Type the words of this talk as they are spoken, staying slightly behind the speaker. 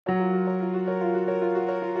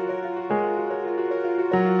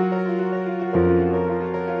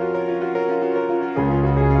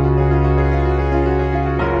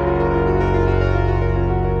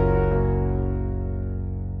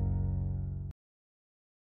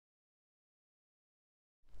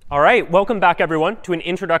All right, welcome back, everyone, to an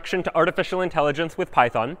introduction to artificial intelligence with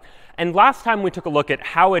Python. And last time we took a look at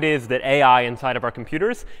how it is that AI inside of our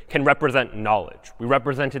computers can represent knowledge. We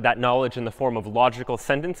represented that knowledge in the form of logical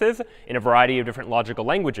sentences in a variety of different logical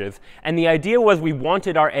languages. And the idea was we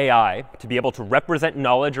wanted our AI to be able to represent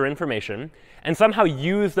knowledge or information and somehow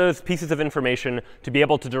use those pieces of information to be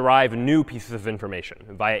able to derive new pieces of information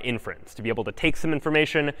via inference, to be able to take some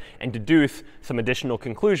information and deduce some additional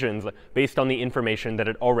conclusions based on the information that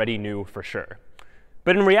it already knew for sure.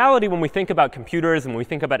 But in reality, when we think about computers and when we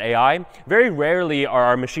think about AI, very rarely are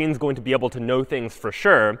our machines going to be able to know things for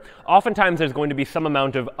sure. Oftentimes, there's going to be some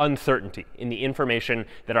amount of uncertainty in the information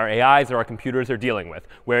that our AIs or our computers are dealing with,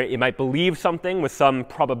 where it might believe something with some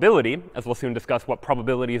probability, as we'll soon discuss what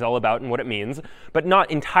probability is all about and what it means, but not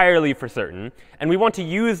entirely for certain. And we want to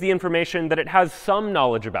use the information that it has some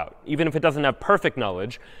knowledge about, even if it doesn't have perfect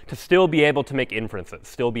knowledge, to still be able to make inferences,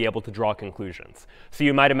 still be able to draw conclusions. So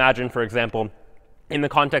you might imagine, for example, in the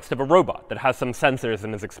context of a robot that has some sensors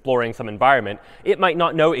and is exploring some environment, it might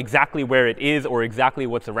not know exactly where it is or exactly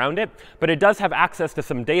what's around it, but it does have access to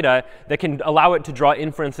some data that can allow it to draw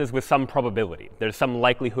inferences with some probability. There's some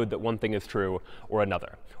likelihood that one thing is true or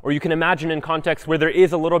another. Or you can imagine in contexts where there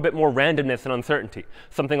is a little bit more randomness and uncertainty,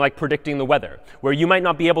 something like predicting the weather, where you might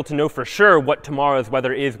not be able to know for sure what tomorrow's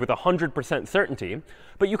weather is with 100% certainty,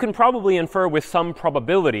 but you can probably infer with some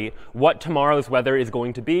probability what tomorrow's weather is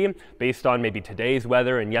going to be based on maybe today's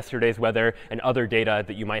weather and yesterday's weather and other data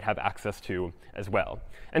that you might have access to as well.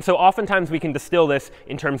 And so oftentimes we can distill this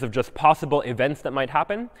in terms of just possible events that might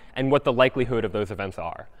happen and what the likelihood of those events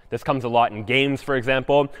are. This comes a lot in games, for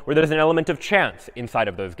example, where there's an element of chance inside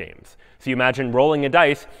of those games. So you imagine rolling a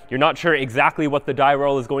dice. You're not sure exactly what the die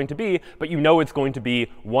roll is going to be, but you know it's going to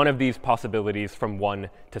be one of these possibilities from 1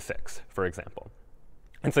 to 6, for example.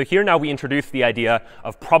 And so here now we introduce the idea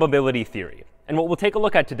of probability theory. And what we'll take a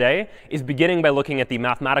look at today is beginning by looking at the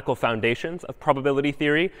mathematical foundations of probability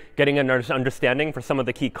theory, getting an understanding for some of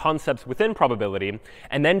the key concepts within probability,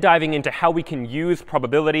 and then diving into how we can use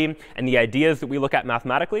probability and the ideas that we look at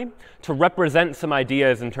mathematically to represent some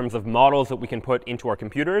ideas in terms of models that we can put into our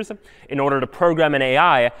computers in order to program an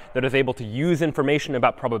AI that is able to use information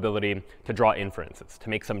about probability to draw inferences, to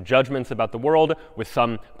make some judgments about the world with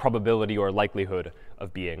some probability or likelihood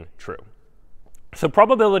of being true. So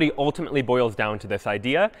probability ultimately boils down to this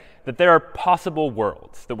idea that there are possible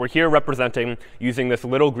worlds that we're here representing using this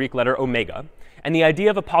little Greek letter omega. And the idea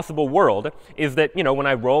of a possible world is that, when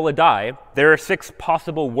I roll a die, there are 6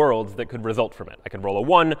 possible worlds that could result from it. I could roll a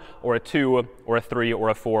 1 or a 2 or a 3 or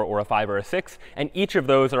a 4 or a 5 or a 6. And each of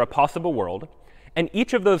those are a possible world. And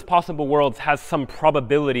each of those possible worlds has some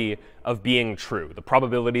probability of being true, the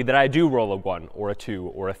probability that I do roll a 1 or a 2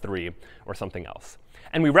 or a 3 or something else.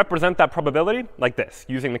 And we represent that probability like this,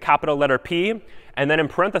 using the capital letter P, and then in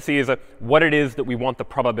parentheses, what it is that we want the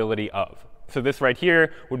probability of. So this right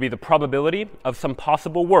here would be the probability of some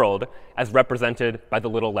possible world as represented by the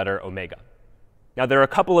little letter omega. Now, there are a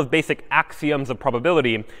couple of basic axioms of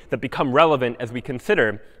probability that become relevant as we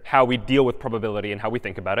consider how we deal with probability and how we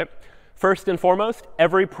think about it. First and foremost,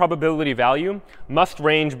 every probability value must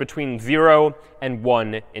range between 0 and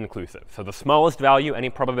 1 inclusive. So the smallest value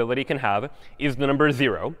any probability can have is the number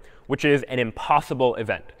 0, which is an impossible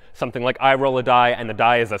event. Something like I roll a die, and the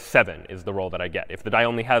die is a 7 is the roll that I get. If the die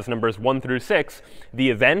only has numbers 1 through 6, the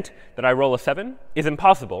event that I roll a 7 is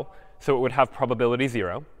impossible, so it would have probability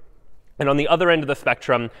 0. And on the other end of the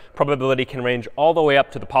spectrum, probability can range all the way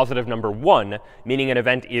up to the positive number 1, meaning an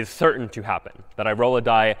event is certain to happen. That I roll a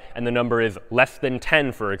die and the number is less than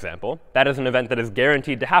 10, for example. That is an event that is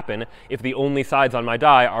guaranteed to happen if the only sides on my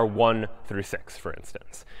die are 1 through 6, for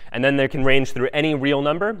instance. And then they can range through any real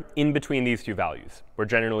number in between these two values, where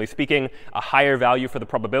generally speaking, a higher value for the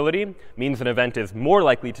probability means an event is more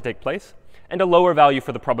likely to take place, and a lower value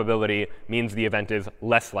for the probability means the event is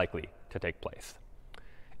less likely to take place.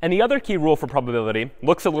 And the other key rule for probability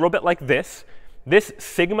looks a little bit like this. This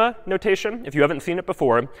sigma notation, if you haven't seen it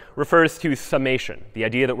before, refers to summation, the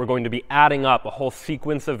idea that we're going to be adding up a whole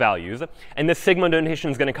sequence of values. And this sigma notation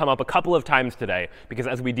is going to come up a couple of times today, because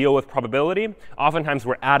as we deal with probability, oftentimes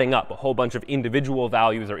we're adding up a whole bunch of individual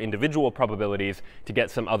values or individual probabilities to get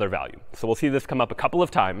some other value. So we'll see this come up a couple of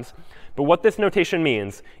times. But what this notation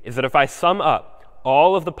means is that if I sum up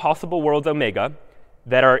all of the possible worlds omega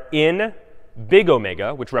that are in big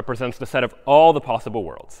omega, which represents the set of all the possible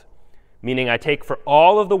worlds, meaning I take for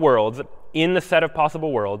all of the worlds in the set of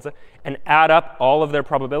possible worlds and add up all of their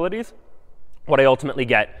probabilities, what I ultimately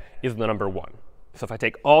get is the number 1. So if I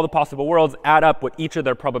take all the possible worlds, add up what each of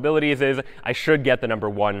their probabilities is, I should get the number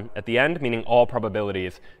 1 at the end, meaning all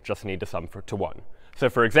probabilities just need to sum to 1. So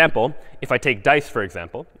for example, if I take dice, for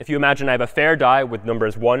example, if you imagine I have a fair die with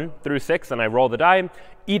numbers 1 through 6, and I roll the die,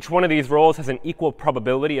 each one of these rolls has an equal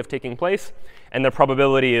probability of taking place, and the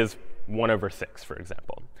probability is 1 over 6, for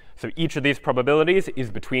example. So each of these probabilities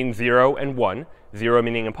is between 0 and 1, 0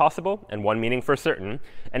 meaning impossible, and 1 meaning for certain.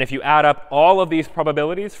 And if you add up all of these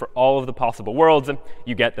probabilities for all of the possible worlds,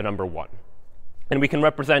 you get the number 1. And we can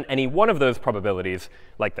represent any one of those probabilities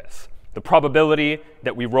like this. The probability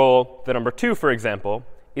that we roll the number 2, for example,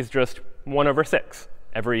 is just 1 over 6.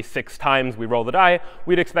 Every 6 times we roll the die,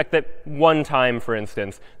 we'd expect that 1 time, for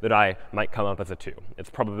instance, the die might come up as a 2. Its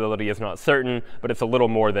probability is not certain, but it's a little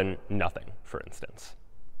more than nothing, for instance.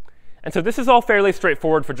 And so this is all fairly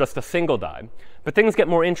straightforward for just a single die. But things get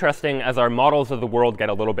more interesting as our models of the world get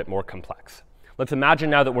a little bit more complex. Let's imagine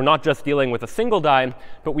now that we're not just dealing with a single die,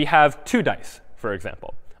 but we have 2 dice, for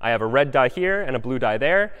example. I have a red die here and a blue die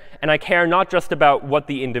there. And I care not just about what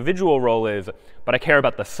the individual roll is, but I care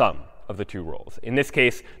about the sum of the 2 rolls. In this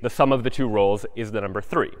case, the sum of the 2 rolls is the number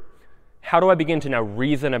 3. How do I begin to now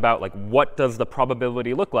reason about what does the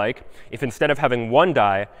probability look like if instead of having 1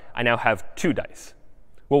 die, I now have 2 dice?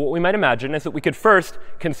 Well, what we might imagine is that we could first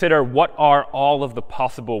consider what are all of the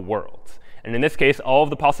possible worlds. And in this case, all of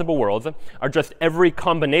the possible worlds are just every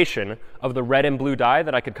combination of the red and blue die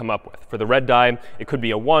that I could come up with. For the red die, it could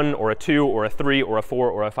be a 1 or a 2 or a 3 or a 4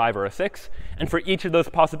 or a 5 or a 6. And for each of those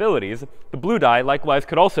possibilities, the blue die likewise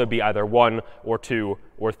could also be either 1 or 2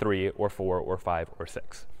 or 3 or 4 or 5 or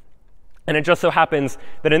 6. And it just so happens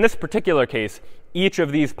that in this particular case, each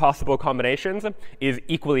of these possible combinations is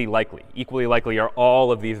equally likely. Equally likely are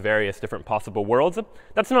all of these various different possible worlds.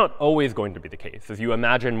 That's not always going to be the case. As you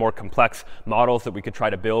imagine more complex models that we could try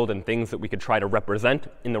to build and things that we could try to represent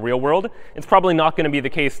in the real world, it's probably not going to be the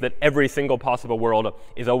case that every single possible world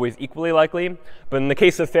is always equally likely. But in the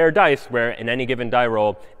case of fair dice, where in any given die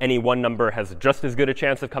roll, any one number has just as good a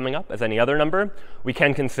chance of coming up as any other number, we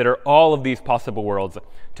can consider all of these possible worlds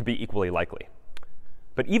to be equally likely.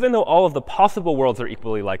 But even though all of the possible worlds are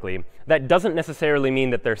equally likely, that doesn't necessarily mean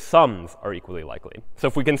that their sums are equally likely. So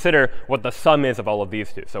if we consider what the sum is of all of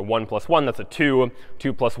these two, so 1 plus 1, that's a 2,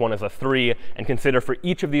 2 plus 1 is a 3, and consider for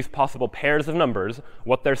each of these possible pairs of numbers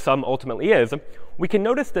what their sum ultimately is, we can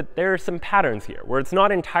notice that there are some patterns here, where it's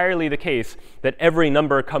not entirely the case that every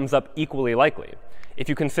number comes up equally likely. If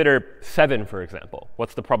you consider 7, for example,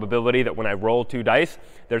 what's the probability that when I roll 2 dice,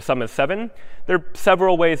 their sum is 7? There are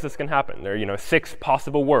several ways this can happen. There are 6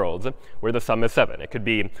 possible worlds where the sum is 7. It could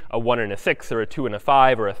be a 1 and a 6, or a 2 and a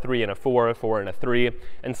 5, or a 3 and a 4, a 4 and a 3,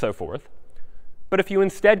 and so forth. But if you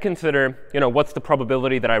instead consider, what's the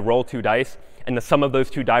probability that I roll 2 dice, and the sum of those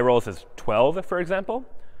 2 die rolls is 12, for example,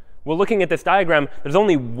 well, looking at this diagram, there's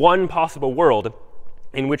only one possible world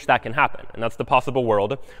in which that can happen. And that's the possible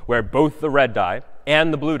world where both the red die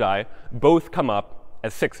and the blue die both come up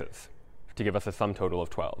as 6s to give us a sum total of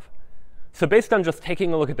 12. So based on just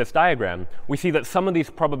taking a look at this diagram, we see that some of these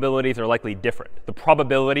probabilities are likely different. The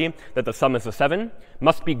probability that the sum is a 7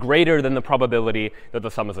 must be greater than the probability that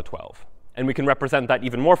the sum is a 12. And we can represent that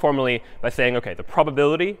even more formally by saying, OK, the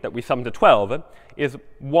probability that we sum to 12 is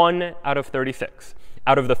 1 out of 36.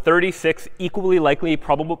 Out of the 36 equally likely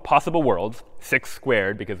possible worlds, 6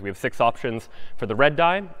 squared, because we have 6 options for the red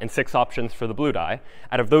die and 6 options for the blue die,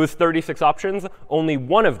 out of those 36 options, only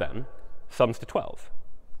one of them sums to 12.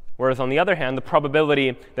 Whereas on the other hand, the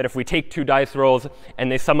probability that if we take 2 dice rolls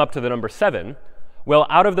and they sum up to the number 7, well,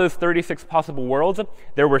 out of those 36 possible worlds,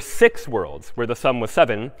 there were 6 worlds where the sum was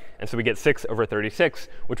 7. And so we get 6 over 36,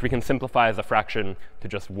 which we can simplify as a fraction to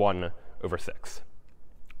just 1 over 6.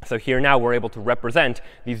 So here now we're able to represent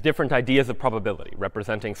these different ideas of probability,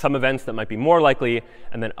 representing some events that might be more likely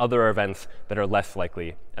and then other events that are less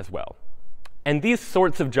likely as well. And these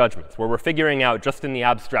sorts of judgments, where we're figuring out just in the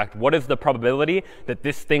abstract what is the probability that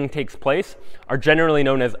this thing takes place, are generally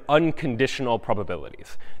known as unconditional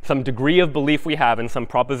probabilities. Some degree of belief we have in some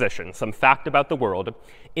proposition, some fact about the world,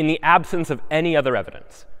 in the absence of any other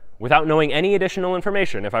evidence. Without knowing any additional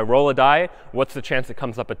information, if I roll a die, what's the chance it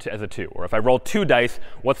comes up as a 2? Or if I roll 2 dice,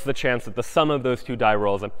 what's the chance that the sum of those 2 die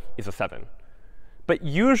rolls is a 7? But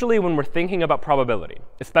usually when we're thinking about probability,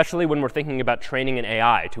 especially when we're thinking about training an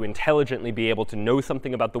AI to intelligently be able to know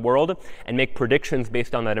something about the world and make predictions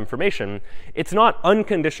based on that information, it's not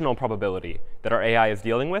unconditional probability that our AI is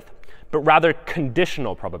dealing with, but rather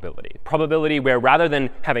conditional probability. Probability where rather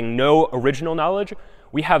than having no original knowledge,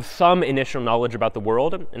 we have some initial knowledge about the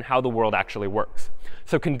world and how the world actually works.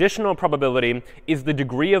 So conditional probability is the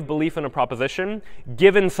degree of belief in a proposition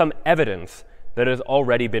given some evidence that has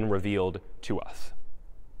already been revealed to us.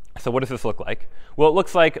 So what does this look like? Well, it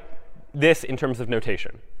looks like this in terms of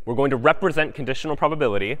notation. We're going to represent conditional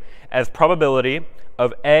probability as probability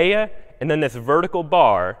of A, and then this vertical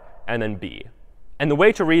bar, and then B. And the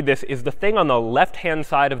way to read this is the thing on the left-hand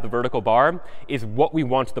side of the vertical bar is what we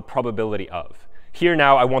want the probability of. Here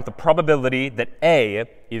now, I want the probability that A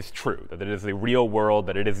is true, that it is the real world,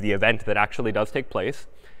 that it is the event that actually does take place.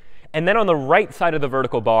 And then on the right side of the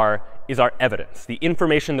vertical bar is our evidence, the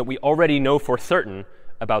information that we already know for certain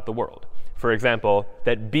about the world. For example,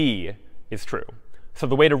 that B is true. So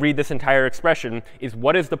the way to read this entire expression is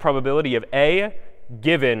what is the probability of A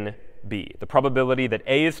given B, the probability that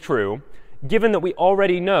A is true, given that we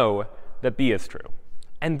already know that B is true.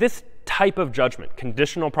 And this type of judgment,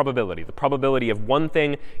 conditional probability, the probability of one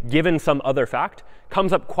thing given some other fact,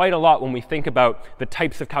 comes up quite a lot when we think about the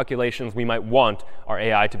types of calculations we might want our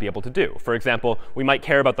AI to be able to do. For example, we might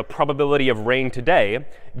care about the probability of rain today,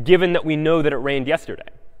 given that we know that it rained yesterday.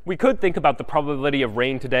 We could think about the probability of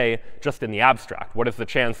rain today just in the abstract. What is the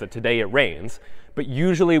chance that today it rains? But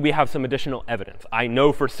usually we have some additional evidence. I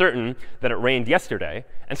know for certain that it rained yesterday,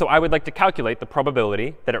 and so I would like to calculate the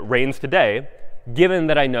probability that it rains today, given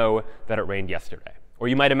that I know that it rained yesterday. Or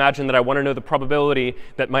you might imagine that I want to know the probability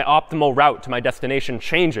that my optimal route to my destination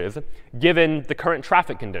changes, given the current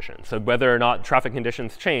traffic conditions. So whether or not traffic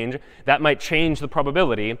conditions change, that might change the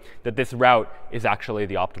probability that this route is actually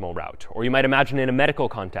the optimal route. Or you might imagine in a medical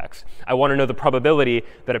context, I want to know the probability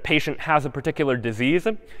that a patient has a particular disease,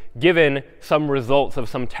 given some results of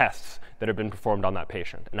some tests that have been performed on that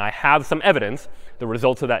patient. And I have some evidence, the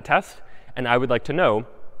results of that test, and I would like to know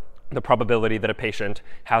the probability that a patient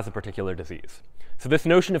has a particular disease. So this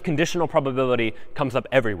notion of conditional probability comes up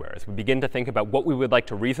everywhere as we begin to think about what we would like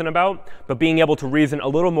to reason about, but being able to reason a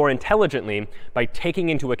little more intelligently by taking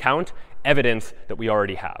into account evidence that we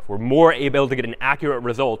already have. We're more able to get an accurate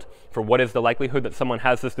result for what is the likelihood that someone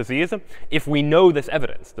has this disease if we know this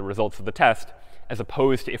evidence, the results of the test, as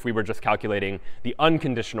opposed to if we were just calculating the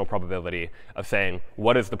unconditional probability of saying,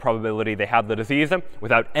 what is the probability they have the disease,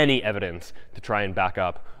 without any evidence to try and back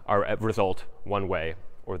up our result one way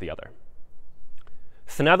or the other.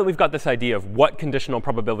 So now that we've got this idea of what conditional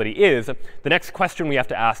probability is, the next question we have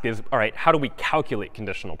to ask is, all right, how do we calculate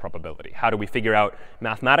conditional probability? How do we figure out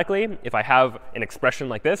mathematically, if I have an expression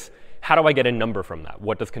like this, how do I get a number from that?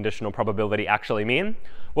 What does conditional probability actually mean?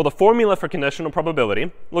 Well, the formula for conditional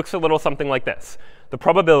probability looks a little something like this. The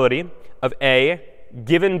probability of A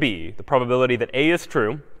given B, the probability that A is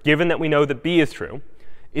true, given that we know that B is true,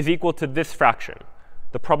 is equal to this fraction,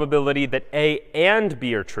 the probability that A and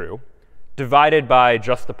B are true, divided by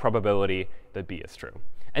just the probability that B is true.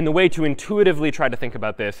 And the way to intuitively try to think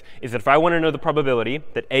about this is that if I want to know the probability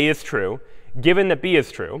that A is true, given that B is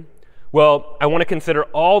true, well, I want to consider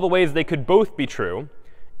all the ways they could both be true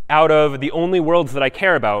out of the only worlds that I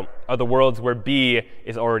care about are the worlds where B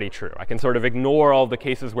is already true. I can sort of ignore all the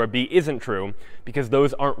cases where B isn't true because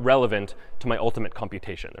those aren't relevant to my ultimate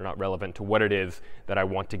computation. They're not relevant to what it is that I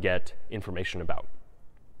want to get information about.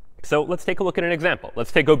 So let's take a look at an example.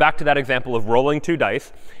 Let's go back to that example of rolling 2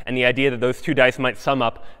 dice and the idea that those 2 dice might sum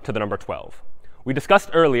up to the number 12. We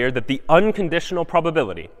discussed earlier that the unconditional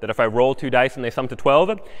probability that if I roll 2 dice and they sum to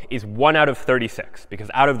 12 is 1 out of 36,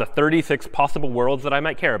 because out of the 36 possible worlds that I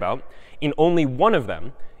might care about, in only one of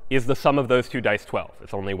them is the sum of those 2 dice 12.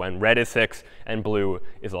 It's only when red is 6 and blue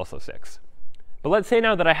is also 6. But let's say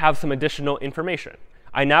now that I have some additional information.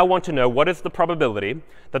 I now want to know what is the probability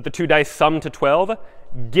that the 2 dice sum to 12,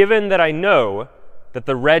 given that I know that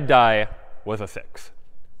the red die was a 6.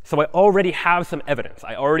 So I already have some evidence.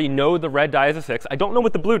 I already know the red die is a 6. I don't know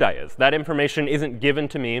what the blue die is. That information isn't given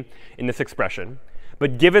to me in this expression.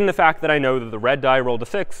 But given the fact that I know that the red die rolled a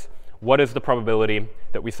 6, what is the probability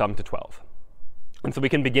that we sum to 12? And so we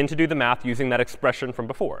can begin to do the math using that expression from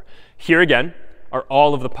before. Here again are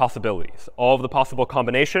all of the possibilities, all of the possible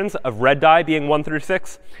combinations of red die being 1 through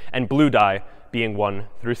 6 and blue die being 1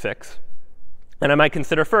 through 6. And I might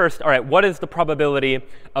consider first, all right, what is the probability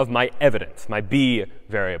of my evidence, my B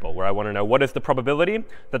variable, where I want to know what is the probability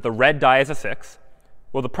that the red die is a 6?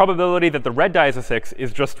 Well, the probability that the red die is a 6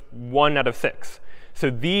 is just 1 out of 6. So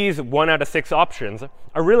these 1 out of 6 options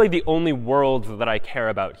are really the only worlds that I care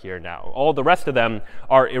about here now. All the rest of them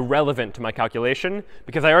are irrelevant to my calculation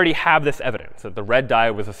because I already have this evidence that the red die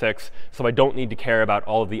was a 6, so I don't need to care about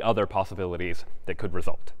all of the other possibilities that could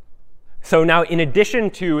result. So now, in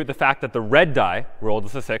addition to the fact that the red die rolled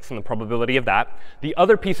as a 6 and the probability of that, the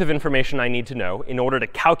other piece of information I need to know in order to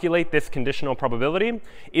calculate this conditional probability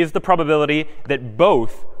is the probability that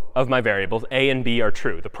both of my variables, A and B, are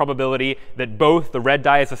true. The probability that both the red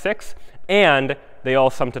die is a 6 and they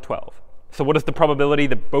all sum to 12. So what is the probability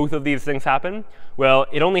that both of these things happen? Well,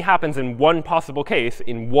 it only happens in one possible case,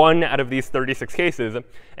 in 1 out of these 36 cases,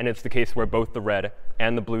 and it's the case where both the red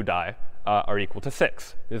and the blue die are equal to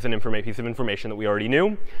 6. This is a piece of information that we already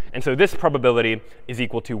knew. And so this probability is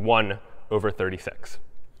equal to 1 over 36.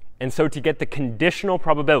 And so to get the conditional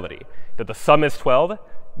probability that the sum is 12,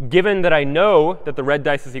 given that I know that the red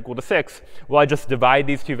dice is equal to 6, well, I just divide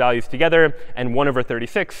these two values together, and 1 over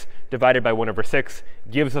 36 divided by 1 over 6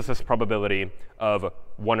 gives us this probability of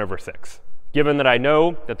 1 over 6. Given that I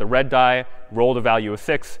know that the red die rolled a value of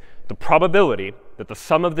 6, the probability that the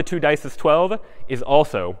sum of the two dice is 12 is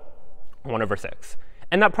also 1 over 6.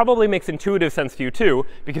 And that probably makes intuitive sense to you, too,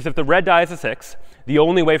 because if the red die is a 6, the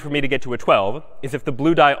only way for me to get to a 12 is if the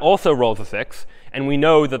blue die also rolls a 6. And we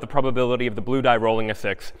know that the probability of the blue die rolling a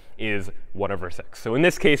 6 is 1 over 6. So in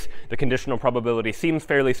this case, the conditional probability seems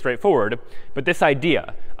fairly straightforward. But this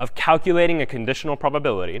idea of calculating a conditional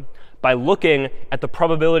probability by looking at the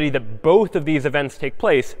probability that both of these events take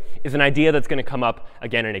place is an idea that's going to come up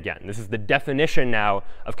again and again. This is the definition now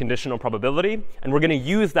of conditional probability. And we're going to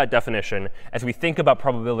use that definition as we think about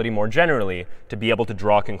probability more generally to be able to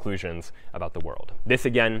draw conclusions about the world. This,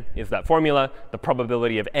 again, is that formula. The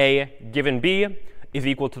probability of A given B is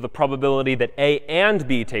equal to the probability that A and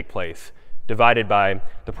B take place divided by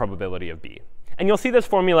the probability of B. And you'll see this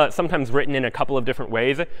formula sometimes written in a couple of different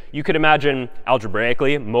ways. You could imagine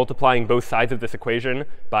algebraically multiplying both sides of this equation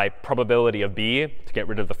by probability of B to get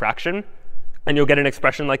rid of the fraction. And you'll get an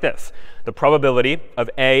expression like this. The probability of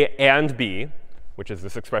A and B, which is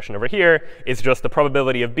this expression over here, is just the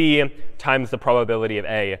probability of B times the probability of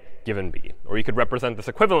A given B. Or you could represent this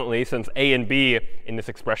equivalently, since A and B in this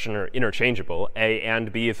expression are interchangeable. A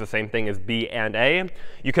and B is the same thing as B and A.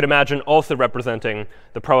 You could imagine also representing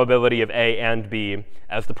the probability of A and B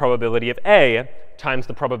as the probability of A times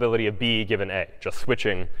the probability of B given A, just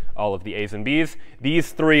switching all of the A's and B's.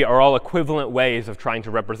 These three are all equivalent ways of trying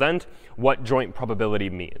to represent what joint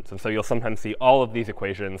probability means. And so you'll sometimes see all of these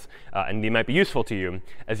equations, and they might be useful to you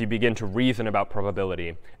as you begin to reason about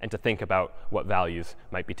probability and to think about what values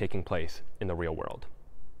might be taking place in the real world.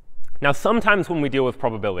 Now, sometimes when we deal with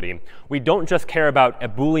probability, we don't just care about a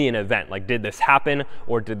Boolean event, like did this happen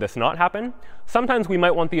or did this not happen. Sometimes we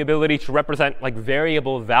might want the ability to represent like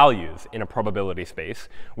variable values in a probability space,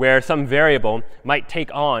 where some variable might take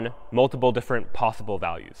on multiple different possible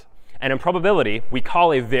values. And in probability, we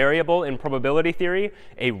call a variable in probability theory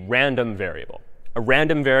a random variable. A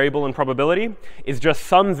random variable in probability is just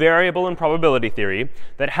some variable in probability theory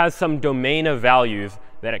that has some domain of values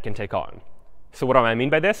that it can take on. So what do I mean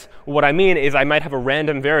by this? Well, what I mean is I might have a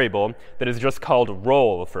random variable that is just called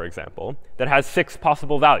roll, for example, that has 6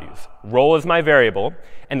 possible values. Roll is my variable,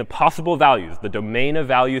 and the possible values, the domain of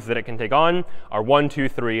values that it can take on, are 1, 2,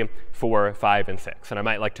 3, 4, 5, and 6. And I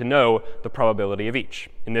might like to know the probability of each.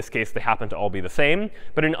 In this case, they happen to all be the same.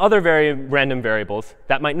 But in other random variables,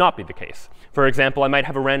 that might not be the case. For example, I might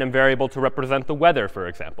have a random variable to represent the weather, for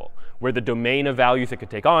example, where the domain of values it could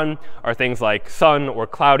take on are things like sun or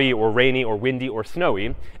cloudy or rainy or windy or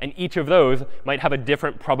snowy. And each of those might have a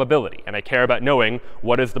different probability. And I care about knowing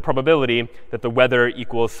what is the probability that the weather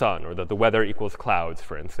equals sun or that the weather equals clouds,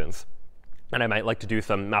 for instance. And I might like to do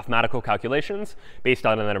some mathematical calculations based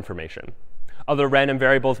on that information. Other random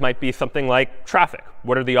variables might be something like traffic.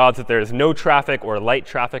 What are the odds that there is no traffic or light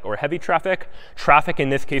traffic or heavy traffic? Traffic, in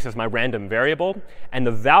this case, is my random variable. And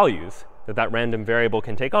the values that that random variable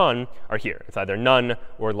can take on are here. It's either none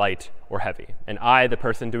or light or heavy. And I, the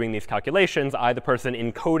person doing these calculations, I, the person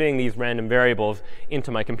encoding these random variables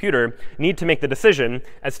into my computer, need to make the decision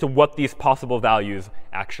as to what these possible values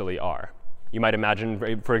actually are. You might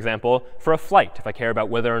imagine, for example, for a flight, if I care about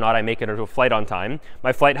whether or not I make it to a flight on time,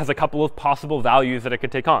 my flight has a couple of possible values that it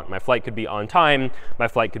could take on. My flight could be on time. My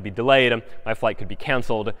flight could be delayed. My flight could be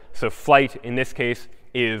canceled. So flight, in this case,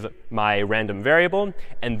 is my random variable.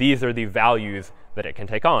 And these are the values that it can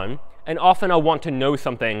take on. And often I'll want to know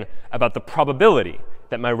something about the probability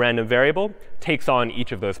that my random variable takes on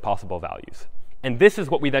each of those possible values. And this is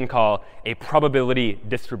what we then call a probability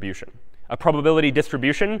distribution. A probability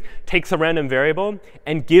distribution takes a random variable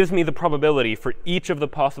and gives me the probability for each of the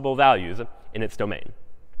possible values in its domain.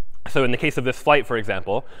 So in the case of this flight, for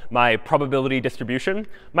example, my probability distribution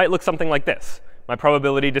might look something like this. My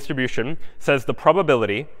probability distribution says the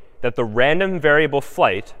probability that the random variable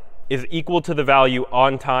flight is equal to the value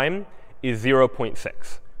on time is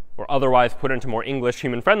 0.6. Or otherwise, put into more English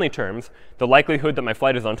human-friendly terms, the likelihood that my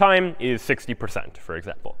flight is on time is 60%, for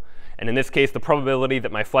example. And in this case, the probability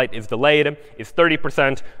that my flight is delayed is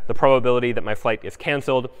 30%. The probability that my flight is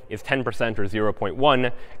canceled is 10% or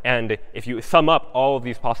 0.1. And if you sum up all of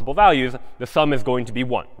these possible values, the sum is going to be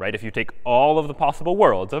 1, right? If you take all of the possible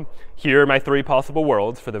worlds, here are my 3 possible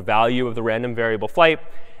worlds for the value of the random variable flight,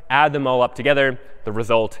 add them all up together, the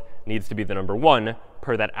result needs to be the number 1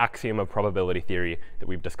 per that axiom of probability theory that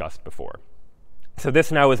we've discussed before. So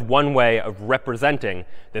this now is one way of representing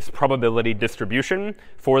this probability distribution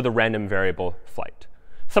for the random variable flight.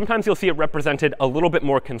 Sometimes you'll see it represented a little bit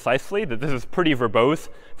more concisely, that this is pretty verbose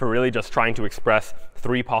for really just trying to express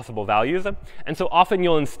 3 possible values. And so often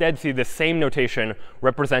you'll instead see this same notation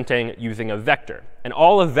representing using a vector. And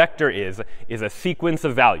all a vector is a sequence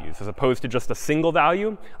of values. As opposed to just a single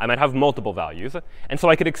value, I might have multiple values. And so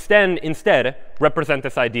I could instead represent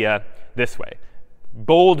this idea this way.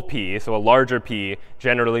 Bold p, so a larger p,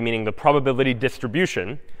 generally meaning the probability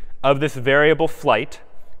distribution of this variable flight,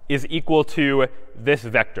 is equal to this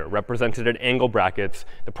vector represented in angle brackets.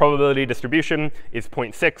 The probability distribution is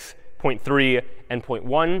 0.6, 0.3, and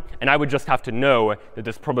 0.1. And I would just have to know that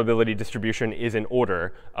this probability distribution is in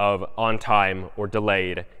order of on time or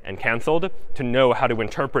delayed and canceled to know how to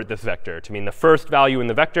interpret this vector, to mean the first value in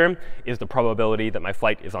the vector is the probability that my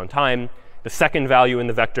flight is on time. The second value in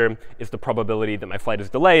the vector is the probability that my flight is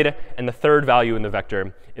delayed. And the third value in the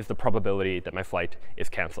vector is the probability that my flight is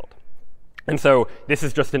canceled. And so this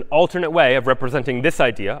is just an alternate way of representing this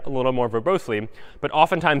idea a little more verbosely. But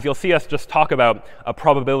oftentimes, you'll see us just talk about a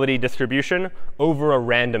probability distribution over a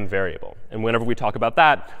random variable. And whenever we talk about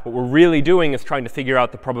that, what we're really doing is trying to figure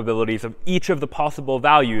out the probabilities of each of the possible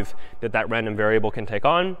values that that random variable can take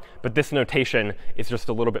on. But this notation is just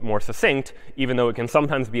a little bit more succinct, even though it can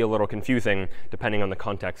sometimes be a little confusing depending on the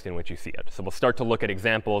context in which you see it. So we'll start to look at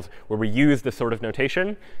examples where we use this sort of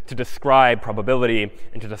notation to describe probability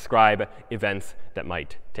and to describe events that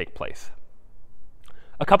might take place.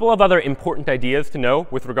 A couple of other important ideas to know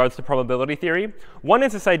with regards to probability theory. One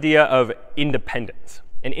is this idea of independence.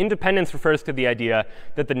 And independence refers to the idea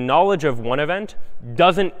that the knowledge of one event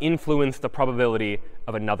doesn't influence the probability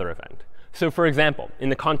of another event. So for example, in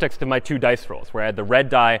the context of my 2 dice rolls, where I had the red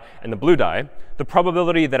die and the blue die, the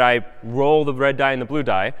probability that I roll the red die and the blue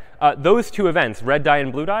die, those 2 events, red die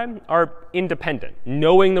and blue die, are independent.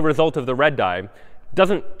 Knowing the result of the red die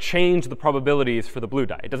doesn't change the probabilities for the blue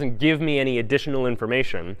die. It doesn't give me any additional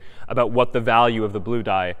information about what the value of the blue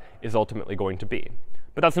die is ultimately going to be.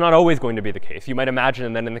 But that's not always going to be the case. You might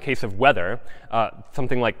imagine that in the case of weather,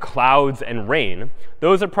 something like clouds and rain,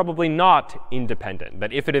 those are probably not independent.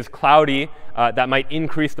 That if it is cloudy, that might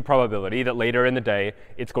increase the probability that later in the day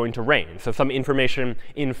it's going to rain. So some information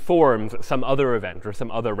informs some other event or some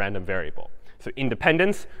other random variable. So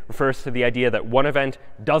independence refers to the idea that one event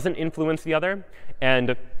doesn't influence the other.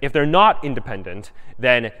 And if they're not independent,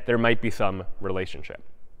 then there might be some relationship.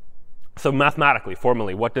 So mathematically,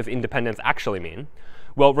 formally, what does independence actually mean?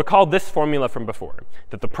 Well, recall this formula from before,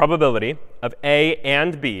 that the probability of A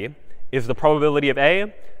and B is the probability of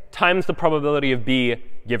A times the probability of B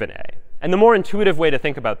given A. And the more intuitive way to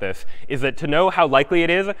think about this is that to know how likely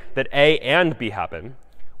it is that A and B happen,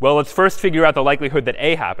 well, let's first figure out the likelihood that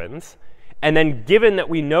A happens. And then given that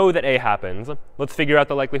we know that A happens, let's figure out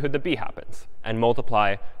the likelihood that B happens and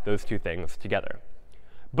multiply those 2 things together.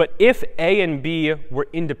 But if A and B were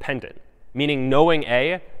independent, meaning knowing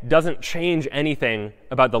A doesn't change anything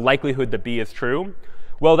about the likelihood that B is true,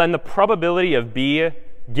 well, then the probability of B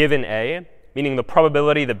given A, meaning the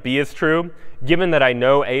probability that B is true, given that I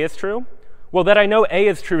know A is true, well, that I know A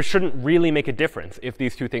is true shouldn't really make a difference if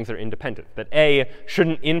these 2 things are independent. That A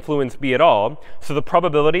shouldn't influence B at all. So the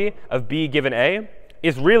probability of B given A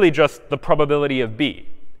is really just the probability of B,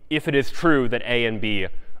 if it is true that A and B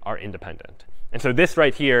are independent. And so this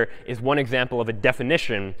right here is one example of a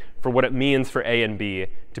definition for what it means for A and B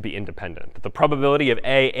to be independent. That the probability of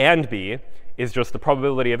A and B is just the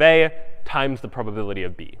probability of A times the probability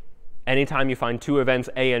of B. Anytime you find 2 events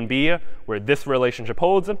A and B where this relationship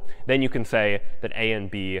holds, then you can say that A and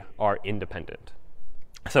B are independent.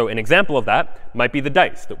 So an example of that might be the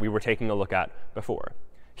dice that we were taking a look at before.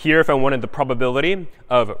 Here, if I wanted the probability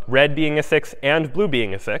of red being a 6 and blue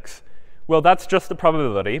being a 6, well, that's just the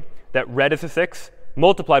probability that red is a 6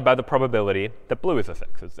 multiplied by the probability that blue is a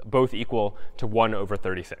 6. It's both equal to 1 over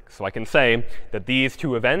 36. So I can say that these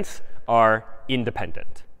 2 events are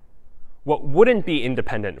independent. What wouldn't be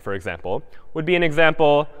independent, for example, would be an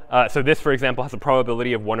example. So this, for example, has a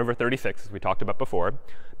probability of 1 over 36, as we talked about before.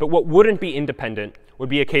 But what wouldn't be independent would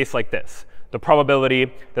be a case like this. The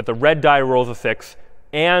probability that the red die rolls a 6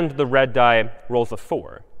 and the red die rolls a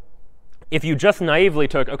 4. If you just naively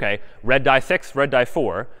took, OK, red die 6, red die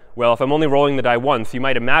 4, well, if I'm only rolling the die once, you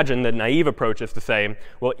might imagine the naive approach is to say,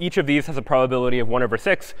 well, each of these has a probability of 1 over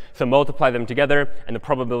 6, so multiply them together, and the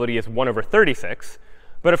probability is 1 over 36.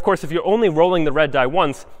 But of course, if you're only rolling the red die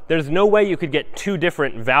once, there's no way you could get two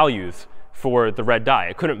different values for the red die.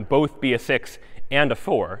 It couldn't both be a 6 and a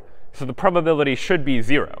 4. So the probability should be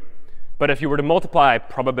 0. But if you were to multiply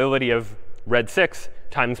probability of red 6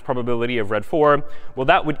 times probability of red 4, well,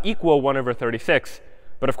 that would equal 1 over 36.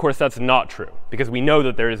 But of course, that's not true, because we know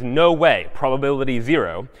that there is no way, probability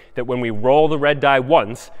 0, that when we roll the red die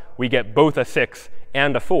once, we get both a 6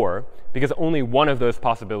 and a 4, because only one of those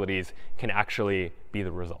possibilities can actually be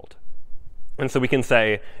the result. And so we can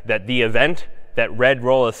say that the event that red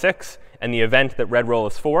roll is 6 and the event that red roll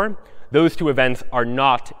is 4, those two events are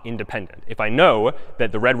not independent. If I know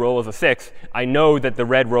that the red roll is a 6, I know that the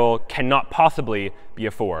red roll cannot possibly be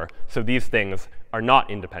a 4. So these things are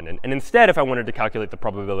not independent. And instead, if I wanted to calculate the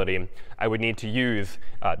probability, I would need to use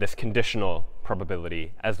this conditional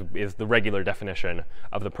probability, as is the regular definition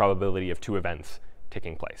of the probability of two events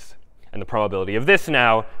taking place. And the probability of this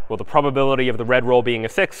now, well, the probability of the red roll being a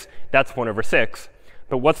 6, that's 1 over 6.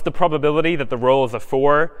 But what's the probability that the roll is a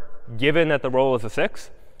 4, given that the roll is a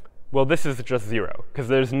 6? Well, this is just 0, because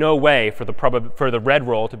there's no way for the red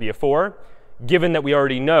roll to be a 4, given that we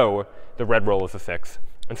already know the red roll is a 6.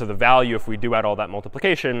 And so the value, if we do out all that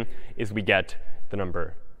multiplication, is we get the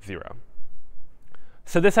number 0.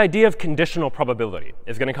 So this idea of conditional probability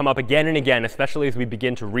is going to come up again and again, especially as we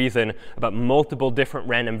begin to reason about multiple different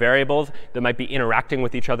random variables that might be interacting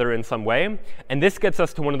with each other in some way. And this gets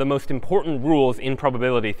us to one of the most important rules in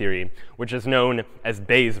probability theory, which is known as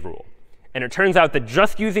Bayes' rule. And it turns out that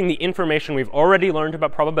just using the information we've already learned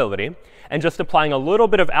about probability and just applying a little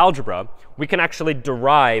bit of algebra, we can actually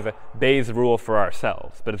derive Bayes' rule for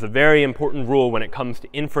ourselves. But it's a very important rule when it comes to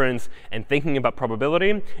inference and thinking about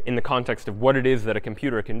probability in the context of what it is that a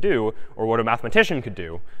computer can do, or what a mathematician could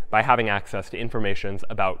do, by having access to information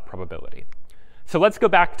about probability. So let's go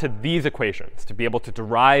back to these equations to be able to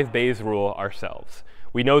derive Bayes' rule ourselves.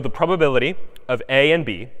 We know the probability of A and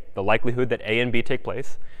B, the likelihood that A and B take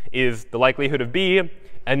place, is the likelihood of B,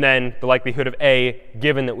 and then the likelihood of A,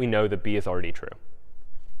 given that we know that B is already true.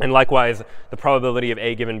 And likewise, the probability of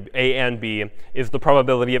A given A and B is the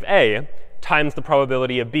probability of A times the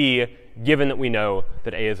probability of B, given that we know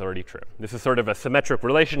that A is already true. This is sort of a symmetric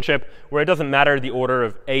relationship where it doesn't matter the order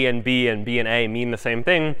of A and B and A mean the same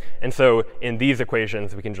thing. And so in these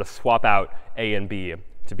equations, we can just swap out A and B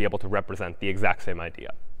to be able to represent the exact same idea.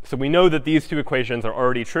 So we know that these two equations are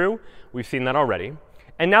already true. We've seen that already.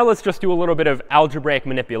 And now let's just do a little bit of algebraic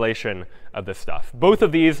manipulation of this stuff. Both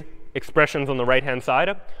of these expressions on the right-hand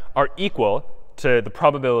side are equal to the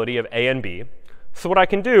probability of A and B. So what I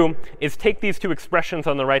can do is take these two expressions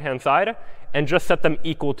on the right-hand side and just set them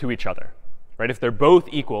equal to each other. Right? If they're both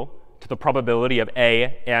equal to the probability of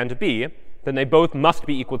A and B, then they both must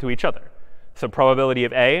be equal to each other. So probability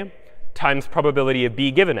of A times probability of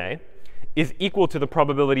B given A is equal to the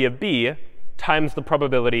probability of B times the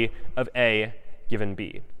probability of A given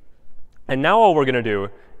B. And now all we're going to do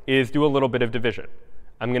is do a little bit of division.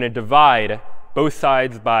 I'm going to divide both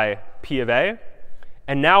sides by P of A.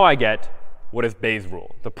 And now I get what is Bayes'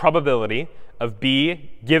 rule. The probability of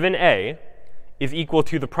B given A is equal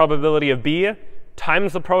to the probability of B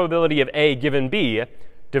times the probability of A given B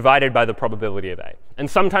divided by the probability of A. And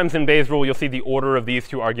sometimes in Bayes' rule, you'll see the order of these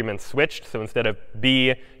two arguments switched. So instead of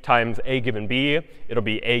B times A given B, it'll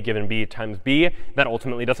be A given B times B. That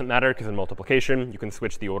ultimately doesn't matter, because in multiplication, you can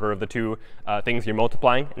switch the order of the two things you're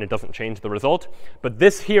multiplying, and it doesn't change the result. But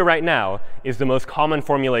this here right now is the most common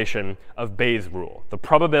formulation of Bayes' rule. The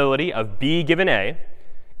probability of B given A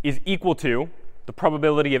is equal to the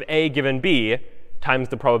probability of A given B times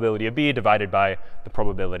the probability of B divided by the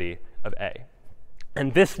probability of A.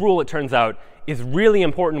 And this rule, it turns out, is really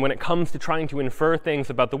important when it comes to trying to infer things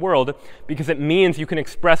about the world, because it means you can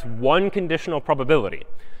express one conditional probability,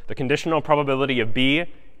 the conditional probability of B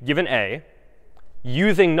given A,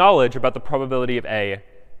 using knowledge about the probability of A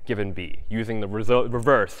given B, using the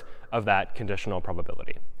reverse of that conditional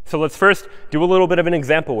probability. So let's first do a little bit of an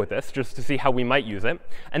example with this, just to see how we might use it,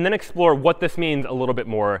 and then explore what this means a little bit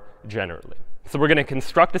more generally. So we're going to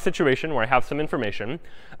construct a situation where I have some information.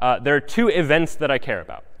 There are two events that I care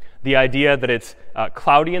about. The idea that it's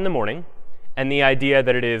cloudy in the morning, and the idea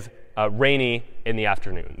that it is rainy in the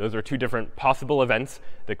afternoon. Those are two different possible events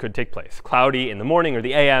that could take place. Cloudy in the morning, or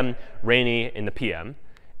the AM, rainy in the PM.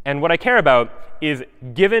 And what I care about is,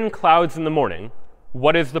 given clouds in the morning,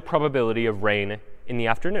 what is the probability of rain in the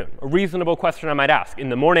afternoon? A reasonable question I might ask. In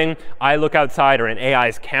the morning, I look outside, or an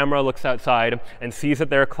AI's camera looks outside and sees that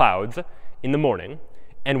there are clouds. in the morning,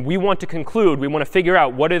 and we want to figure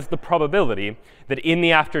out what is the probability that in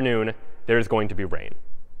the afternoon there is going to be rain.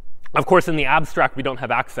 Of course, in the abstract, we don't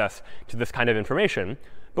have access to this kind of information,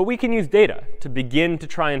 but we can use data to begin to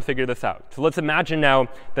try and figure this out. So let's imagine now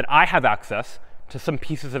that I have access to some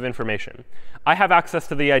pieces of information. I have access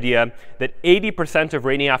to the idea that 80% of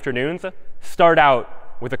rainy afternoons start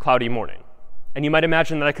out with a cloudy morning. And you might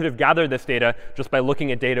imagine that I could have gathered this data just by looking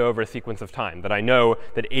at data over a sequence of time, that I know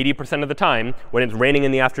that 80% of the time, when it's raining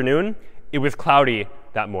in the afternoon, it was cloudy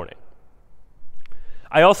that morning.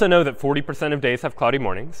 I also know that 40% of days have cloudy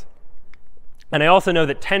mornings. And I also know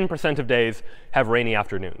that 10% of days have rainy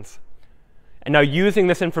afternoons. And now using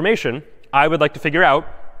this information, I would like to figure out,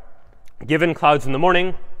 given clouds in the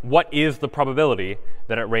morning, what is the probability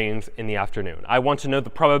that it rains in the afternoon? I want to know the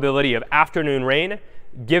probability of afternoon rain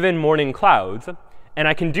given morning clouds. And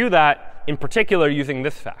I can do that in particular using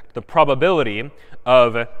this fact, the probability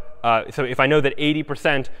of so if I know that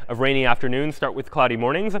 80% of rainy afternoons start with cloudy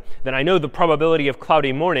mornings, then I know the probability of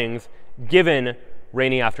cloudy mornings given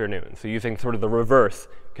rainy afternoons. So using sort of the reverse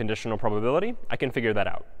conditional probability, I can figure that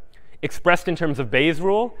out. Expressed in terms of Bayes'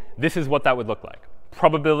 rule, this is what that would look like.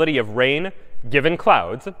 Probability of rain given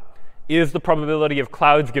clouds is the probability of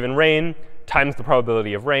clouds given rain times the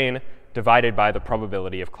probability of rain divided by the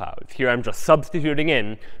probability of clouds. Here I'm just substituting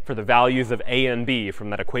in for the values of A and B from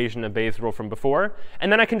that equation of Bayes' rule from before,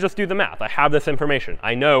 and then I can just do the math. I have this information.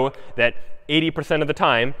 I know that 80% of the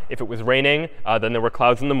time, if it was raining, then there were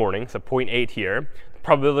clouds in the morning, so 0.8 here. The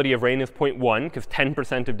probability of rain is 0.1, because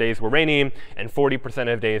 10% of days were rainy and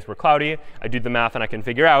 40% of days were cloudy. I do the math, and I can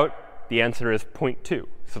figure out the answer is 0.2.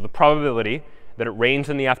 So the probability that it rains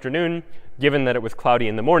in the afternoon, given that it was cloudy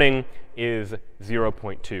in the morning, is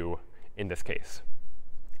 0.2 in this case.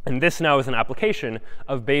 And this now is an application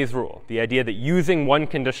of Bayes' rule, the idea that using one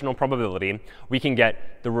conditional probability, we can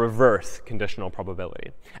get the reverse conditional probability.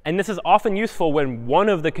 And this is often useful when one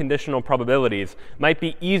of the conditional probabilities might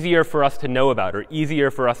be easier for us to know about or easier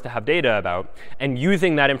for us to have data about. And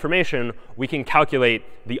using that information, we can calculate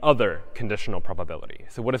the other conditional probability.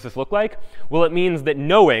 So what does this look like? Well, it means that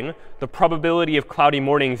knowing the probability of cloudy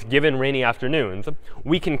mornings given rainy afternoons,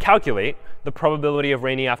 we can calculate the probability of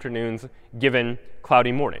rainy afternoons given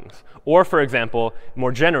cloudy mornings. Or, for example,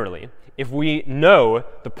 more generally, if we know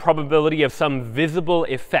the probability of some visible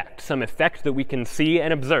effect, some effect that we can see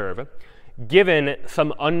and observe, given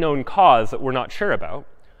some unknown cause that we're not sure about,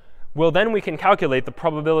 well, then we can calculate the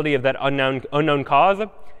probability of that unknown cause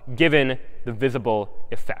given the visible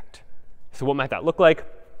effect. So what might that look like?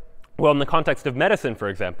 Well, in the context of medicine, for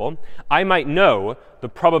example, I might know the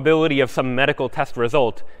probability of some medical test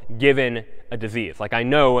result given a disease. Like I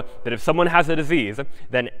know that if someone has a disease,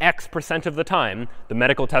 then X% of the time, the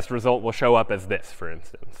medical test result will show up as this, for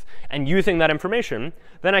instance. And using that information,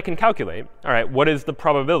 then I can calculate, all right, what is the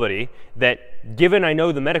probability that given I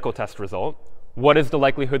know the medical test result, what is the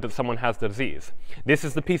likelihood that someone has the disease? This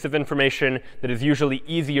is the piece of information that is usually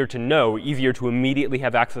easier to know, easier to immediately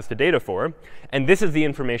have access to data for. And this is the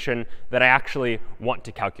information that I actually want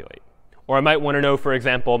to calculate. Or I might want to know, for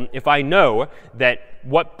example, if I know that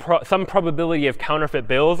some probability of counterfeit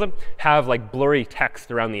bills have like blurry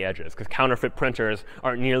text around the edges, because counterfeit printers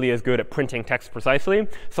aren't nearly as good at printing text precisely.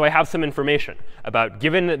 So I have some information about,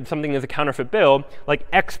 given that something is a counterfeit bill, like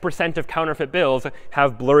X% of counterfeit bills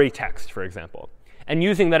have blurry text, for example. And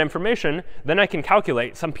using that information, then I can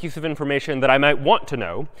calculate some piece of information that I might want to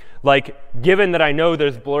know, like given that I know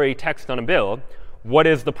there's blurry text on a bill, what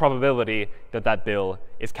is the probability that that bill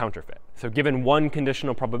is counterfeit? So given one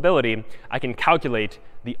conditional probability, I can calculate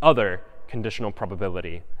the other conditional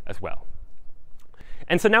probability as well.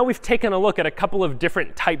 And so now we've taken a look at a couple of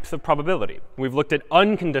different types of probability. We've looked at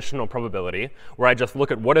unconditional probability, where I just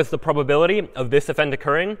look at what is the probability of this event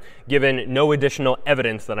occurring, given no additional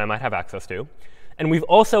evidence that I might have access to. And we've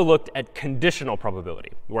also looked at conditional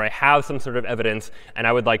probability, where I have some sort of evidence, and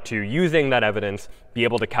I would like to, using that evidence, be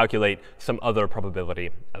able to calculate some other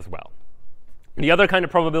probability as well. The other kind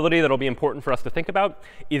of probability that will be important for us to think about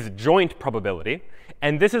is joint probability.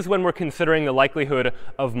 And this is when we're considering the likelihood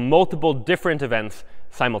of multiple different events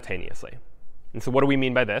simultaneously. And so what do we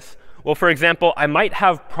mean by this? Well, for example, I might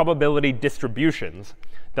have probability distributions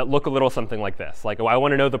that look a little something like this. Like, oh, I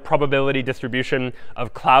want to know the probability distribution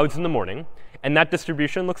of clouds in the morning. And that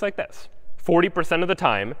distribution looks like this. 40% of the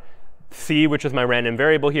time, c, which is my random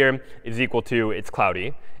variable here, is equal to it's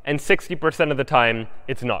cloudy. And 60% of the time,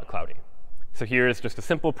 it's not cloudy. So here is just a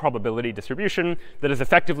simple probability distribution that is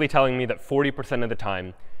effectively telling me that 40% of the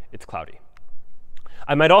time, it's cloudy.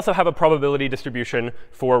 I might also have a probability distribution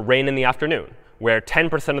for rain in the afternoon, where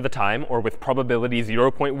 10% of the time, or with probability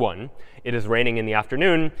 0.1, it is raining in the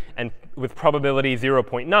afternoon, and with probability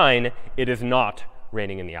 0.9, it is not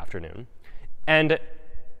raining in the afternoon. And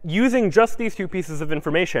using just these two pieces of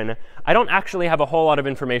information, I don't actually have a whole lot of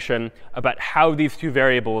information about how these two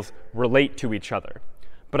variables relate to each other.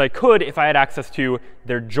 But I could if I had access to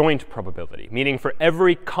their joint probability, meaning for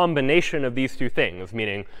every combination of these two things,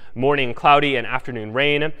 meaning morning cloudy and afternoon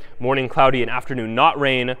rain, morning cloudy and afternoon not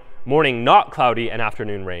rain, morning not cloudy and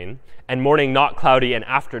afternoon rain, and morning not cloudy and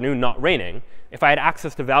afternoon not raining, if I had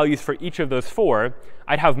access to values for each of those four,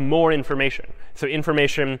 I'd have more information. So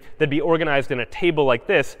information that'd be organized in a table like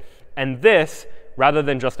this, and this, rather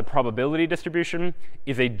than just a probability distribution,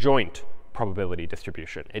 is a joint probability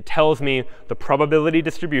distribution. It tells me the probability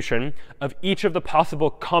distribution of each of the possible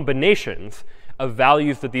combinations of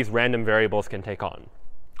values that these random variables can take on.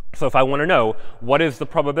 So if I want to know what is the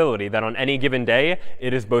probability that on any given day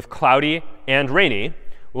it is both cloudy and rainy,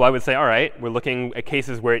 well, I would say, all right, we're looking at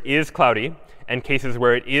cases where it is cloudy and cases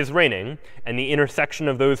where it is raining. And the intersection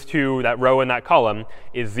of those two, that row and that column,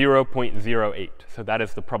 is 0.08. So that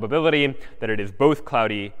is the probability that it is both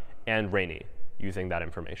cloudy and rainy using that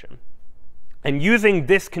information. And using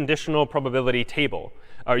this conditional probability table,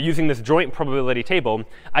 or using this joint probability table,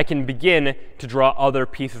 I can begin to draw other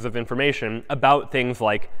pieces of information about things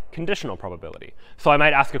like conditional probability. So I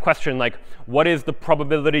might ask a question like, what is the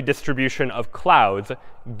probability distribution of clouds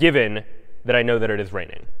given that I know that it is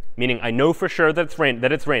raining? Meaning I know for sure that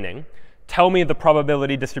it's raining. Tell me the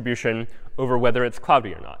probability distribution over whether it's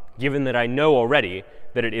cloudy or not, given that I know already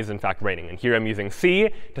that it is in fact raining. And here I'm using C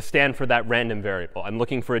to stand for that random variable. I'm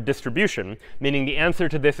looking for a distribution, meaning the answer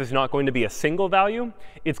to this is not going to be a single value.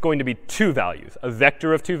 It's going to be two values, a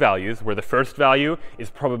vector of two values, where the first value is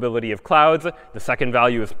probability of clouds. The second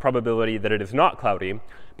value is probability that it is not cloudy.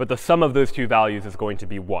 But the sum of those two values is going to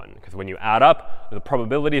be 1, because when you add up the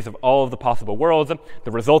probabilities of all of the possible worlds,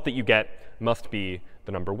 the result that you get must be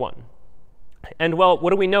the number 1. And well, what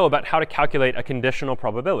do we know about how to calculate a conditional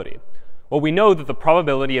probability? Well, we know that the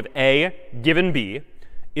probability of A given B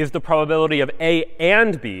is the probability of A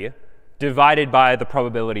and B divided by the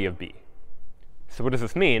probability of B. So what does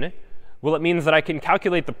this mean? Well, it means that I can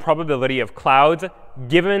calculate the probability of clouds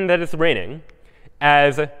given that it's raining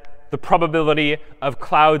as the probability of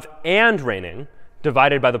clouds and raining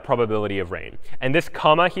divided by the probability of rain. And this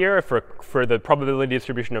comma here for the probability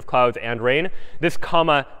distribution of clouds and rain, this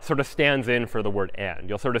comma sort of stands in for the word and.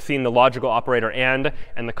 You'll sort of see the logical operator and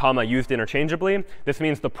the comma used interchangeably. This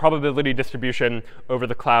means the probability distribution over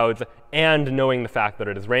the clouds and knowing the fact that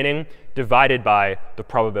it is raining divided by the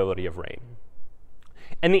probability of rain.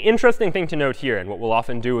 And the interesting thing to note here, and what we'll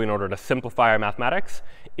often do in order to simplify our mathematics,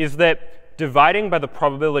 is that dividing by the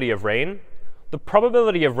probability of rain, the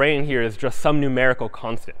probability of rain here is just some numerical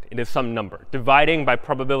constant. It is some number. Dividing by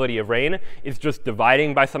probability of rain is just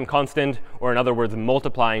dividing by some constant, or in other words,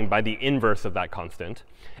 multiplying by the inverse of that constant.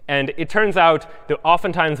 And it turns out that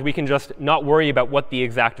oftentimes we can just not worry about what the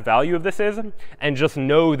exact value of this is, and just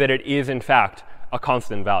know that it is, in fact, a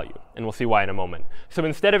constant value. And we'll see why in a moment. So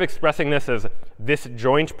instead of expressing this as this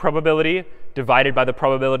joint probability divided by the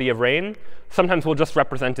probability of rain, sometimes we'll just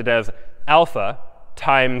represent it as alpha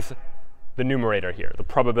times the numerator here, the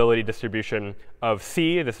probability distribution of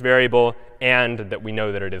C, this variable, and that we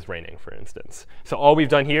know that it is raining, for instance. So all we've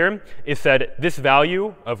done here is said this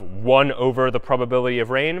value of 1 over the probability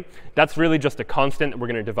of rain, that's really just a constant that we're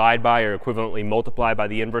going to divide by or equivalently multiply by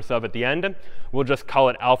the inverse of at the end. We'll just call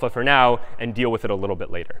it alpha for now and deal with it a little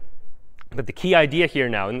bit later. But the key idea here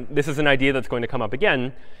now, and this is an idea that's going to come up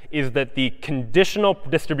again, is that the conditional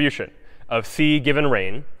distribution of C given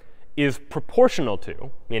rain is proportional to,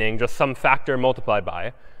 meaning just some factor multiplied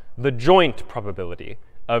by, the joint probability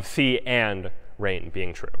of C and rain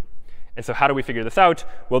being true. And so how do we figure this out?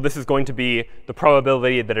 Well, this is going to be the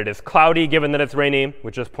probability that it is cloudy given that it's rainy,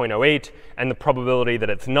 which is 0.08, and the probability that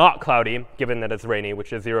it's not cloudy given that it's rainy,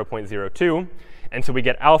 which is 0.02. And so we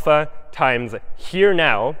get alpha times here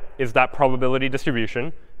now is that probability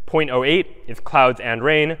distribution. 0.08 is clouds and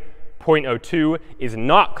rain. 0.02 is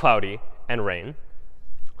not cloudy and rain.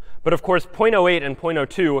 But of course, 0.08 and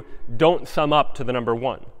 0.02 don't sum up to the number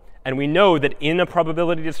 1. And we know that in a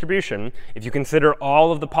probability distribution, if you consider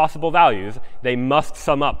all of the possible values, they must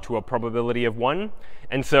sum up to a probability of 1.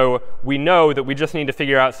 And so we know that we just need to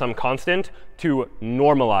figure out some constant to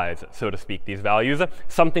normalize, so to speak, these values,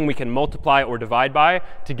 something we can multiply or divide by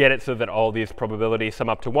to get it so that all these probabilities sum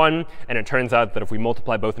up to 1. And it turns out that if we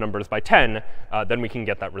multiply both numbers by 10, then we can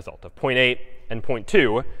get that result of 0.8 and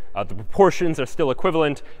 0.2. The proportions are still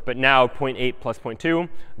equivalent, but now 0.8 plus 0.2,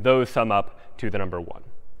 those sum up to the number 1.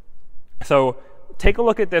 So take a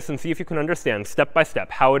look at this and see if you can understand step by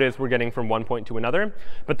step how it is we're getting from one point to another.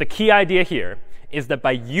 But the key idea here is that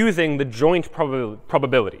by using the joint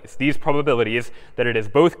probabilities, these probabilities that it is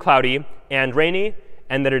both cloudy and rainy,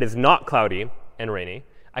 and that it is not cloudy and rainy,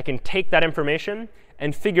 I can take that information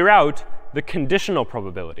and figure out the conditional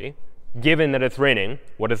probability, given that it's raining.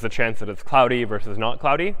 What is the chance that it's cloudy versus not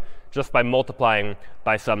cloudy? Just by multiplying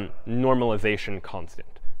by some normalization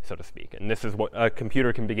constant, so to speak. And this is what a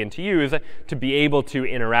computer can begin to use to be able to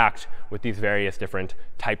interact with these various different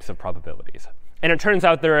types of probabilities. And it turns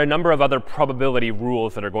out there are a number of other probability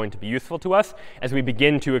rules that are going to be useful to us as we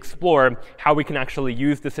begin to explore how we can actually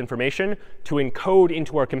use this information to encode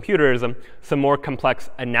into our computers some more complex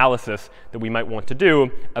analysis that we might want to do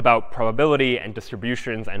about probability and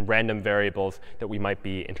distributions and random variables that we might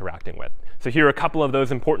be interacting with. So here are a couple of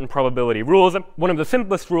those important probability rules. One of the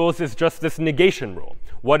simplest rules is just this negation rule.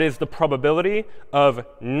 What is the probability of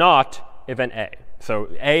not event A? So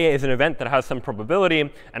A is an event that has some probability,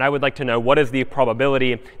 and I would like to know what is the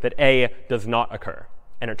probability that A does not occur.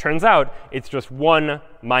 And it turns out it's just 1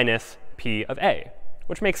 minus P of A,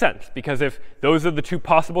 which makes sense, because if those are the two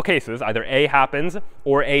possible cases, either A happens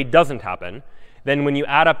or A doesn't happen, then when you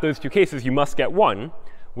add up those two cases, you must get 1,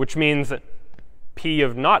 which means P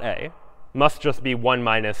of not A must just be 1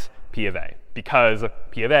 minus P of A, because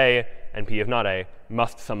P of A and P of not A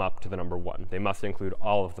must sum up to the number 1. They must include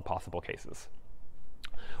all of the possible cases.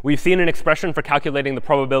 We've seen an expression for calculating the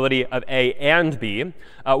probability of A and B.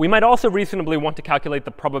 We might also reasonably want to calculate the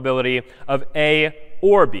probability of A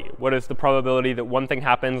or B. What is the probability that one thing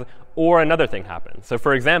happens or another thing happens? So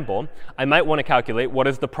for example, I might want to calculate what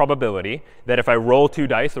is the probability that if I roll 2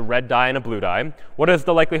 dice, a red die and a blue die, what is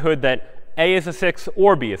the likelihood that A is a 6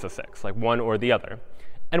 or B is a 6, like one or the other?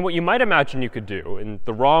 And what you might imagine you could do, and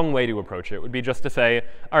the wrong way to approach it, would be just to say,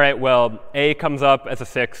 all right, well, A comes up as a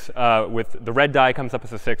 6, with the red die comes up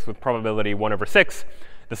as a 6 with probability 1 over 6.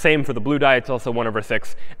 The same for the blue die, it's also 1 over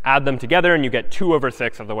 6. Add them together, and you get 2 over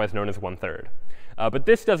 6, otherwise known as 1/3. But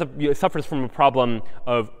this suffers from a problem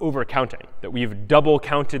of overcounting, that we've double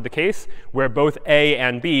counted the case where both A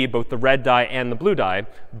and B, both the red die and the blue die,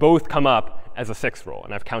 both come up as a 6 roll.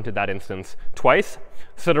 And I've counted that instance twice.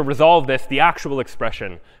 So to resolve this, the actual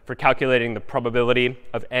expression for calculating the probability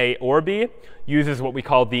of A or B uses what we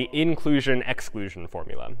call the inclusion-exclusion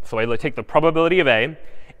formula. So I take the probability of A,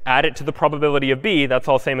 add it to the probability of B, that's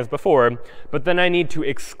all same as before, but then I need to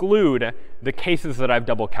exclude the cases that I've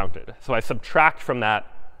double counted. So I subtract from that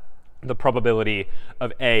the probability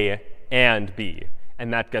of A and B.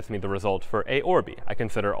 And that gets me the result for A or B. I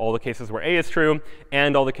consider all the cases where A is true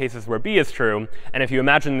and all the cases where B is true. And if you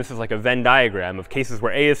imagine this is like a Venn diagram of cases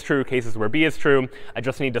where A is true, cases where B is true, I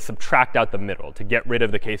just need to subtract out the middle to get rid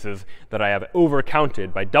of the cases that I have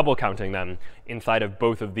overcounted by double counting them inside of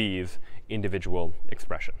both of these individual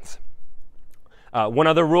expressions. One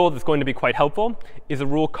other rule that's going to be quite helpful is a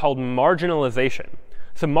rule called marginalization.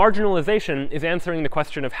 So marginalization is answering the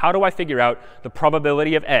question of how do I figure out the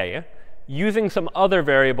probability of A using some other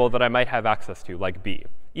variable that I might have access to, like B.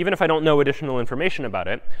 Even if I don't know additional information about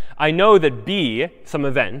it, I know that B, some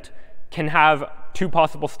event, can have two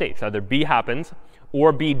possible states. Either B happens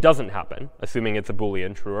or B doesn't happen, assuming it's a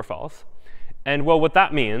Boolean, true or false. And well, what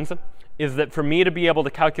that means is that for me to be able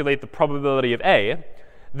to calculate the probability of A,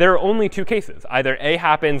 there are only two cases. Either A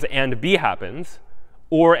happens and B happens,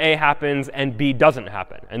 or A happens and B doesn't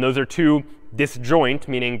happen. And those are two disjoint,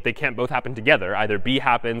 meaning they can't both happen together. Either B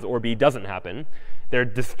happens or B doesn't happen. They're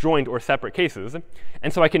disjoint or separate cases.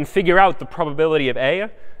 And so I can figure out the probability of A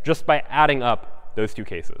just by adding up those two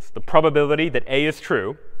cases. The probability that A is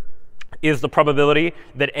true is the probability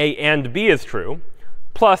that A and B is true,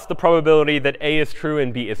 plus the probability that A is true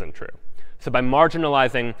and B isn't true. So by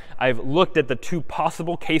marginalizing, I've looked at the two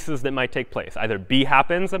possible cases that might take place. Either B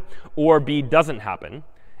happens or B doesn't happen.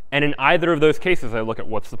 And in either of those cases, I look at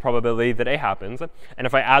what's the probability that A happens. And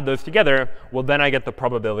if I add those together, well, then I get the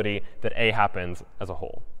probability that A happens as a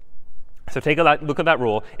whole. So take a look at that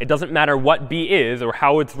rule. It doesn't matter what B is or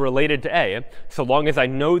how it's related to A. So long as I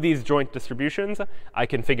know these joint distributions, I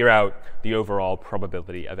can figure out the overall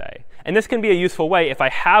probability of A. And this can be a useful way if I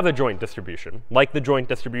have a joint distribution, like the joint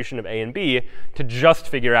distribution of A and B, to just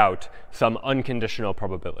figure out some unconditional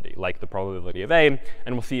probability, like the probability of A.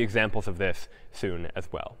 And we'll see examples of this soon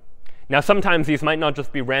as well. Now, sometimes these might not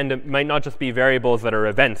just be variables that are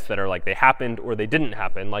events that are like they happened or they didn't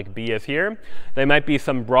happen, like B is here. They might be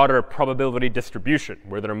some broader probability distribution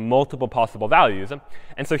where there are multiple possible values.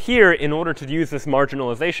 And so here, in order to use this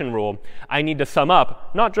marginalization rule, I need to sum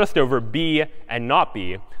up not just over B and not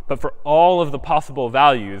B, but for all of the possible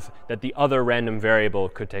values that the other random variable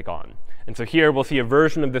could take on. And so here, we'll see a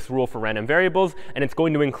version of this rule for random variables. And it's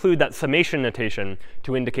going to include that summation notation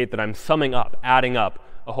to indicate that I'm summing up, adding up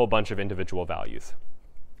a whole bunch of individual values.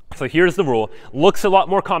 So here's the rule. Looks a lot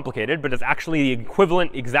more complicated, but it's actually the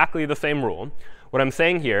equivalent, exactly the same rule. What I'm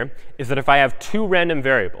saying here is that if I have two random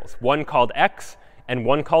variables, one called x and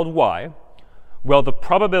one called y, well, the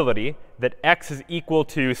probability that x is equal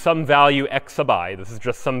to some value x sub I, this is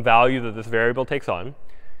just some value that this variable takes on,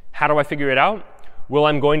 how do I figure it out? Well,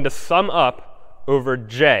 I'm going to sum up over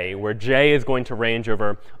j, where j is going to range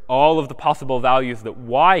over all of the possible values that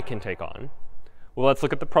y can take on. Well, let's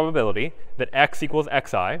look at the probability that x equals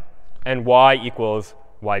xi and y equals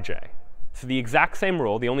yj. So the exact same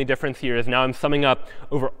rule. The only difference here is now I'm summing up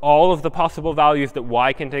over all of the possible values that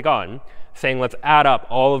y can take on, saying let's add up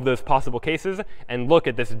all of those possible cases and look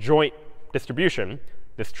at this joint distribution,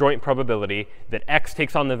 this joint probability that x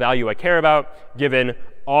takes on the value I care about, given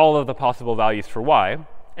all of the possible values for y.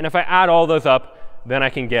 And if I add all those up, then I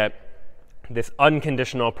can get this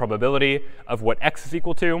unconditional probability of what x is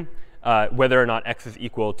equal to, whether or not x is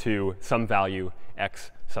equal to some value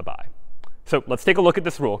x sub I. So let's take a look at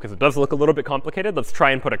this rule, because it does look a little bit complicated. Let's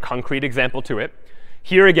try and put a concrete example to it.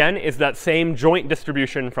 Here again is that same joint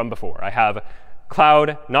distribution from before. I have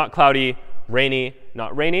cloud, not cloudy, rainy,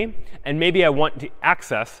 not rainy. And maybe I want to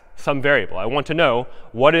access some variable. I want to know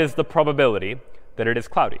what is the probability that it is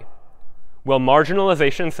cloudy. Well,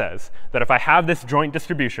 marginalization says that if I have this joint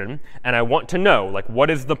distribution and I want to know, like, what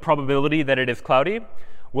is the probability that it is cloudy,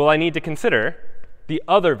 well, I need to consider the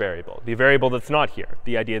other variable, the variable that's not here,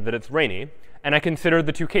 the idea that it's rainy. And I consider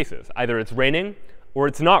the two cases. Either it's raining or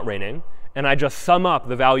it's not raining. And I just sum up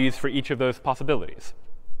the values for each of those possibilities.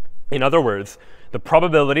 In other words, the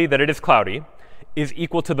probability that it is cloudy is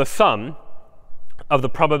equal to the sum of the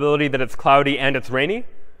probability that it's cloudy and it's rainy,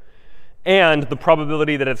 and the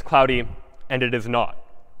probability that it's cloudy and it is not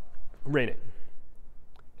raining.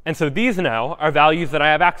 And so these now are values that I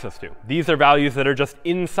have access to. These are values that are just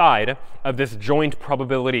inside of this joint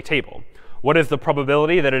probability table. What is the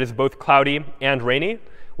probability that it is both cloudy and rainy?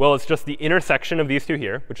 Well, it's just the intersection of these two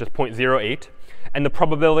here, which is 0.08. And the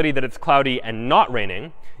probability that it's cloudy and not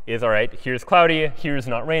raining is, all right, here's cloudy, here's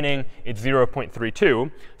not raining. It's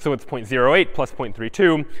 0.32. So it's 0.08 plus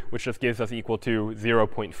 0.32, which just gives us equal to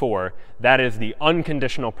 0.4. That is the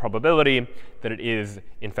unconditional probability that it is,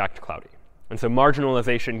 in fact, cloudy. And so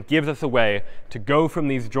marginalization gives us a way to go from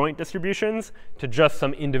these joint distributions to just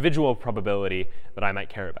some individual probability that I might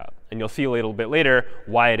care about. And you'll see a little bit later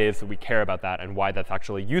why it is that we care about that and why that's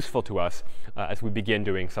actually useful to us as we begin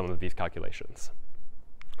doing some of these calculations.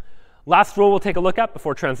 Last rule we'll take a look at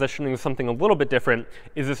before transitioning to something a little bit different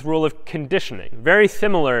is this rule of conditioning, very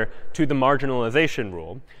similar to the marginalization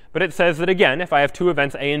rule. But it says that, again, if I have two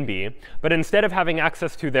events A and B, but instead of having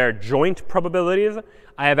access to their joint probabilities,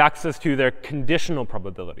 I have access to their conditional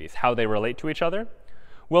probabilities, how they relate to each other.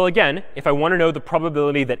 Well, again, if I want to know the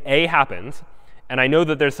probability that A happens, and I know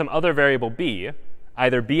that there's some other variable B,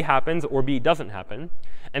 either B happens or B doesn't happen.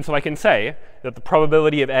 And so I can say that the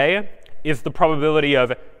probability of A is the probability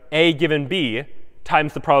of A given B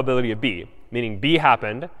times the probability of B, meaning B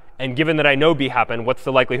happened. And given that I know B happened, what's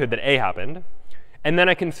the likelihood that A happened? And then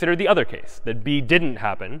I consider the other case, that B didn't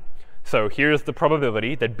happen. So here's the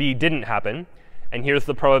probability that B didn't happen. And here's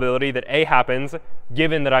the probability that A happens,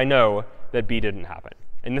 given that I know that B didn't happen.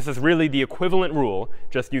 And this is really the equivalent rule,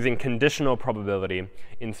 just using conditional probability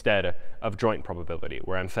instead of joint probability,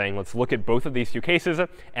 where I'm saying, let's look at both of these two cases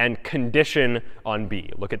and condition on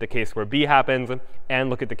B. Look at the case where B happens,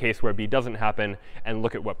 and look at the case where B doesn't happen, and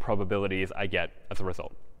look at what probabilities I get as a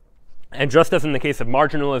result. And just as in the case of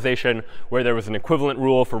marginalization, where there was an equivalent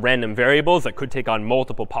rule for random variables that could take on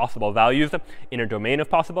multiple possible values in a domain of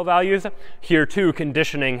possible values, here too,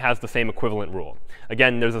 conditioning has the same equivalent rule.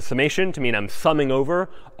 Again, there's a summation to mean I'm summing over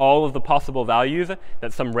all of the possible values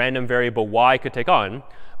that some random variable y could take on.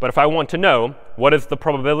 But if I want to know what is the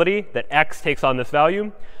probability that x takes on this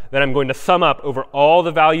value, then I'm going to sum up over all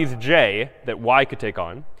the values j that y could take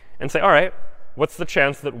on. and say, all right, what's the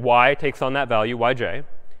chance that y takes on that value, yj,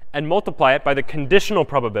 and multiply it by the conditional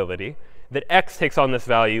probability that x takes on this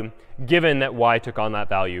value given that y took on that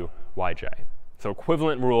value, yj. So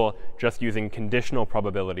equivalent rule, just using conditional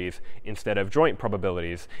probabilities instead of joint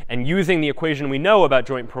probabilities. And using the equation we know about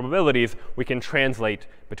joint probabilities, we can translate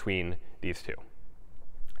between these two.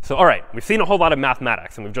 So all right, we've seen a whole lot of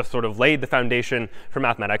mathematics, and we've just sort of laid the foundation for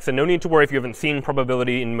mathematics. And no need to worry if you haven't seen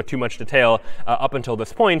probability in too much detail up until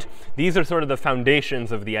this point. These are sort of the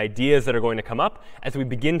foundations of the ideas that are going to come up as we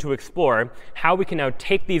begin to explore how we can now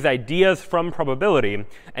take these ideas from probability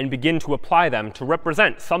and begin to apply them to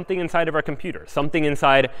represent something inside of our computer, something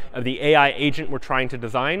inside of the AI agent we're trying to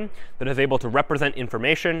design that is able to represent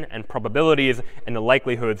information and probabilities and the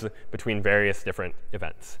likelihoods between various different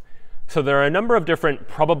events. So there are a number of different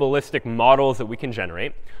probabilistic models that we can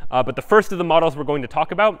generate. But the first of the models we're going to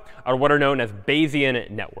talk about are what are known as Bayesian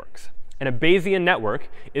networks. And a Bayesian network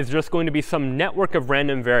is just going to be some network of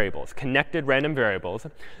random variables, connected random variables,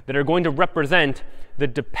 that are going to represent the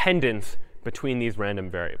dependence between these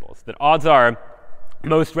random variables. That odds are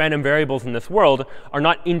most random variables in this world are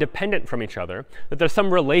not independent from each other, that there's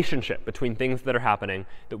some relationship between things that are happening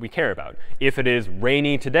that we care about. If it is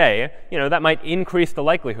rainy today, that might increase the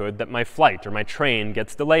likelihood that my flight or my train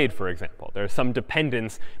gets delayed, for example. There's some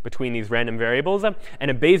dependence between these random variables, and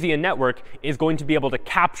a Bayesian network is going to be able to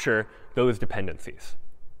capture those dependencies.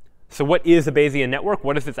 So what is a Bayesian network?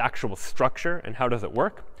 What is its actual structure, and how does it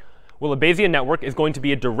work? Well, a Bayesian network is going to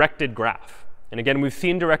be a directed graph. And again, we've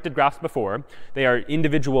seen directed graphs before. They are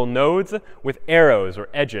individual nodes with arrows or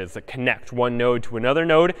edges that connect one node to another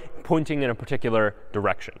node, pointing in a particular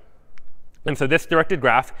direction. And so this directed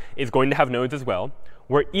graph is going to have nodes as well,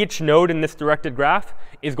 where each node in this directed graph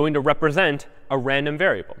is going to represent a random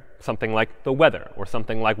variable, something like the weather, or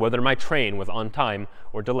something like whether my train was on time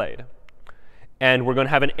or delayed. And we're going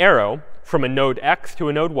to have an arrow from a node x to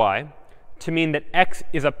a node y to mean that x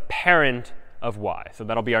is a parent of y. So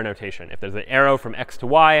that'll be our notation. If there's an arrow from x to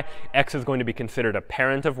y, x is going to be considered a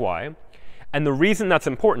parent of y. And the reason that's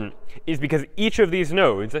important is because each of these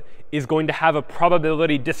nodes is going to have a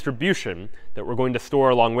probability distribution that we're going to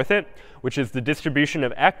store along with it, which is the distribution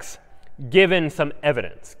of x given some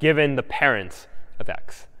evidence, given the parents of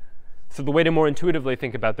x. So the way to more intuitively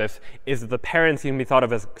think about this is that the parents can be thought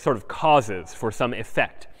of as sort of causes for some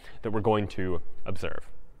effect that we're going to observe.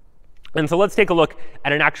 And so let's take a look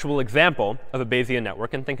at an actual example of a Bayesian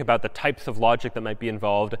network and think about the types of logic that might be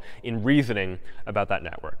involved in reasoning about that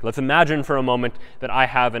network. Let's imagine for a moment that I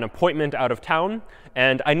have an appointment out of town,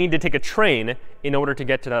 and I need to take a train in order to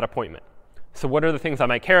get to that appointment. So what are the things I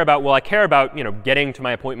might care about? Well, I care about getting to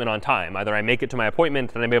my appointment on time. Either I make it to my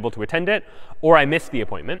appointment and I'm able to attend it, or I miss the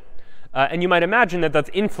appointment. And you might imagine that that's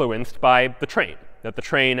influenced by the train, that the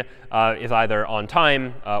train is either on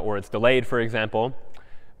time or it's delayed, for example.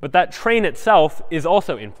 But that train itself is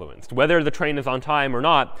also influenced. Whether the train is on time or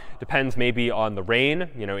not depends maybe on the rain.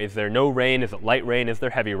 Is there no rain? Is it light rain? Is there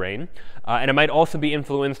heavy rain? And it might also be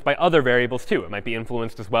influenced by other variables too. It might be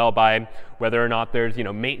influenced as well by whether or not there's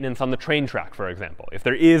maintenance on the train track, for example. If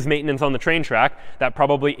there is maintenance on the train track, that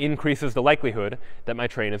probably increases the likelihood that my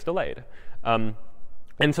train is delayed. And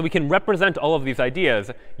so we can represent all of these ideas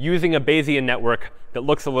using a Bayesian network that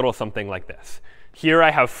looks a little something like this. Here I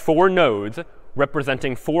have 4 nodes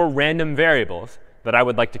representing 4 random variables that I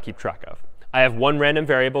would like to keep track of. I have one random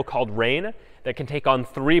variable called rain that can take on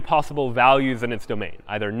 3 possible values in its domain,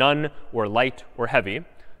 either none or light or heavy,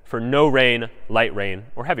 for no rain, light rain,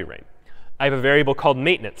 or heavy rain. I have a variable called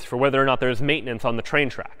maintenance for whether or not there's maintenance on the train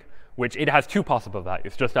track, which it has 2 possible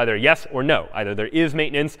values, just either yes or no. Either there is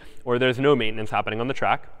maintenance or there's no maintenance happening on the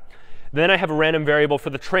track. Then I have a random variable for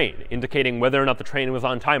the train, indicating whether or not the train was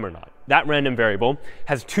on time or not. That random variable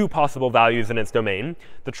has 2 possible values in its domain.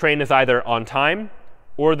 The train is either on time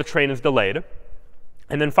or the train is delayed.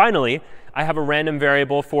 And then finally, I have a random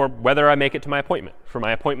variable for whether I make it to my appointment. For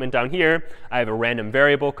my appointment down here, I have a random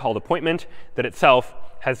variable called appointment that itself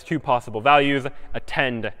has 2 possible values,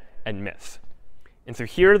 attend and miss. And so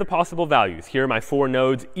here are the possible values. Here are my 4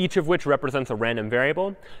 nodes, each of which represents a random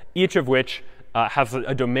variable, each of which has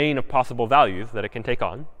a domain of possible values that it can take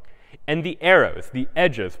on. And the arrows, the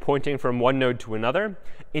edges pointing from one node to another,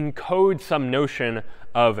 encode some notion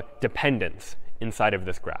of dependence inside of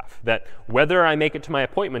this graph. That whether I make it to my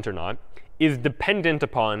appointment or not is dependent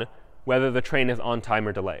upon whether the train is on time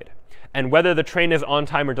or delayed. And whether the train is on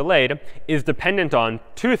time or delayed is dependent on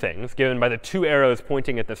 2 things, given by the 2 arrows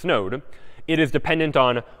pointing at this node. It is dependent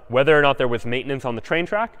on whether or not there was maintenance on the train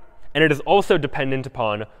track, and it is also dependent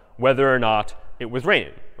upon whether or not it was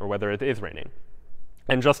raining, or whether it is raining.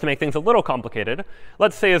 And just to make things a little complicated,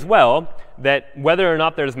 let's say as well that whether or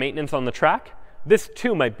not there's maintenance on the track, this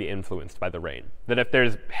too might be influenced by the rain. That if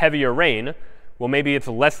there's heavier rain, well, maybe it's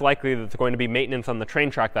less likely that there's going to be maintenance on the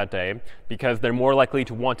train track that day because they're more likely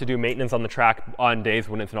to want to do maintenance on the track on days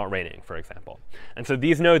when it's not raining, for example. And so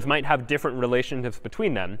these nodes might have different relationships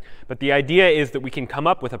between them. But the idea is that we can come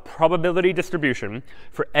up with a probability distribution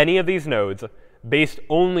for any of these nodes based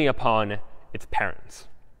only upon its parents.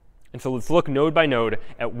 And so let's look node by node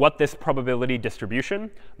at what this probability distribution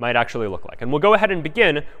might actually look like. And we'll go ahead and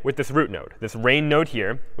begin with this root node, this rain node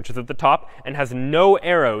here, which is at the top and has no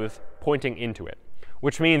arrows pointing into it,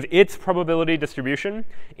 which means its probability distribution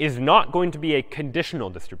is not going to be a conditional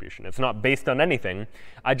distribution. It's not based on anything.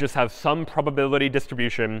 I just have some probability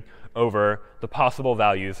distribution over the possible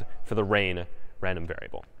values for the rain random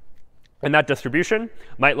variable. And that distribution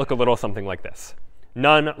might look a little something like this.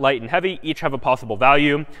 None, light, and heavy each have a possible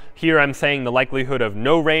value. Here I'm saying the likelihood of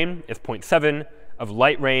no rain is 0.7, of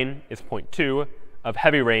light rain is 0.2, of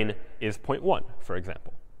heavy rain is 0.1, for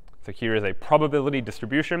example. So here is a probability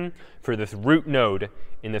distribution for this root node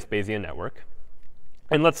in this Bayesian network.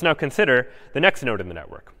 And let's now consider the next node in the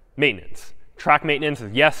network, maintenance. Track maintenance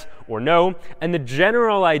is yes or no. And the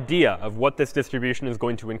general idea of what this distribution is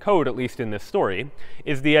going to encode, at least in this story,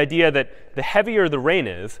 is the idea that the heavier the rain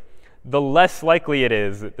is, the less likely it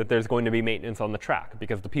is that there's going to be maintenance on the track,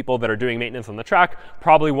 because the people that are doing maintenance on the track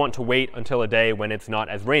probably want to wait until a day when it's not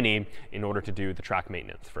as rainy in order to do the track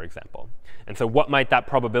maintenance, for example. And so what might that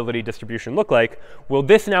probability distribution look like? Well,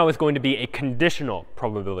 this now is going to be a conditional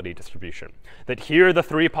probability distribution. That here are the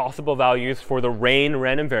three possible values for the rain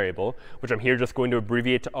random variable, which I'm here just going to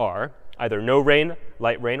abbreviate to R, either no rain,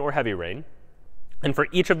 light rain, or heavy rain. And for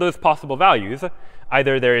each of those possible values,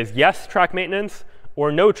 either there is yes track maintenance or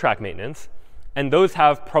no track maintenance, and those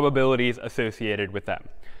have probabilities associated with them.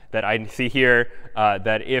 That I see here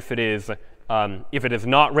that if it is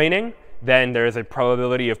not raining, then there is a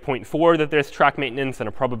probability of 0.4 that there's track maintenance and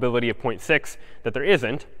a probability of 0.6 that there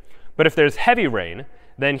isn't. But if there's heavy rain,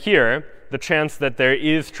 then here the chance that there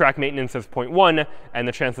is track maintenance is 0.1, and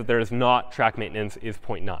the chance that there is not track maintenance is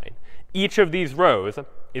 0.9. Each of these rows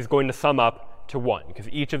is going to sum up to 1, because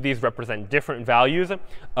each of these represent different values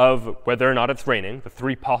of whether or not it's raining, the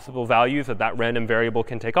three possible values that that random variable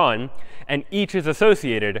can take on, and each is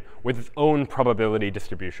associated with its own probability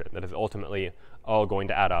distribution that is ultimately all going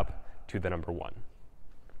to add up to the number 1.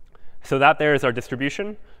 So that there is our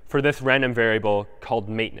distribution for this random variable called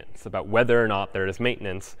maintenance, about whether or not there is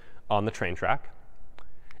maintenance on the train track.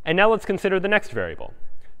 And now let's consider the next variable.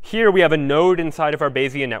 Here we have a node inside of our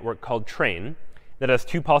Bayesian network called train that has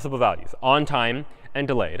two possible values, on time and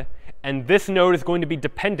delayed. And this node is going to be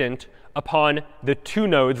dependent upon the two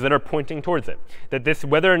nodes that are pointing towards it. That this,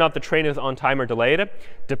 whether or not the train is on time or delayed,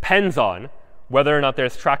 depends on whether or not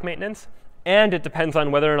there's track maintenance, and it depends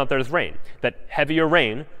on whether or not there's rain. That heavier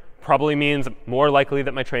rain probably means more likely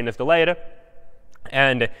that my train is delayed.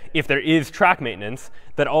 And if there is track maintenance,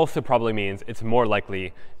 that also probably means it's more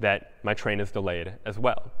likely that my train is delayed as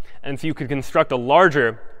well. And so you could construct a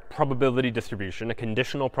larger probability distribution, a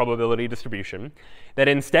conditional probability distribution, that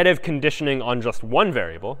instead of conditioning on just one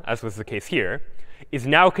variable, as was the case here, is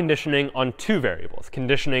now conditioning on two variables,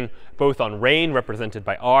 conditioning both on rain, represented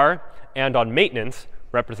by R, and on maintenance,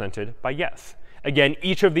 represented by yes. Again,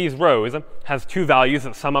 each of these rows has two values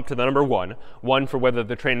that sum up to the number 1, one for whether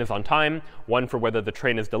the train is on time, one for whether the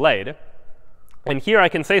train is delayed. And here I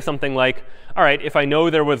can say something like, all right, if I know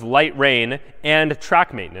there was light rain and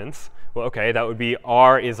track maintenance, well, OK, that would be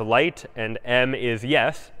R is light and M is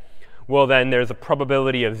yes. Well, then there's a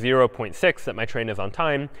probability of 0.6 that my train is on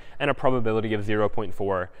time, and a probability of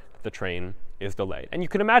 0.4 that the train is delayed. And you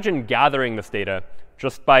can imagine gathering this data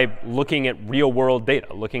just by looking at real-world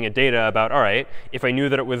data, looking at data about, all right, if I knew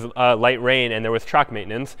that it was light rain and there was track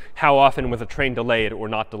maintenance, how often was a train delayed or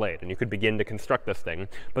not delayed? And you could begin to construct this thing.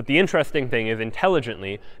 But the interesting thing is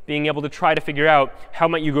intelligently being able to try to figure out how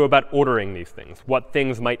might you go about ordering these things, what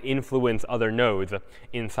things might influence other nodes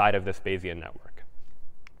inside of this Bayesian network.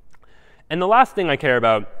 And the last thing I care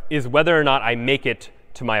about is whether or not I make it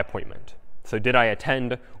to my appointment. So did I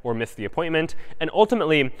attend or miss the appointment? And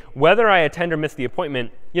ultimately, whether I attend or miss the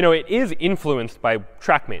appointment, it is influenced by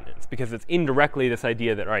track maintenance, because it's indirectly this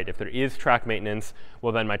idea that, all right, if there is track maintenance,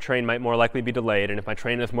 well, then my train might more likely be delayed. And if my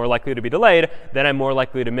train is more likely to be delayed, then I'm more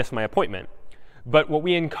likely to miss my appointment. But what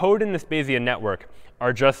we encode in this Bayesian network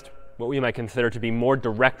are just what we might consider to be more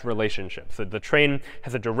direct relationships. So the train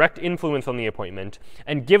has a direct influence on the appointment.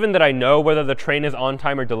 And given that I know whether the train is on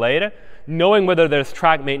time or delayed, knowing whether there's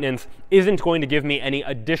track maintenance isn't going to give me any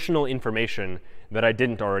additional information that I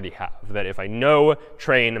didn't already have. That if I know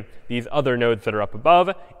train, these other nodes that are up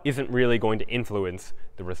above isn't really going to influence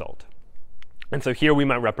the result. And so here we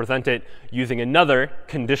might represent it using another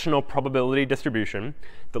conditional probability distribution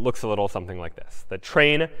that looks a little something like this. The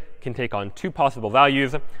train can take on two possible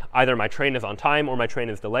values. Either my train is on time or my train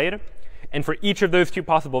is delayed. And for each of those two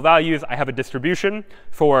possible values, I have a distribution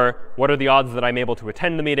for what are the odds that I'm able to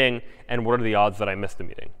attend the meeting and what are the odds that I miss the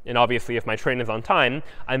meeting. And obviously, if my train is on time,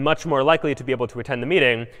 I'm much more likely to be able to attend the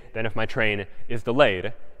meeting than if my train is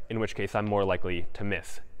delayed, in which case I'm more likely to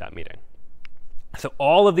miss that meeting. So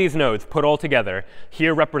all of these nodes put all together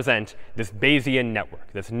here represent this Bayesian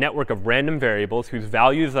network, this network of random variables whose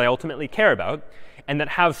values I ultimately care about, and that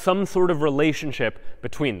have some sort of relationship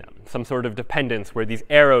between them, some sort of dependence where these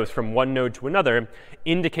arrows from one node to another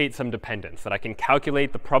indicate some dependence, that I can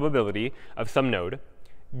calculate the probability of some node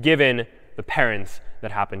given the parents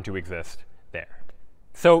that happen to exist there.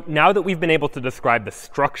 So now that we've been able to describe the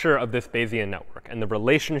structure of this Bayesian network and the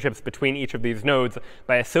relationships between each of these nodes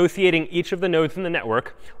by associating each of the nodes in the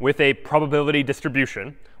network with a probability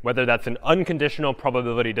distribution, whether that's an unconditional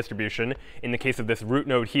probability distribution in the case of this root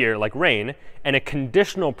node here, like rain, and a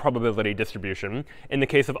conditional probability distribution in the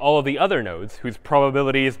case of all of the other nodes whose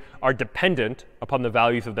probabilities are dependent upon the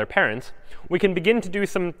values of their parents, we can begin to do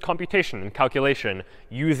some computation and calculation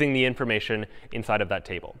using the information inside of that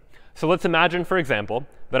table. So let's imagine, for example,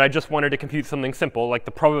 that I just wanted to compute something simple like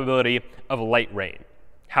the probability of light rain.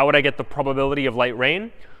 How would I get the probability of light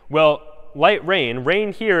rain? Well,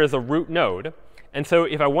 rain here is a root node. And so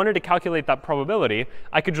if I wanted to calculate that probability,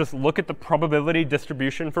 I could just look at the probability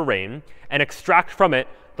distribution for rain and extract from it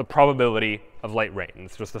the probability of light rain.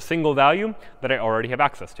 It's just a single value that I already have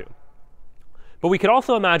access to. But we could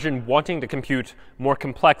also imagine wanting to compute more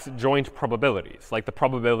complex joint probabilities, like the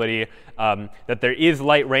probability that there is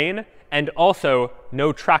light rain and also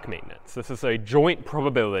no track maintenance. This is a joint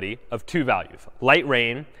probability of two values, light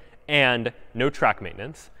rain and no track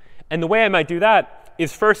maintenance. And the way I might do that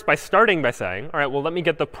is first by starting by saying, all right, well, let me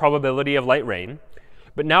get the probability of light rain.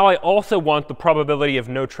 But now I also want the probability of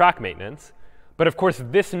no track maintenance. But of course,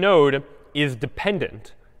 this node is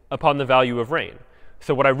dependent upon the value of rain.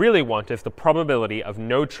 So what I really want is the probability of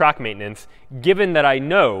no track maintenance, given that I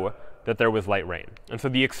know that there was light rain. And so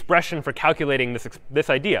the expression for calculating this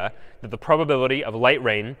idea, that the probability of light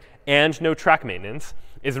rain and no track maintenance,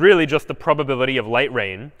 is really just the probability of light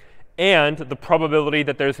rain and the probability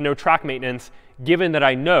that there's no track maintenance, given that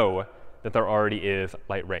I know that there already is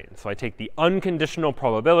light rain. So I take the unconditional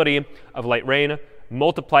probability of light rain,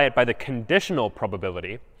 multiply it by the conditional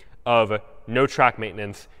probability of no track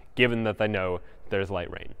maintenance, given that I know there's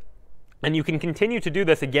light rain. And you can continue to do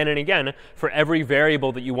this again and again for every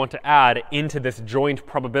variable that you want to add into this joint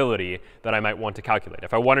probability that I might want to calculate.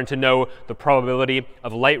 If I wanted to know the probability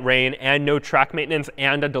of light rain and no track maintenance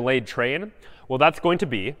and a delayed train, well, that's going to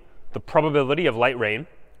be the probability of light rain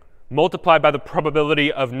multiplied by the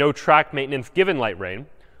probability of no track maintenance given light rain,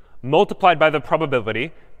 multiplied by the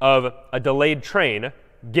probability of a delayed train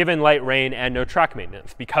given light rain and no track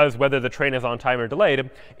maintenance, because whether the train is on time or delayed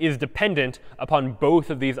is dependent upon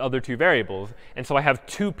both of these other two variables. And so I have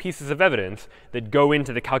two pieces of evidence that go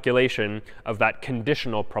into the calculation of that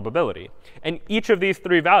conditional probability. And each of these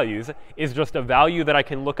three values is just a value that I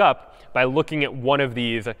can look up by looking at one of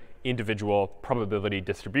these individual probability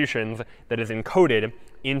distributions that is encoded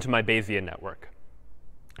into my Bayesian network.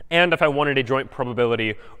 And if I wanted a joint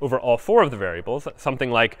probability over all four of the variables,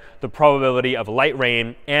 something like the probability of light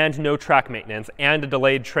rain and no track maintenance and a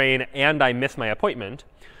delayed train and I miss my appointment,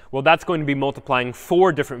 well, that's going to be multiplying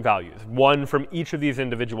four different values, one from each of these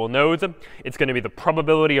individual nodes. It's going to be the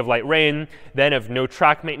probability of light rain, then of no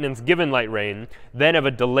track maintenance given light rain, then of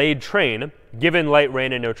a delayed train given light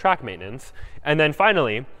rain and no track maintenance, and then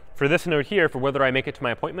finally, for this node here, for whether I make it to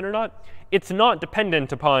my appointment or not, it's not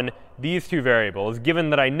dependent upon these two variables,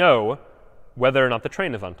 given that I know whether or not the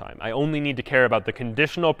train is on time. I only need to care about the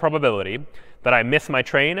conditional probability that I miss my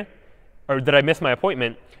train, or that I miss my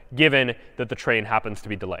appointment, given that the train happens to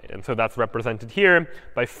be delayed. And so that's represented here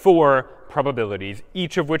by four probabilities,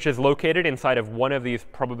 each of which is located inside of one of these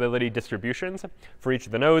probability distributions for each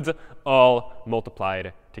of the nodes, all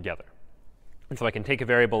multiplied together. And so I can take a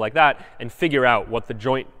variable like that and figure out what the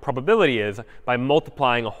joint probability is by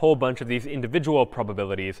multiplying a whole bunch of these individual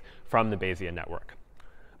probabilities from the Bayesian network.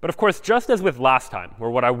 But of course, just as with last time, where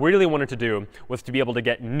what I really wanted to do was to be able to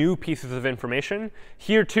get new pieces of information,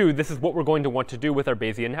 here too, this is what we're going to want to do with our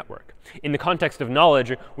Bayesian network. In the context of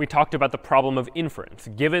knowledge, we talked about the problem of inference.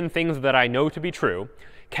 Given things that I know to be true,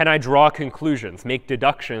 can I draw conclusions, make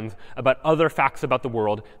deductions about other facts about the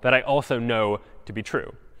world that I also know to be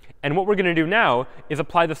true? And what we're going to do now is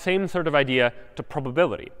apply the same sort of idea to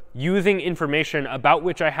probability. Using information about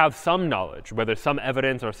which I have some knowledge, whether some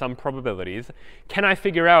evidence or some probabilities, can I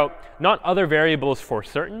figure out not other variables for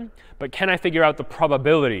certain, but can I figure out the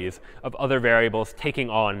probabilities of other variables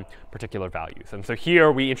taking on particular values? And so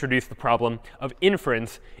here we introduce the problem of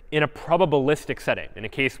inference in a probabilistic setting, in a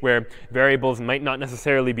case where variables might not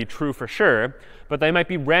necessarily be true for sure, but they might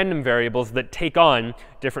be random variables that take on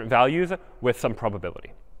different values with some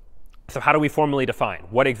probability. So how do we formally define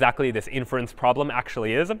what exactly this inference problem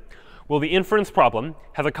actually is? Well, the inference problem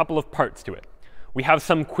has a couple of parts to it. We have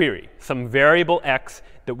some query, some variable x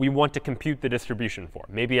that we want to compute the distribution for.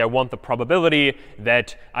 Maybe I want the probability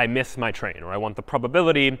that I miss my train, or I want the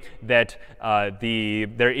probability that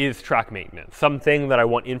there is track maintenance, something that I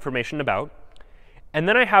want information about. And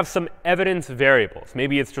then I have some evidence variables.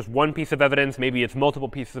 Maybe it's just one piece of evidence, maybe it's multiple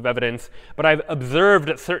pieces of evidence, but I've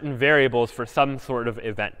observed certain variables for some sort of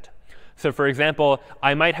event. So for example,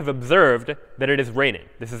 I might have observed that it is raining.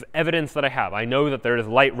 This is evidence that I have. I know that there is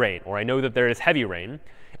light rain, or I know that there is heavy rain.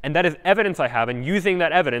 And that is evidence I have. And using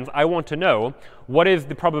that evidence, I want to know what is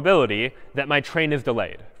the probability that my train is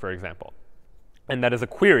delayed, for example. And that is a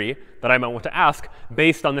query that I might want to ask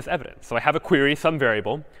based on this evidence. So I have a query, some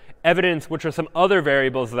variable, evidence, which are some other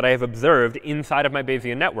variables that I have observed inside of my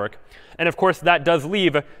Bayesian network. And of course, that does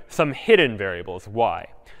leave some hidden variables, y.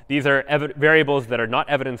 These are variables that are not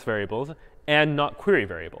evidence variables and not query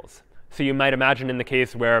variables. So you might imagine in the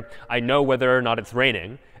case where I know whether or not it's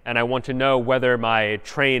raining, and I want to know whether my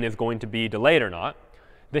train is going to be delayed or not.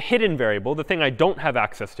 The hidden variable, the thing I don't have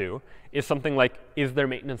access to, is something like, is there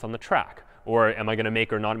maintenance on the track? Or am I going to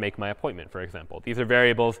make or not make my appointment, for example? These are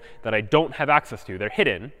variables that I don't have access to. They're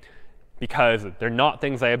hidden because they're not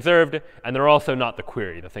things I observed, and they're also not the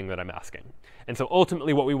query, the thing that I'm asking. And so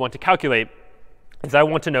ultimately what we want to calculate is I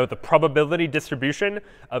want to know the probability distribution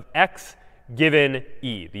of x given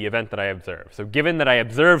E, the event that I observe. So given that I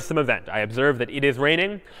observe some event, I observe that it is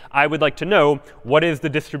raining, I would like to know what is the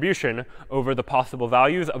distribution over the possible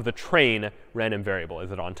values of the train random variable.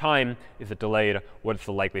 Is it on time? Is it delayed? What's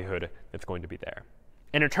the likelihood it's going to be there?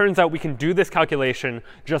 And it turns out we can do this calculation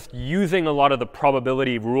just using a lot of the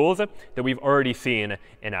probability rules that we've already seen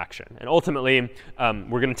in action. And ultimately,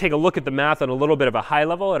 we're going to take a look at the math at a little bit of a high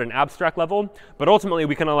level, at an abstract level. But ultimately,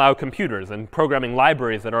 we can allow computers and programming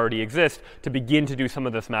libraries that already exist to begin to do some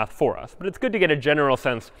of this math for us. But it's good to get a general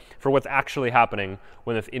sense for what's actually happening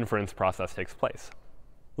when this inference process takes place.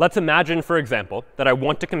 Let's imagine, for example, that I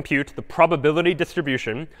want to compute the probability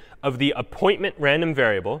distribution of the appointment random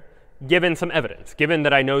variable given some evidence, given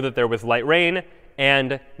that I know that there was light rain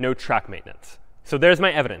and no track maintenance. So there's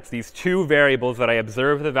my evidence, these two variables that I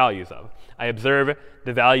observe the values of. I observe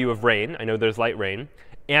the value of rain. I know there's light rain.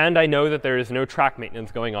 And I know that there is no track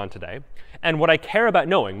maintenance going on today. And what I care about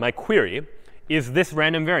knowing, my query, is this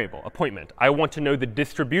random variable, appointment. I want to know the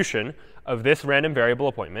distribution of this random variable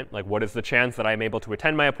appointment. Like, what is the chance that I'm able to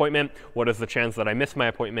attend my appointment? What is the chance that I miss my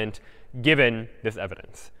appointment given this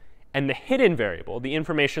evidence? And the hidden variable, the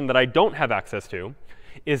information that I don't have access to,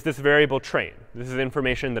 is this variable train. This is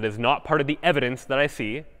information that is not part of the evidence that I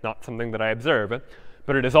see, not something that I observe,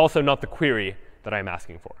 but it is also not the query that I'm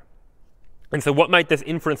asking for. And so what might this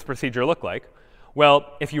inference procedure look like?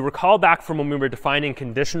 Well, if you recall back from when we were defining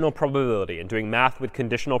conditional probability and doing math with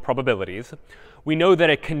conditional probabilities, we know that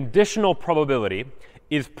a conditional probability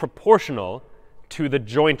is proportional to the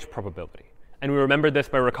joint probability. And we remember this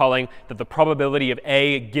by recalling that the probability of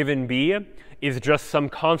A given B is just some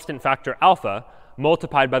constant factor alpha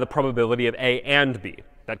multiplied by the probability of A and B.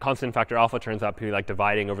 That constant factor alpha turns out to be like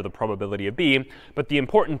dividing over the probability of B. But the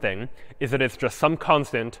important thing is that it's just some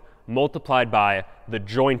constant multiplied by the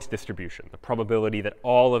joint distribution, the probability that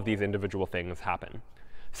all of these individual things happen.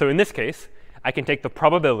 So in this case, I can take the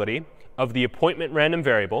probability of the appointment random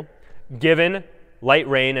variable given light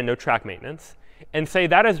rain and no track maintenance, and say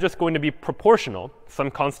that is just going to be proportional, some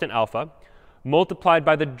constant alpha, multiplied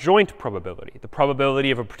by the joint probability, the probability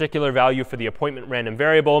of a particular value for the appointment random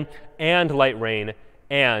variable and light rain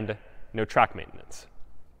and no track maintenance.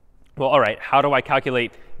 Well, all right, how do I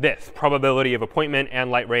calculate this probability of appointment and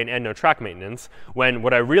light rain and no track maintenance when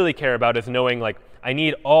what I really care about is knowing, like, I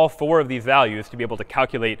need all four of these values to be able to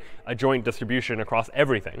calculate a joint distribution across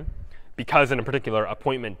everything, because in a particular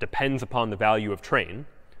appointment depends upon the value of train.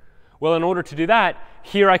 Well, in order to do that,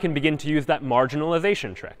 here I can begin to use that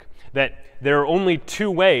marginalization trick, that there are only two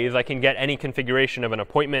ways I can get any configuration of an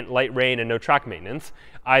appointment, light rain, and no track maintenance.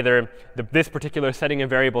 Either this particular setting of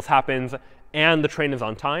variables happens and the train is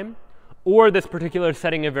on time, or this particular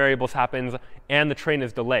setting of variables happens and the train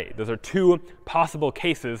is delayed. Those are two possible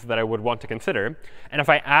cases that I would want to consider. And if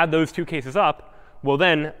I add those two cases up, well,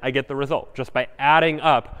 then I get the result just by adding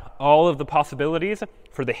up all of the possibilities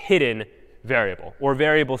for the hidden variable, or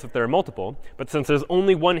variables if there are multiple. But since there's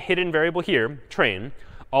only one hidden variable here, train,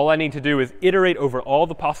 all I need to do is iterate over all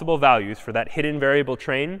the possible values for that hidden variable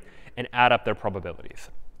train and add up their probabilities.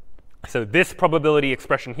 So this probability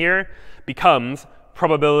expression here becomes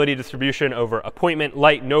probability distribution over appointment,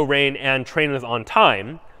 light, no rain, and train is on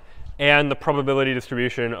time, and the probability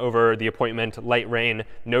distribution over the appointment, light, rain,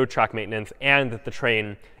 no track maintenance, and that the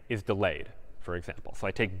train is delayed, for example. So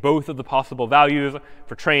I take both of the possible values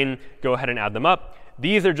for train, go ahead and add them up.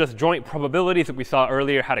 These are just joint probabilities that we saw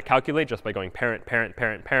earlier how to calculate just by going parent, parent,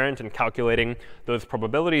 parent, parent, and calculating those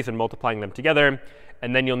probabilities and multiplying them together.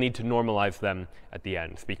 And then you'll need to normalize them at the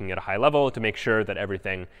end, speaking at a high level, to make sure that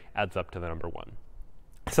everything adds up to the number 1.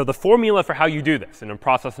 So the formula for how you do this in a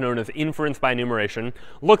process known as inference by enumeration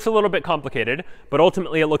looks a little bit complicated, but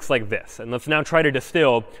ultimately it looks like this. And let's now try to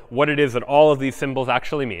distill what it is that all of these symbols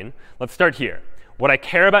actually mean. Let's start here. What I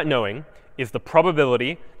care about knowing is the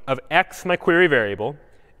probability of x, my query variable,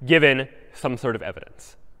 given some sort of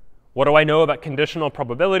evidence. What do I know about conditional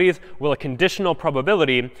probabilities? Well, a conditional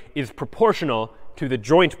probability is proportional to the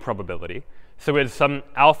joint probability. So it's some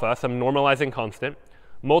alpha, some normalizing constant,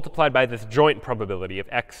 multiplied by this joint probability of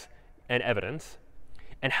x and evidence.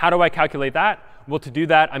 And how do I calculate that? Well, to do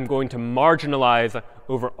that, I'm going to marginalize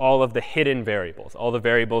over all of the hidden variables, all the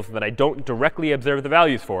variables that I don't directly observe the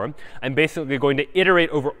values for. I'm basically going to iterate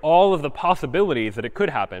over all of the possibilities that it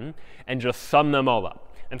could happen and just sum them all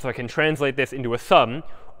up. And so I can translate this into a sum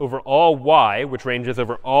over all y, which ranges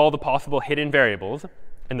over all the possible hidden variables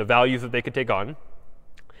and the values that they could take on,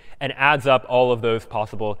 and adds up all of those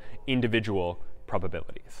possible individual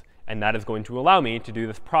probabilities. And that is going to allow me to do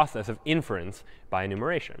this process of inference by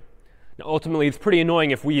enumeration. Now, ultimately, it's pretty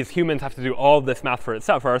annoying if we as humans have to do all of this math for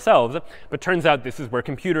ourselves, but turns out this is where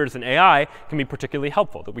computers and AI can be particularly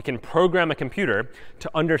helpful, that we can program a computer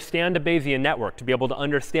to understand a Bayesian network, to be able to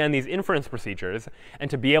understand these inference procedures,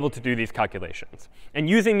 and to be able to do these calculations. And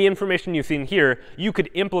using the information you've seen here, you could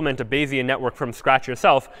implement a Bayesian network from scratch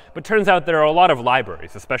yourself, but turns out there are a lot of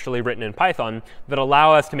libraries, especially written in Python, that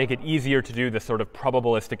allow us to make it easier to do this sort of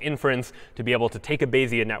probabilistic inference, to be able to take a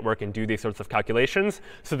Bayesian network and do these sorts of calculations,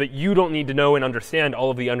 so that you don't need to know and understand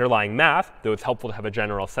all of the underlying math, though it's helpful to have a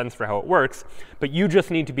general sense for how it works. But you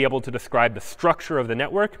just need to be able to describe the structure of the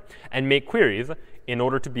network and make queries in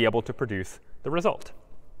order to be able to produce the result.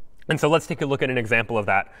 And so let's take a look at an example of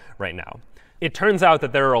that right now. It turns out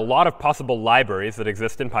that there are a lot of possible libraries that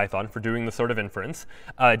exist in Python for doing this sort of inference.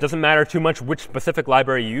 It doesn't matter too much which specific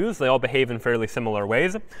library you use. They all behave in fairly similar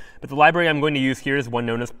ways. But the library I'm going to use here is one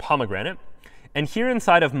known as Pomegranate. And here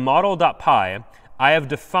inside of model.py, I have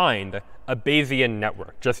defined a Bayesian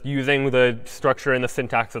network, just using the structure and the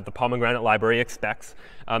syntax that the Pomegranate library expects.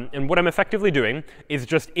 And what I'm effectively doing is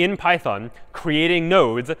just in Python creating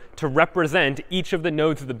nodes to represent each of the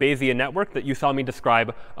nodes of the Bayesian network that you saw me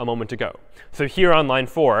describe a moment ago. So here on line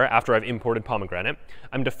 4, after I've imported Pomegranate,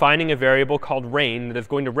 I'm defining a variable called rain that is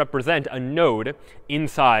going to represent a node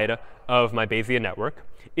inside of my Bayesian network.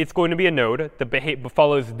 It's going to be a node that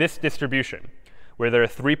follows this distribution, where there are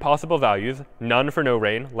 3 possible values: none for no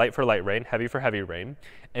rain, light for light rain, heavy for heavy rain.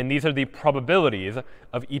 And these are the probabilities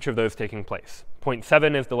of each of those taking place.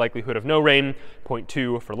 0.7 is the likelihood of no rain,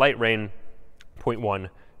 0.2 for light rain, 0.1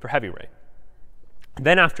 for heavy rain.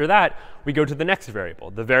 Then after that, we go to the next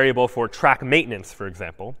variable, the variable for track maintenance, for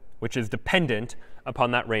example, which is dependent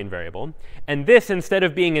upon that rain variable. And this, instead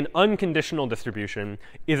of being an unconditional distribution,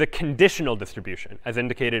 is a conditional distribution, as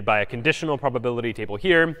indicated by a conditional probability table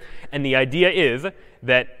here. And the idea is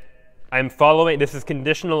that I'm following, this is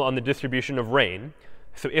conditional on the distribution of rain.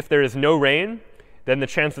 So if there is no rain, then the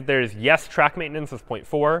chance that there is yes track maintenance is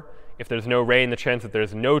 0.4. If there's no rain, the chance that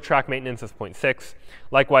there's no track maintenance is 0.6.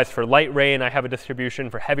 Likewise, for light rain, I have a distribution.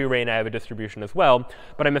 For heavy rain, I have a distribution as well.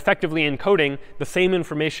 But I'm effectively encoding the same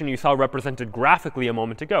information you saw represented graphically a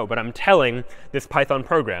moment ago. But I'm telling this Python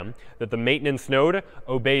program that the maintenance node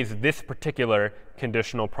obeys this particular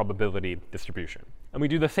conditional probability distribution. And we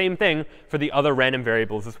do the same thing for the other random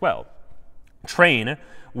variables as well. Train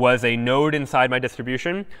was a node inside my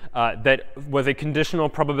distribution that was a conditional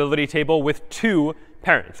probability table with 2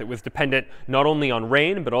 parents. It was dependent not only on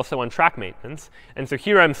rain, but also on track maintenance. And so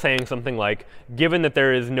here I'm saying something like, given that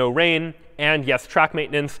there is no rain and yes track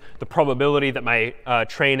maintenance, the probability that my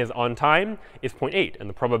train is on time is 0.8, and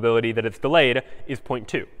the probability that it's delayed is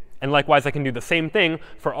 0.2. And likewise, I can do the same thing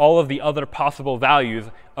for all of the other possible values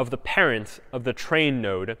of the parents of the train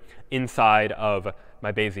node inside of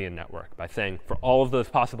my Bayesian network by saying, for all of those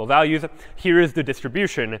possible values, here is the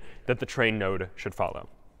distribution that the train node should follow.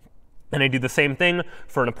 And I do the same thing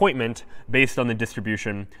for an appointment based on the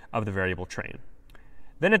distribution of the variable train.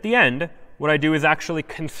 Then at the end, what I do is actually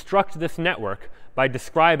construct this network by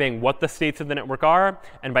describing what the states of the network are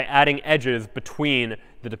and by adding edges between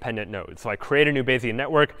the dependent nodes. So I create a new Bayesian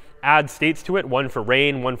network, add states to it, one for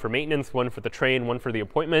rain, one for maintenance, one for the train, one for the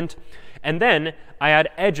appointment. And then I add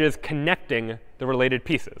edges connecting the related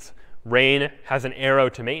pieces. Rain has an arrow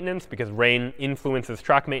to maintenance because rain influences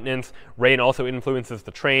track maintenance. Rain also influences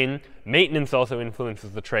the train. Maintenance also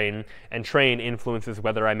influences the train. And train influences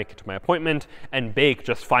whether I make it to my appointment. And bake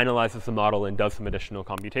just finalizes the model and does some additional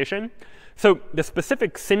computation. So the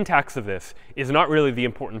specific syntax of this is not really the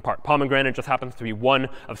important part. Pomegranate just happens to be one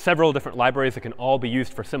of several different libraries that can all be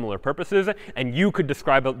used for similar purposes. And you could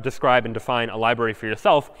describe and define a library for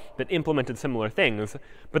yourself that implemented similar things.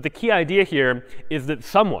 But the key idea here is that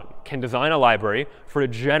someone can design a library for a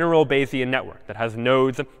general Bayesian network that has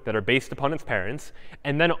nodes that are based upon its parents.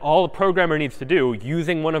 And then all a programmer needs to do,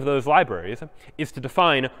 using one of those libraries, is to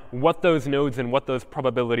define what those nodes and what those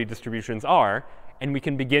probability distributions are. And we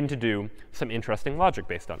can begin to do some interesting logic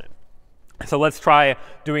based on it. So let's try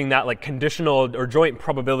doing that like conditional or joint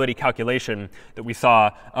probability calculation that we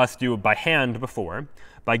saw us do by hand before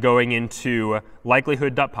by going into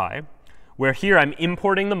likelihood.py, where here I'm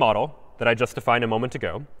importing the model that I just defined a moment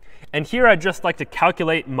ago. And here I'd just like to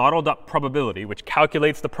calculate model.probability, which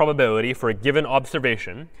calculates the probability for a given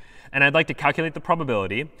observation. And I'd like to calculate the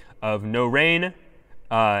probability of no rain,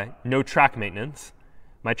 no track maintenance,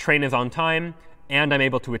 my train is on time, and I'm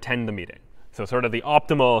able to attend the meeting. So sort of the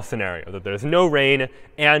optimal scenario, that there's no rain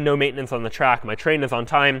and no maintenance on the track, my train is on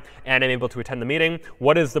time, and I'm able to attend the meeting.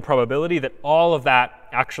 What is the probability that all of that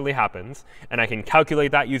actually happens? And I can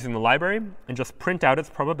calculate that using the library and just print out its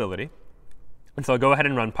probability. And so I'll go ahead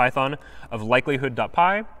and run Python of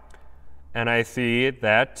likelihood.py. And I see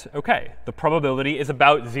that, OK, the probability is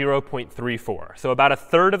about 0.34. So about a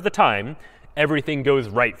third of the time, everything goes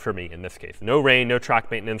right for me in this case. No rain, no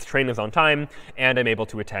track maintenance, train is on time, and I'm able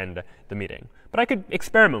to attend the meeting. But I could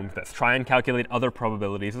experiment with this, try and calculate other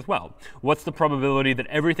probabilities as well. What's the probability that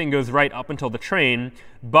everything goes right up until the train,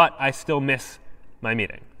 but I still miss my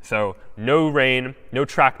meeting? So no rain, no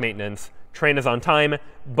track maintenance, train is on time,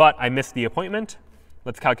 but I missed the appointment.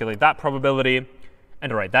 Let's calculate that probability.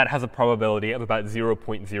 And all right, that has a probability of about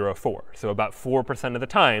 0.04. So about 4% of the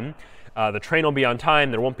time, the train will be on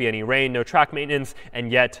time, there won't be any rain, no track maintenance,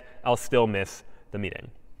 and yet I'll still miss the meeting.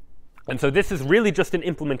 And so this is really just an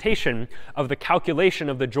implementation of the calculation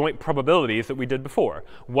of the joint probabilities that we did before.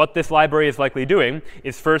 What this library is likely doing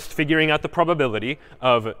is first figuring out the probability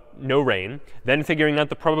of no rain, then figuring out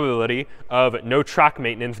the probability of no track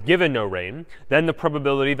maintenance given no rain, then the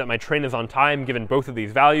probability that my train is on time given both of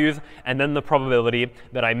these values, and then the probability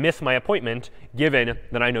that I miss my appointment given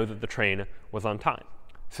that I know that the train was on time.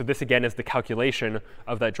 So this, again, is the calculation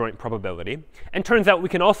of that joint probability. And turns out we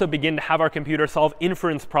can also begin to have our computer solve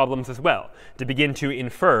inference problems as well, to begin to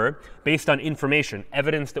infer, based on information,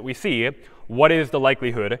 evidence that we see, what is the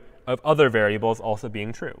likelihood of other variables also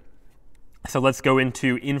being true. So let's go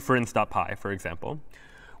into inference.py, for example,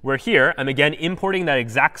 where here I'm again importing that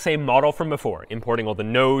exact same model from before, importing all the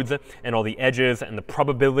nodes and all the edges and the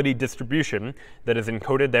probability distribution that is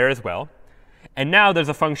encoded there as well. And now there's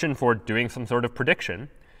a function for doing some sort of prediction.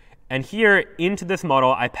 And here, into this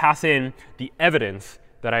model, I pass in the evidence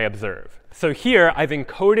that I observe. So here, I've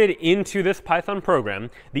encoded into this Python program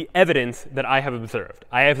the evidence that I have observed.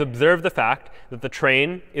 I have observed the fact that the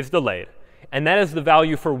train is delayed. And that is the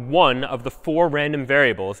value for one of the 4 random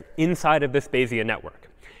variables inside of this Bayesian network.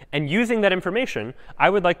 And using that information, I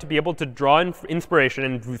would like to be able to draw inspiration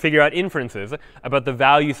and figure out inferences about the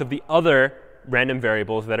values of the other random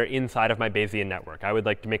variables that are inside of my Bayesian network. I would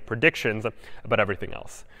like to make predictions about everything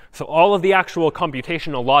else. So all of the actual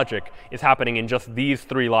computational logic is happening in just these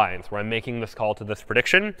 3 lines, where I'm making this call to this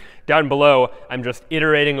prediction. Down below, I'm just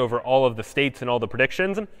iterating over all of the states and all the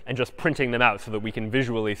predictions and just printing them out so that we can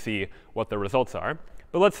visually see what the results are.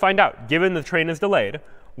 But let's find out. Given the train is delayed,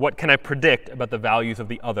 what can I predict about the values of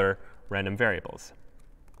the other random variables?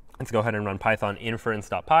 Let's go ahead and run Python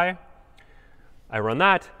inference.py. I run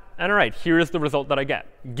that. And all right, here's the result that I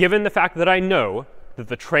get. Given the fact that I know that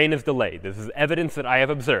the train is delayed, this is evidence that I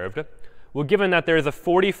have observed, well, given that there is a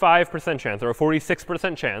 45% chance or a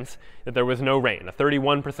 46% chance that there was no rain, a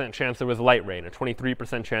 31% chance there was light rain, a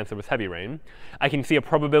 23% chance there was heavy rain, I can see a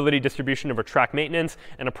probability distribution over track maintenance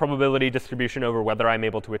and a probability distribution over whether I'm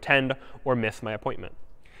able to attend or miss my appointment.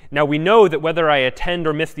 Now, we know that whether I attend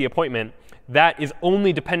or miss the appointment, that is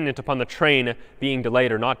only dependent upon the train being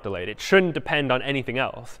delayed or not delayed. It shouldn't depend on anything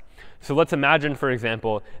else. So let's imagine, for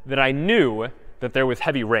example, that I knew that there was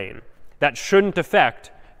heavy rain. That shouldn't affect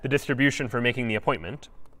the distribution for making the appointment.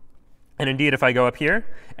 And indeed, if I go up here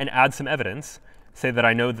and add some evidence, say that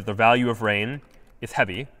I know that the value of rain is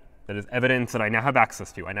heavy, that is evidence that I now have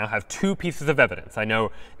access to. I now have two pieces of evidence. I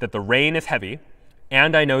know that the rain is heavy,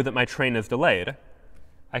 and I know that my train is delayed.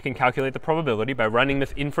 I can calculate the probability by running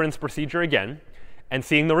this inference procedure again and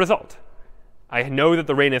seeing the result. I know that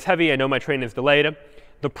the rain is heavy. I know my train is delayed.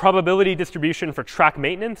 The probability distribution for track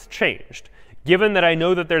maintenance changed. Given that I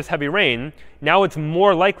know that there's heavy rain, now it's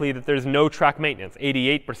more likely that there's no track maintenance,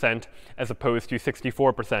 88% as opposed to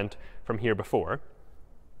 64% from here before.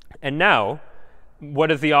 And now,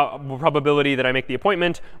 what is the probability that I make the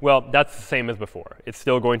appointment? Well, that's the same as before. It's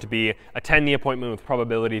still going to be attend the appointment with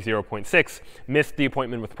probability 0.6, miss the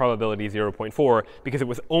appointment with probability 0.4, because it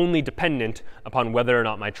was only dependent upon whether or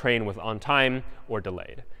not my train was on time or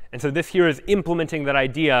delayed. And so this here is implementing that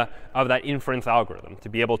idea of that inference algorithm to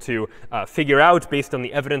be able to figure out, based on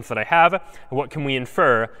the evidence that I have, what can we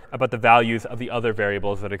infer about the values of the other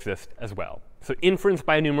variables that exist as well. So inference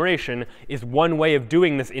by enumeration is one way of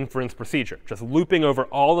doing this inference procedure, just looping over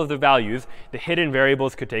all of the values the hidden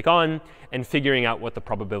variables could take on and figuring out what the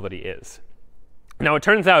probability is. Now, it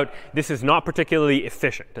turns out this is not particularly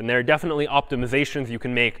efficient, and there are definitely optimizations you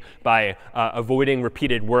can make by avoiding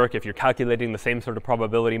repeated work if you're calculating the same sort of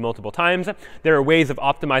probability multiple times. There are ways of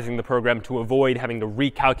optimizing the program to avoid having to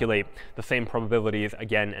recalculate the same probabilities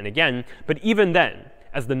again and again. But even then,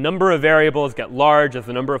 as the number of variables get large, as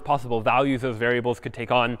the number of possible values those variables could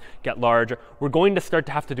take on get large, we're going to start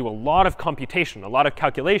to have to do a lot of computation, a lot of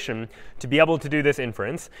calculation to be able to do this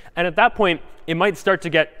inference. And at that point, it might start to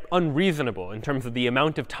get unreasonable in terms of the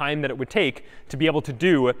amount of time that it would take to be able to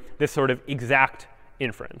do this sort of exact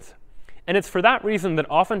inference. And it's for that reason that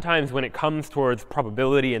oftentimes when it comes towards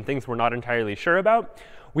probability and things we're not entirely sure about,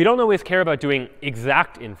 we don't always care about doing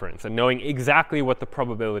exact inference and knowing exactly what the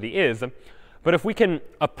probability is. But if we can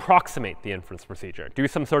approximate the inference procedure, do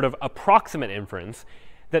some sort of approximate inference,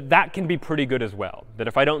 that can be pretty good as well. That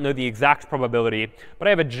if I don't know the exact probability, but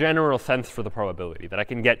I have a general sense for the probability, that I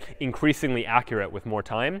can get increasingly accurate with more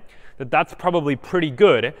time, that's probably pretty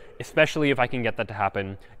good, especially if I can get that to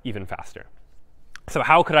happen even faster. So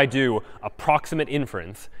how could I do approximate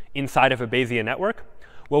inference inside of a Bayesian network?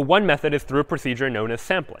 Well, one method is through a procedure known as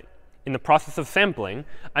sampling. In the process of sampling,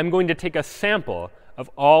 I'm going to take a sample of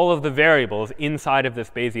all of the variables inside of this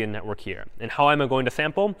Bayesian network here. And how am I going to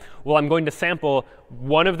sample? Well, I'm going to sample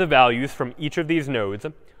one of the values from each of these nodes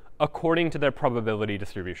according to their probability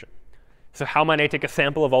distribution. So how might I take a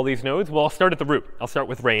sample of all these nodes? Well, I'll start at the root. I'll start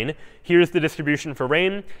with rain. Here's the distribution for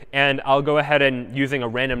rain. And I'll go ahead and, using a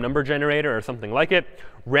random number generator or something like it,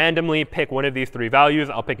 randomly pick one of these three values.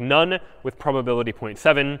 I'll pick none with probability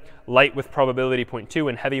 0.7, light with probability 0.2,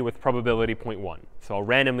 and heavy with probability 0.1. So I'll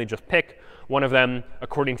randomly just pick one of them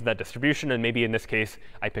according to that distribution. And maybe in this case,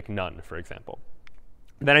 I pick none, for example.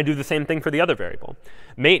 Then I do the same thing for the other variable.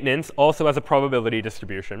 Maintenance also has a probability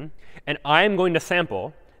distribution. And I'm going to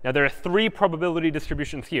sample. Now, there are three probability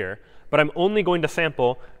distributions here, but I'm only going to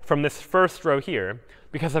sample from this first row here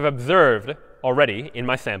because I've observed already in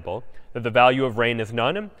my sample that the value of rain is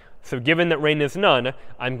none. So given that rain is none,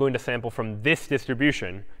 I'm going to sample from this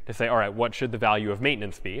distribution to say, all right, what should the value of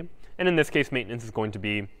maintenance be? And in this case, maintenance is going to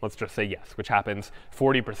be, let's just say yes, which happens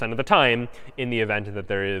 40% of the time in the event that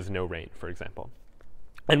there is no rain, for example.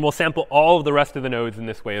 And we'll sample all of the rest of the nodes in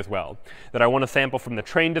this way as well. That I want to sample from the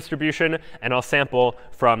train distribution, and I'll sample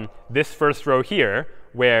from this first row here,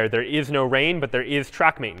 where there is no rain, but there is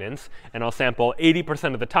track maintenance. And I'll sample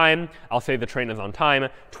 80% of the time. I'll say the train is on time.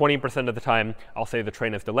 20% of the time, I'll say the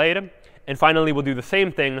train is delayed. And finally, we'll do the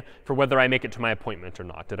same thing for whether I make it to my appointment or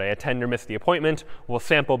not. Did I attend or miss the appointment? We'll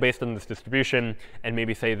sample based on this distribution and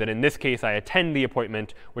maybe say that in this case, I attend the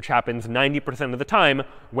appointment, which happens 90% of the time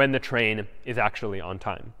when the train is actually on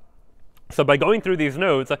time. So by going through these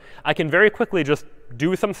nodes, I can very quickly just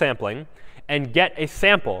do some sampling and get a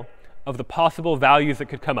sample of the possible values that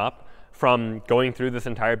could come up from going through this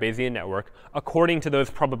entire Bayesian network according to those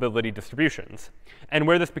probability distributions. And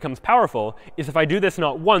where this becomes powerful is if I do this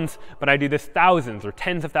not once, but I do this thousands or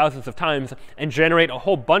tens of thousands of times and generate a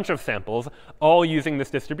whole bunch of samples all using this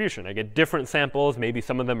distribution. I get different samples. Maybe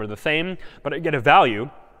some of them are the same, but I get a value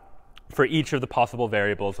for each of the possible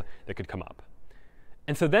variables that could come up.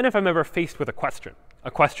 And so then if I'm ever faced with a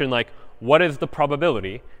question like, what is the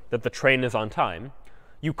probability that the train is on time?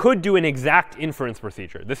 You could do an exact inference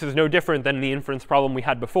procedure. This is no different than the inference problem we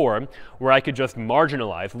had before, where I could just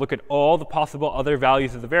marginalize, look at all the possible other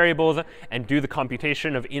values of the variables, and do the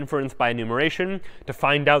computation of inference by enumeration to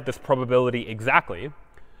find out this probability exactly.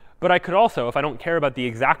 But I could also, if I don't care about the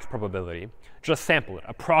exact probability, just sample it,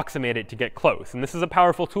 approximate it to get close. And this is a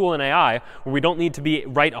powerful tool in AI where we don't need to be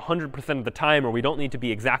right 100% of the time, or we don't need to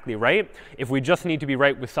be exactly right. If we just need to be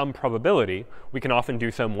right with some probability, we can often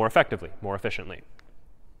do so more effectively, more efficiently.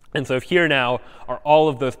 And so if here now are all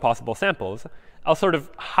of those possible samples, I'll sort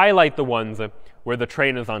of highlight the ones where the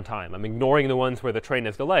train is on time. I'm ignoring the ones where the train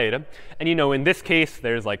is delayed. And in this case,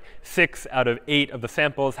 there's like 6 out of 8 of the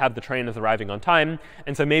samples have the train as arriving on time.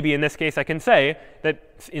 And so maybe in this case, I can say that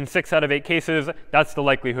in 6 out of 8 cases, that's the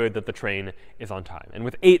likelihood that the train is on time. And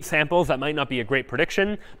with 8 samples, that might not be a great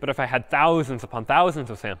prediction. But if I had thousands upon thousands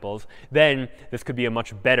of samples, then this could be a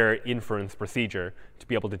much better inference procedure to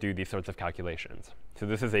be able to do these sorts of calculations. So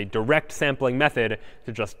this is a direct sampling method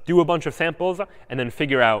to just do a bunch of samples and then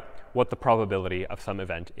figure out what the probability of some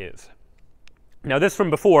event is. Now, this from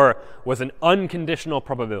before was an unconditional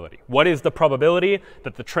probability. What is the probability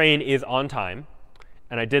that the train is on time?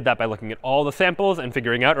 And I did that by looking at all the samples and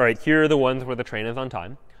figuring out, all right, here are the ones where the train is on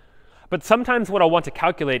time. But sometimes what I'll want to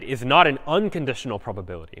calculate is not an unconditional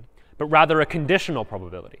probability, but rather a conditional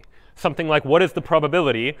probability. Something like, what is the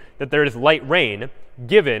probability that there is light rain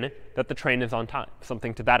given that the train is on time?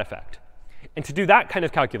 Something to that effect. And to do that kind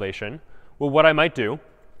of calculation, well, what I might do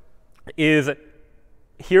is,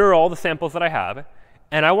 here are all the samples that I have,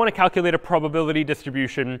 and I want to calculate a probability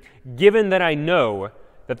distribution given that I know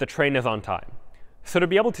that the train is on time. So to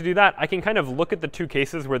be able to do that, I can kind of look at the 2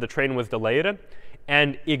 cases where the train was delayed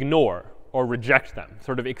and ignore or reject them,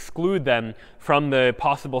 sort of exclude them from the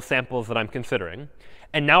possible samples that I'm considering.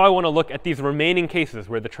 And now I want to look at these remaining cases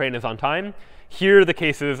where the train is on time. Here are the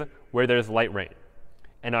cases where there's light rain.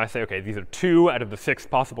 And now I say, OK, these are 2 out of the 6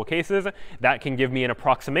 possible cases. That can give me an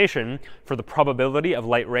approximation for the probability of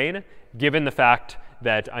light rain, given the fact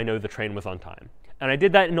that I know the train was on time. And I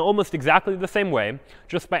did that in almost exactly the same way,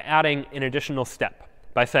 just by adding an additional step,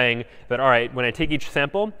 by saying that, all right, when I take each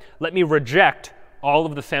sample, let me reject all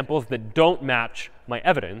of the samples that don't match my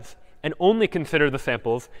evidence, and only consider the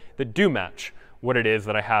samples that do match what it is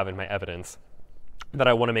that I have in my evidence that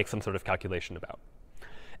I want to make some sort of calculation about.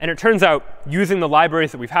 And it turns out, using the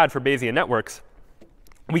libraries that we've had for Bayesian networks,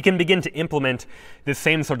 we can begin to implement this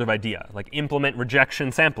same sort of idea, like implement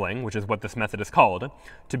rejection sampling, which is what this method is called,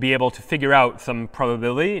 to be able to figure out some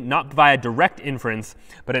probability, not via direct inference,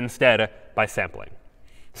 but instead by sampling.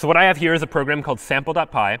 So what I have here is a program called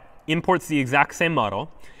sample.py, imports the exact same model.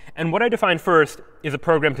 And what I define first is a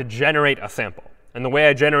program to generate a sample. And the way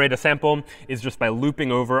I generate a sample is just by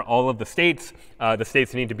looping over all of the states. The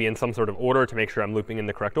states need to be in some sort of order to make sure I'm looping in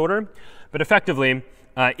the correct order. But effectively,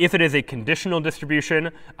 if it is a conditional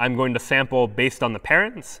distribution, I'm going to sample based on the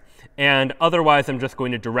parents. And otherwise, I'm just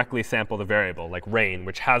going to directly sample the variable, like rain,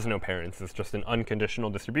 which has no parents. It's just an unconditional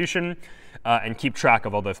distribution, and keep track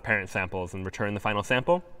of all those parent samples and return the final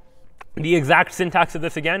sample. The exact syntax of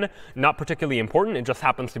this, again, not particularly important. It just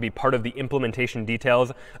happens to be part of the implementation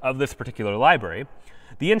details of this particular library.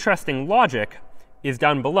 The interesting logic is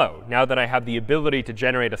down below. Now that I have the ability to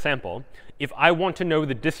generate a sample, if I want to know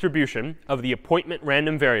the distribution of the appointment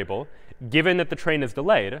random variable, given that the train is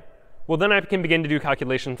delayed, well, then I can begin to do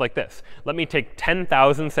calculations like this. Let me take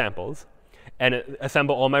 10,000 samples and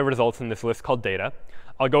assemble all my results in this list called data.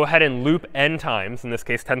 I'll go ahead and loop n times, in this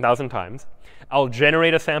case 10,000 times. I'll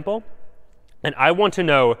generate a sample. And I want to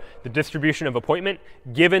know the distribution of appointment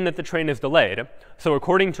given that the train is delayed. So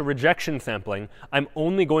according to rejection sampling, I'm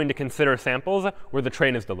only going to consider samples where the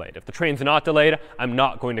train is delayed. If the train's not delayed, I'm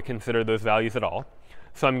not going to consider those values at all.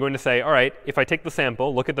 So I'm going to say, all right, if I take the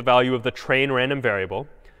sample, look at the value of the train random variable.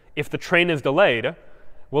 If the train is delayed,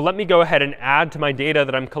 well, let me go ahead and add to my data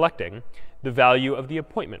that I'm collecting the value of the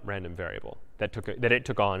appointment random variable that it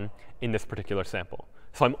took on in this particular sample.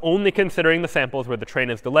 So I'm only considering the samples where the train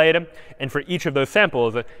is delayed, and for each of those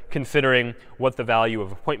samples, considering what the value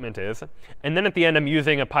of appointment is. And then at the end, I'm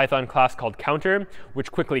using a Python class called counter,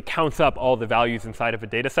 which quickly counts up all the values inside of a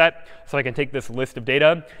data set. So I can take this list of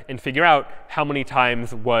data and figure out how many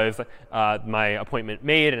times was my appointment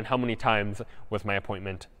made and how many times was my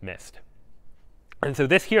appointment missed. And so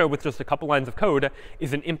this here, with just a couple lines of code,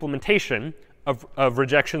 is an implementation of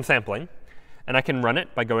rejection sampling. And I can run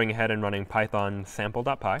it by going ahead and running python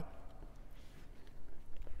sample.py.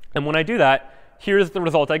 And when I do that, here's the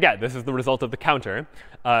result I get. This is the result of the counter.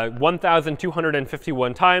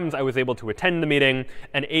 1,251 times I was able to attend the meeting,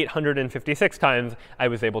 and 856 times I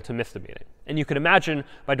was able to miss the meeting. And you can imagine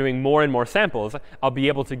by doing more and more samples, I'll be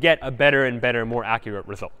able to get a better and better, more accurate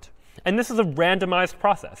result. And this is a randomized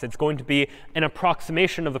process. It's going to be an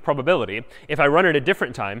approximation of the probability. If I run it a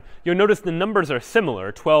different time, you'll notice the numbers are similar,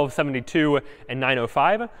 1272 and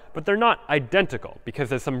 905, but they're not identical because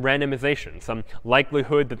there's some randomization, some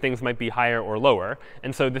likelihood that things might be higher or lower.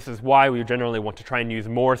 And so this is why we generally want to try and use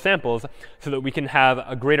more samples so that we can have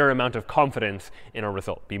a greater amount of confidence in our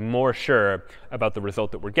result, be more sure about the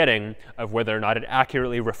result that we're getting of whether or not it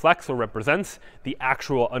accurately reflects or represents the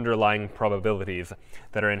actual underlying probabilities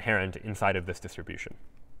that are inherent inside of this distribution.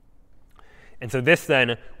 And so this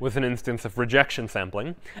then was an instance of rejection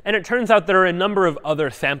sampling. And it turns out there are a number of other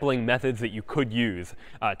sampling methods that you could use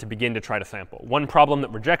to begin to try to sample. One problem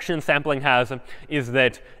that rejection sampling has is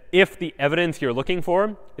that if the evidence you're looking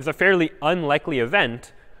for is a fairly unlikely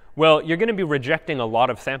event, well, you're going to be rejecting a lot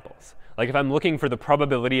of samples. Like if I'm looking for the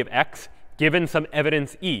probability of x given some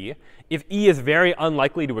evidence E, if E is very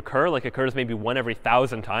unlikely to occur, like occurs maybe 1 every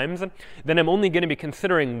 1,000 times, then I'm only going to be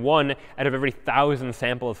considering 1 out of every 1,000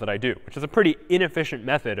 samples that I do, which is a pretty inefficient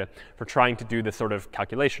method for trying to do this sort of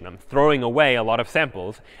calculation. I'm throwing away a lot of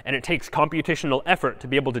samples, and it takes computational effort to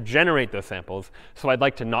be able to generate those samples, so I'd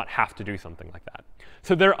like to not have to do something like that.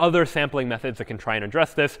 So there are other sampling methods that can try and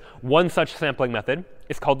address this. One such sampling method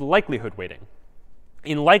is called likelihood weighting.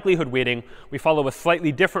 In likelihood weighting, we follow a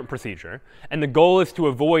slightly different procedure. And the goal is to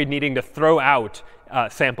avoid needing to throw out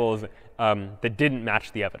samples that didn't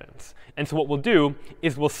match the evidence. And so what we'll do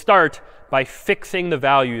is we'll start by fixing the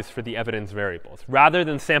values for the evidence variables. Rather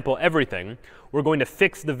than sample everything, we're going to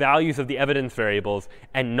fix the values of the evidence variables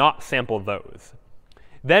and not sample those.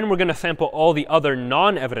 Then we're going to sample all the other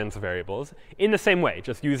non-evidence variables in the same way,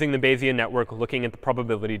 just using the Bayesian network, looking at the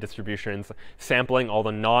probability distributions, sampling all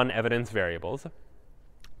the non-evidence variables.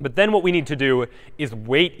 But then what we need to do is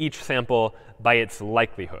weight each sample by its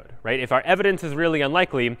likelihood, right? If our evidence is really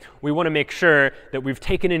unlikely, we want to make sure that we've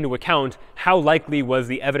taken into account how likely was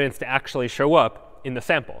the evidence to actually show up in the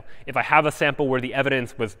sample. If I have a sample where the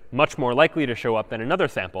evidence was much more likely to show up than another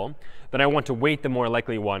sample, then I want to weight the more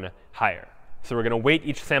likely one higher. So we're going to weight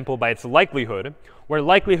each sample by its likelihood, where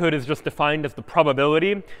likelihood is just defined as the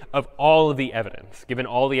probability of all of the evidence. Given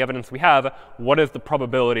all the evidence we have, what is the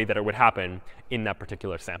probability that it would happen in that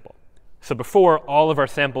particular sample? So before, all of our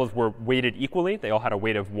samples were weighted equally. They all had a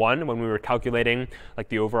weight of 1 when we were calculating like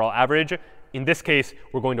the overall average. In this case,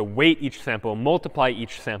 we're going to weight each sample, multiply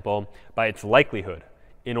each sample by its likelihood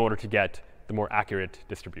in order to get the more accurate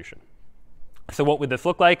distribution. So what would this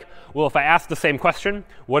look like? Well, if I ask the same question,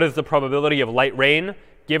 what is the probability of light rain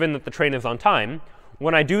given that the train is on time?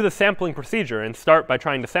 When I do the sampling procedure and start by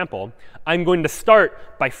trying to sample, I'm going to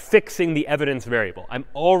start by fixing the evidence variable. I'm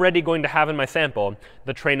already going to have in my sample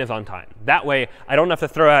the train is on time. That way, I don't have to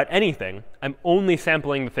throw out anything. I'm only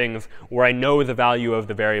sampling the things where I know the value of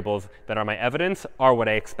the variables that are my evidence are what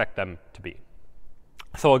I expect them to be.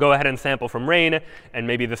 So I'll go ahead and sample from rain, and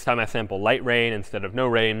maybe this time I sample light rain instead of no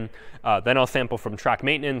rain. Then I'll sample from track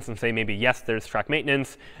maintenance and say maybe, yes, there's track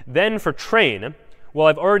maintenance. Then for train, well,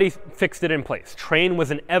 I've already fixed it in place. Train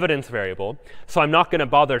was an evidence variable, so I'm not going to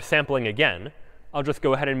bother sampling again. I'll just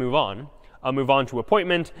go ahead and move on. I'll move on to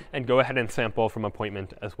appointment and go ahead and sample from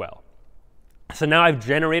appointment as well. So now I've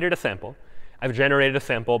generated a sample. I've generated a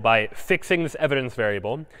sample by fixing this evidence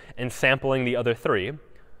variable and sampling the other 3.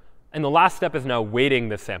 And the last step is now weighting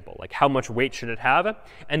this sample. Like, how much weight should it have?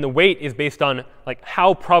 And the weight is based on, like,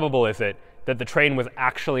 how probable is it that the train was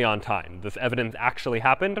actually on time, this evidence actually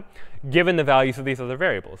happened, given the values of these other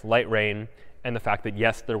variables, light rain, and the fact that,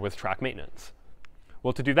 yes, there was track maintenance.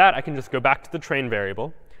 Well, to do that, I can just go back to the train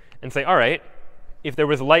variable and say, all right, if there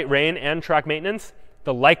was light rain and track maintenance,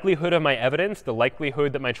 the likelihood of my evidence, the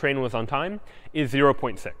likelihood that my train was on time, is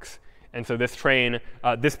 0.6. And so this train,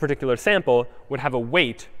 this particular sample, would have a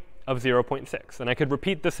weight of 0.6. And I could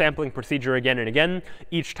repeat the sampling procedure again and again.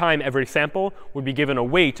 Each time every sample would be given a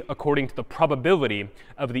weight according to the probability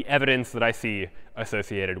of the evidence that I see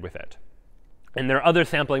associated with it. And there are other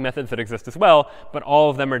sampling methods that exist as well, but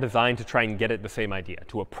all of them are designed to try and get at the same idea,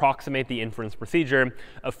 to approximate the inference procedure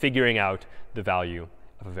of figuring out the value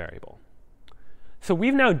of a variable. So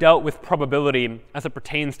we've now dealt with probability as it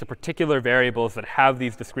pertains to particular variables that have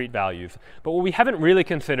these discrete values. But what we haven't really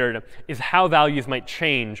considered is how values might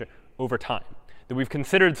change over time. That we've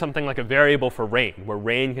considered something like a variable for rain, where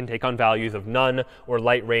rain can take on values of none, or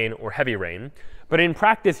light rain, or heavy rain. But in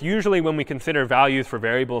practice, usually when we consider values for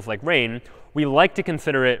variables like rain, we like to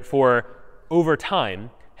consider it for, over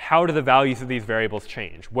time, how do the values of these variables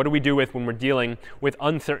change? What do we do with when we're dealing with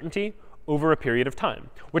uncertainty over a period of time,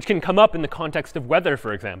 which can come up in the context of weather,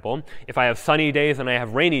 for example. If I have sunny days and I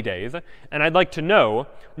have rainy days, and I'd like to know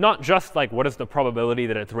not just like what is the probability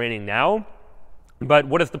that it's raining now, but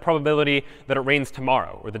what is the probability that it rains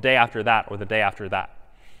tomorrow, or the day after that, or the day after that?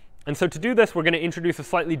 And so to do this, we're going to introduce a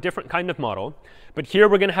slightly different kind of model. But here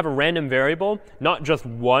we're going to have a random variable, not just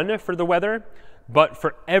one for the weather, but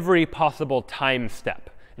for every possible time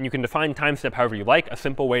step. And you can define time step however you like. A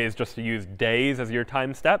simple way is just to use days as your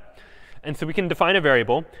time step. And so we can define a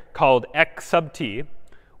variable called x sub t,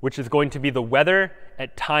 which is going to be the weather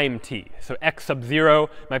at time t. So x sub 0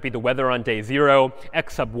 might be the weather on day 0.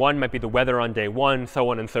 X sub 1 might be the weather on day 1, so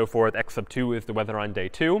on and so forth. X sub 2 is the weather on day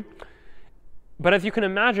 2. But as you can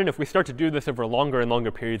imagine, if we start to do this over longer and longer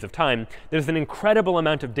periods of time, there's an incredible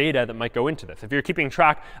amount of data that might go into this. If you're keeping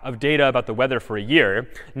track of data about the weather for a year,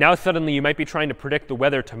 now suddenly you might be trying to predict the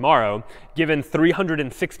weather tomorrow, given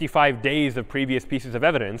 365 days of previous pieces of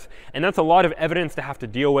evidence. And that's a lot of evidence to have to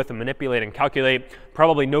deal with and manipulate and calculate.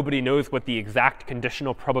 Probably nobody knows what the exact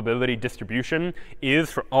conditional probability distribution is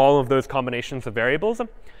for all of those combinations of variables.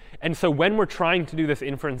 And so when we're trying to do this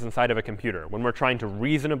inference inside of a computer, when we're trying to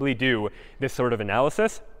reasonably do this sort of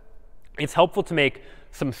analysis, it's helpful to make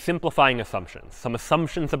some simplifying assumptions, some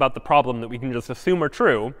assumptions about the problem that we can just assume are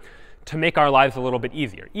true to make our lives a little bit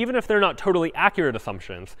easier. Even if they're not totally accurate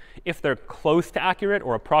assumptions, if they're close to accurate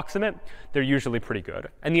or approximate, they're usually pretty good.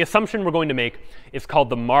 And the assumption we're going to make is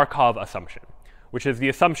called the Markov assumption, which is the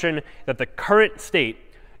assumption that the current state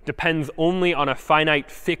depends only on a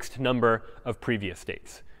finite fixed number of previous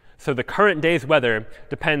states. So the current day's weather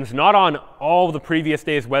depends not on all the previous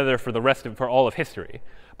day's weather for all of history,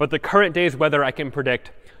 but the current day's weather I can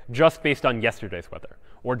predict just based on yesterday's weather,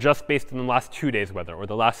 or just based on the last 2 days' weather, or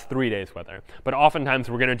the last 3 days' weather. But oftentimes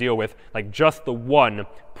we're going to deal with like just the one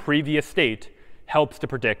previous state helps to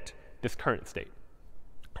predict this current state.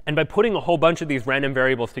 And by putting a whole bunch of these random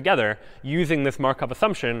variables together using this Markov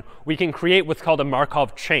assumption, we can create what's called a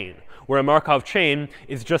Markov chain, where a Markov chain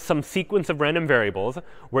is just some sequence of random variables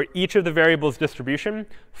where each of the variables' distribution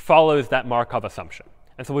follows that Markov assumption.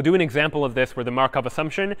 And so we'll do an example of this where the Markov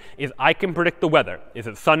assumption is I can predict the weather. Is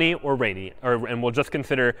it sunny or rainy? And we'll just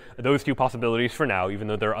consider those two possibilities for now, even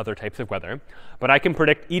though there are other types of weather. But I can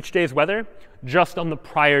predict each day's weather just on the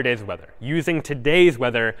prior day's weather. Using today's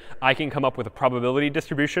weather, I can come up with a probability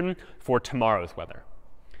distribution for tomorrow's weather.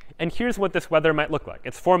 And here's what this weather might look like.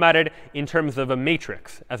 It's formatted in terms of a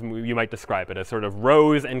matrix, as you might describe it, as sort of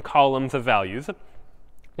rows and columns of values,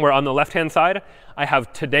 where on the left-hand side, I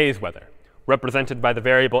have today's weather, represented by the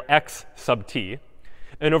variable x sub t.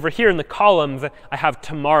 And over here in the columns, I have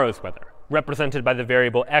tomorrow's weather, represented by the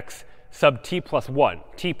variable x sub t plus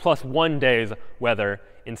 1 days weather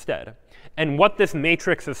instead. And what this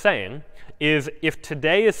matrix is saying is if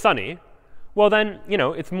today is sunny, well then,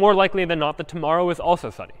 it's more likely than not that tomorrow is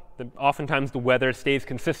also sunny. Oftentimes the weather stays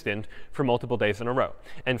consistent for multiple days in a row.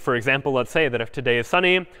 And for example, let's say that if today is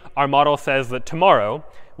sunny, our model says that tomorrow,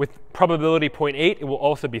 with probability 0.8, it will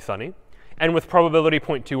also be sunny. And with probability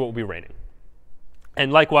 0.2, it will be raining.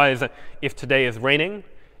 And likewise, if today is raining,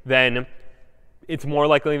 then it's more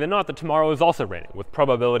likely than not that tomorrow is also raining. With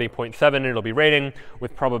probability 0.7, it'll be raining.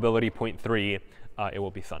 With probability 0.3, it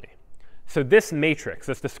will be sunny. So this matrix,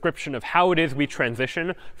 this description of how it is we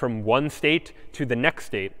transition from one state to the next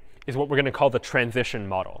state, is what we're going to call the transition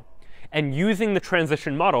model. And using the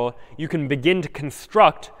transition model, you can begin to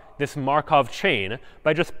construct this Markov chain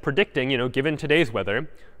by just predicting, given today's weather,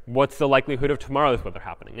 what's the likelihood of tomorrow's weather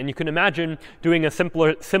happening? And you can imagine doing a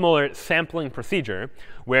similar sampling procedure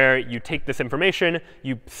where you take this information,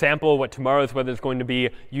 you sample what tomorrow's weather is going to be.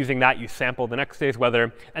 Using that, you sample the next day's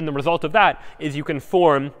weather. And the result of that is you can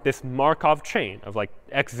form this Markov chain of like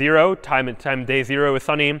x0, time day 0 is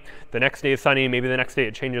sunny, the next day is sunny, maybe the next day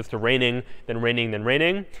it changes to raining, then raining, then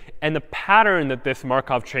raining. And the pattern that this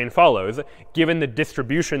Markov chain follows, given the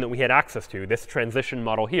distribution that we had access to, this transition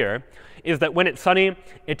model here, is that when it's sunny,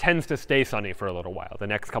 it tends to stay sunny for a little while. The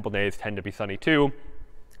next couple days tend to be sunny too.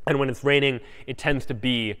 And when it's raining, it tends to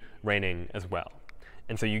be raining as well.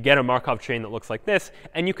 And so you get a Markov chain that looks like this,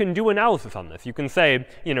 and you can do analysis on this. You can say,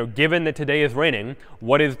 given that today is raining,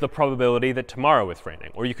 what is the probability that tomorrow is raining?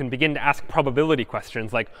 Or you can begin to ask probability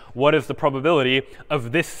questions like, what is the probability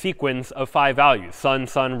of this sequence of 5 values, sun,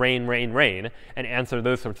 sun, rain, rain, rain, and answer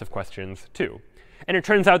those sorts of questions too. And it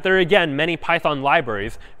turns out there are, again, many Python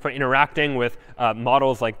libraries for interacting with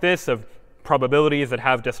models like this of probabilities that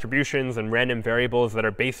have distributions and random variables that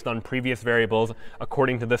are based on previous variables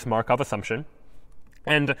according to this Markov assumption.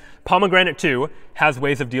 And Pomegranate 2 has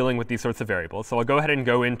ways of dealing with these sorts of variables. So I'll go ahead and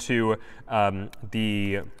go into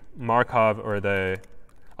the Markov,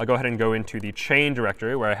 I'll go ahead and go into the chain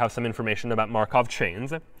directory where I have some information about Markov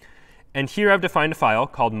chains. And here I've defined a file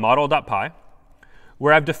called model.py,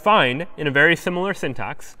 where I've defined, in a very similar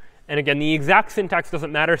syntax, And again, the exact syntax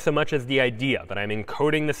doesn't matter so much as the idea that I'm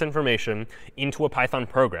encoding this information into a Python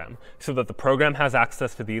program so that the program has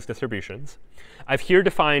access to these distributions. I've here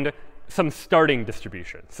defined some starting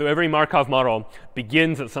distribution. So every Markov model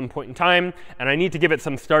begins at some point in time, and I need to give it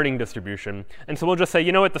some starting distribution. And so we'll just say,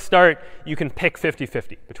 you know, at the start, you can pick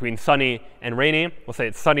 50-50 between sunny and rainy. We'll say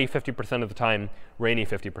it's sunny 50% of the time, rainy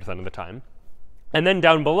 50% of the time. And then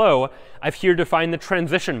down below, I've here defined the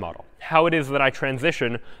transition model, how it is that I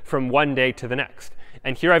transition from one day to the next.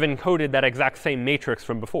 And here I've encoded that exact same matrix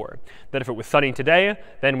from before, that if it was sunny today,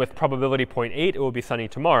 then with probability 0.8, it will be sunny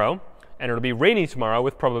tomorrow. And it'll be rainy tomorrow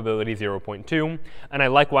with probability 0.2. And I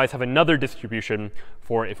likewise have another distribution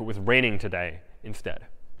for if it was raining today instead.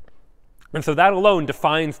 And so that alone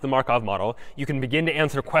defines the Markov model. You can begin to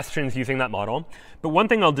answer questions using that model. But one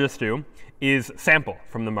thing I'll just do is sample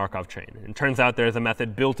from the Markov chain. And it turns out there's a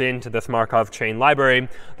method built into this Markov chain library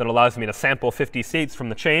that allows me to sample 50 states from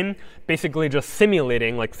the chain, basically just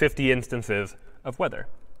simulating like 50 instances of weather.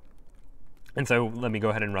 And so let me go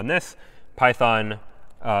ahead and run this, Python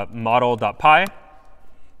model.py.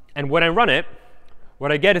 And when I run it,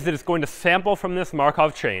 what I get is that it's going to sample from this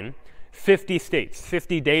Markov chain 50 states,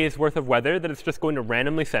 50 days worth of weather that it's just going to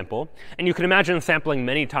randomly sample. And you can imagine sampling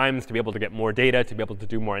many times to be able to get more data, to be able to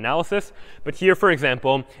do more analysis. But here, for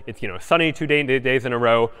example, it's sunny 2 days in a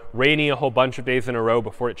row, rainy a whole bunch of days in a row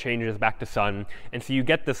before it changes back to sun. And so you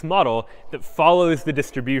get this model that follows the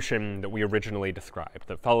distribution that we originally described,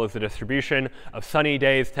 that follows the distribution of sunny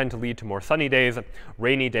days tend to lead to more sunny days,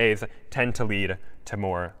 rainy days tend to lead to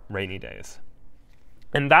more rainy days.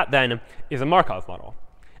 And that then is a Markov model.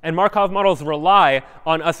 And Markov models rely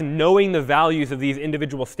on us knowing the values of these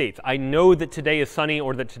individual states. I know that today is sunny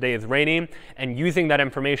or that today is rainy. And using that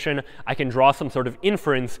information, I can draw some sort of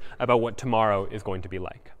inference about what tomorrow is going to be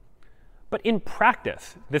like. But in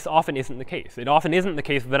practice, this often isn't the case. It often isn't the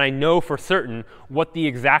case that I know for certain what the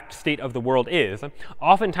exact state of the world is.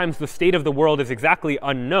 Oftentimes, the state of the world is exactly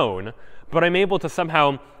unknown, but I'm able to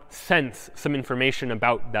somehow sense some information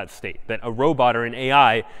about that state, that a robot or an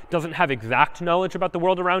AI doesn't have exact knowledge about the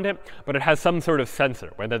world around it, but it has some sort of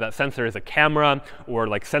sensor, whether that sensor is a camera or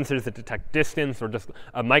like sensors that detect distance or just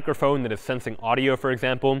a microphone that is sensing audio, for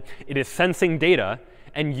example. It is sensing data,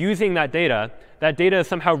 and using that data is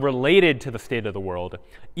somehow related to the state of the world,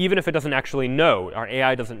 even if it doesn't actually know, our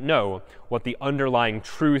AI doesn't know what the underlying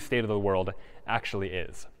true state of the world actually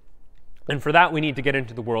is. And for that, we need to get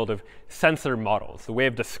into the world of sensor models, the way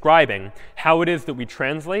of describing how it is that we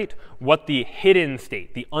translate what the hidden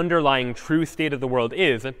state, the underlying true state of the world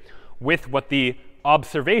is, with what the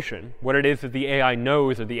observation, what it is that the AI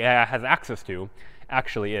knows or the AI has access to,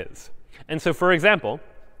 actually is. And so, for example,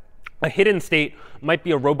 a hidden state might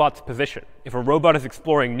be a robot's position. If a robot is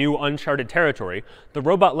exploring new uncharted territory, the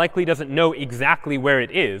robot likely doesn't know exactly where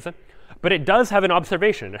it is, but it does have an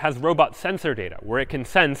observation. It has robot sensor data where it can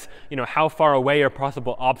sense how far away are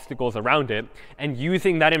possible obstacles around it. And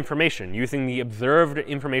using that information, using the observed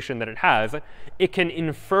information that it has, it can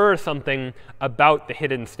infer something about the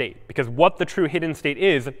hidden state. Because what the true hidden state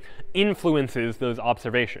is influences those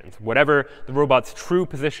observations. Whatever the robot's true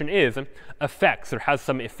position is affects or has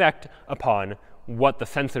some effect upon what the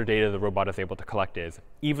sensor data the robot is able to collect is,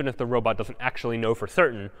 even if the robot doesn't actually know for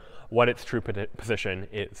certain what its true position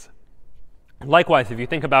is. Likewise, if you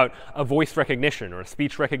think about a voice recognition or a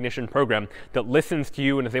speech recognition program that listens to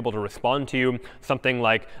you and is able to respond to you, something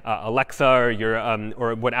like Alexa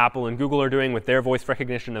or what Apple and Google are doing with their voice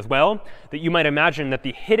recognition as well, that you might imagine that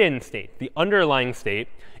the hidden state, the underlying state,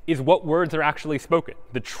 is what words are actually spoken.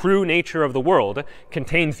 The true nature of the world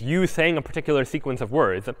contains you saying a particular sequence of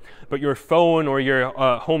words, but your phone or your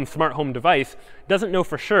smart home device doesn't know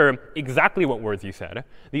for sure exactly what words you said.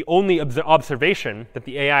 The only observation that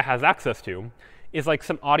the AI has access to is like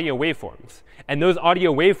some audio waveforms. And those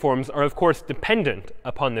audio waveforms are, of course, dependent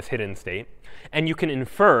upon this hidden state. And you can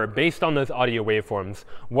infer, based on those audio waveforms,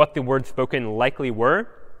 what the words spoken likely were.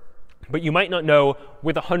 But you might not know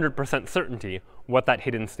with 100% certainty what that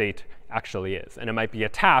hidden state actually is. And it might be a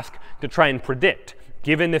task to try and predict,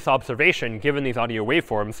 given this observation, given these audio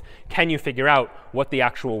waveforms, can you figure out what the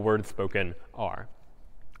actual words spoken are?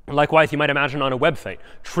 Likewise, you might imagine on a website,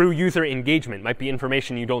 true user engagement might be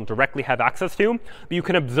information you don't directly have access to, but you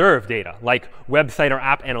can observe data, like website or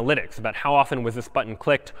app analytics, about how often was this button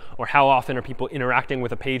clicked, or how often are people interacting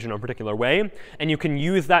with a page in a particular way. And you can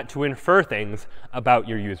use that to infer things about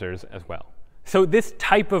your users as well. So this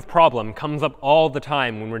type of problem comes up all the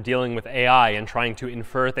time when we're dealing with AI and trying to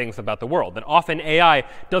infer things about the world. That often AI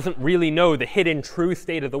doesn't really know the hidden true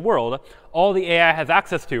state of the world. All the AI has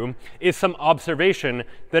access to is some observation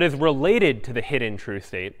that is related to the hidden true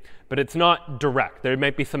state, but it's not direct. There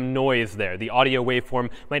might be some noise there. The audio waveform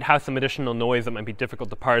might have some additional noise that might be difficult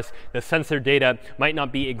to parse. The sensor data might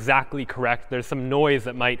not be exactly correct. There's some noise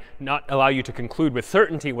that might not allow you to conclude with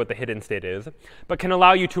certainty what the hidden state is, but can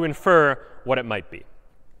allow you to infer what it might be.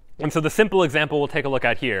 And so the simple example we'll take a look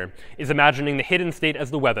at here is imagining the hidden state as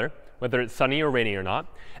the weather, whether it's sunny or rainy or not.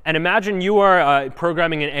 And imagine you are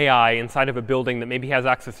programming an AI inside of a building that maybe has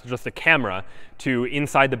access to just a camera to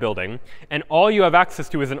inside the building. And all you have access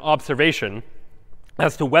to is an observation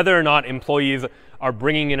as to whether or not employees are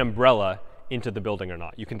bringing an umbrella into the building or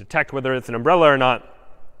not. You can detect whether it's an umbrella or not.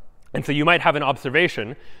 And so you might have an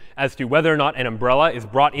observation as to whether or not an umbrella is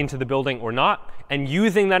brought into the building or not. And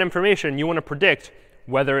using that information, you want to predict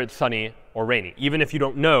whether it's sunny or rainy, even if you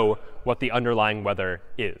don't know what the underlying weather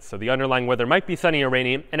is. So the underlying weather might be sunny or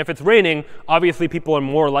rainy. And if it's raining, obviously people are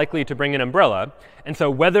more likely to bring an umbrella. And so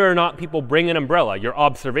whether or not people bring an umbrella, your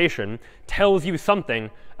observation tells you something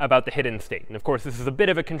about the hidden state. And of course, this is a bit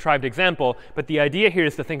of a contrived example, but the idea here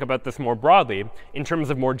is to think about this more broadly in terms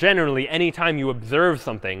of more generally, anytime you observe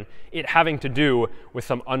something, it having to do with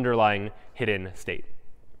some underlying hidden state.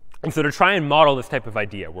 And so to try and model this type of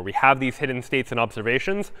idea, where we have these hidden states and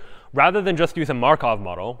observations, rather than just use a Markov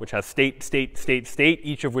model, which has state, state, state, state,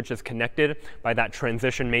 each of which is connected by that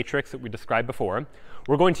transition matrix that we described before,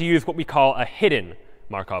 we're going to use what we call a hidden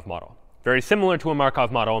Markov model. Very similar to a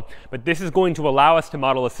Markov model, but this is going to allow us to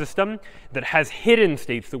model a system that has hidden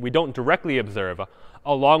states that we don't directly observe,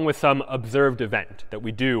 along with some observed event that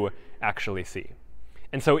we do actually see.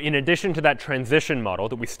 And so in addition to that transition model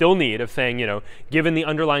that we still need of saying, given the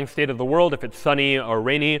underlying state of the world, if it's sunny or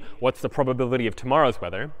rainy, what's the probability of tomorrow's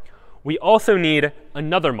weather, we also need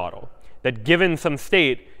another model that, given some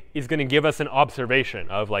state, is going to give us an observation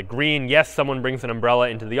of like green, yes, someone brings an umbrella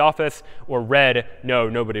into the office, or red, no,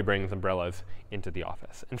 nobody brings umbrellas into the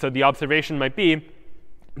office. And so the observation might be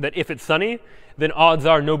that if it's sunny, then odds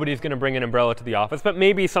are nobody's going to bring an umbrella to the office. But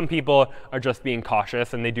maybe some people are just being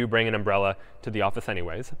cautious, and they do bring an umbrella to the office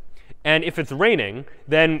anyways. And if it's raining,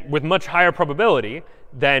 then with much higher probability,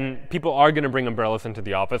 then people are going to bring umbrellas into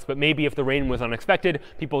the office. But maybe if the rain was unexpected,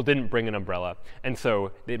 people didn't bring an umbrella. And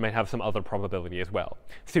so it might have some other probability as well.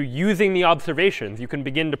 So using the observations, you can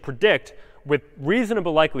begin to predict with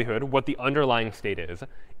reasonable likelihood what the underlying state is,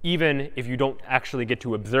 even if you don't actually get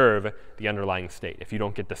to observe the underlying state, if you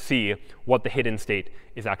don't get to see what the hidden state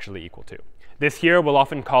is actually equal to. This here we'll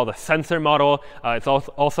often call the sensor model. It's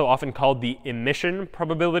also often called the emission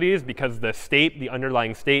probabilities, because the state, the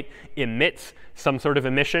underlying state, emits some sort of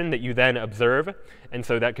emission that you then observe. And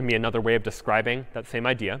so that can be another way of describing that same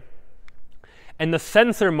idea. And the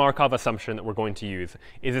sensor Markov assumption that we're going to use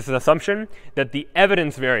is this assumption that the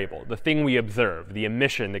evidence variable, the thing we observe, the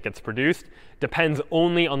emission that gets produced, depends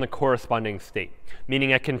only on the corresponding state,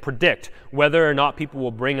 meaning I can predict whether or not people will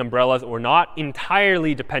bring umbrellas or not,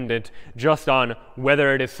 entirely dependent just on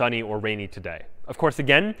whether it is sunny or rainy today. Of course,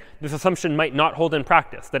 again, this assumption might not hold in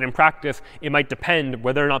practice, that in practice it might depend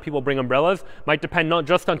whether or not people bring umbrellas, might depend not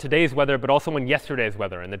just on today's weather, but also on yesterday's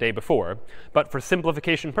weather and the day before. But for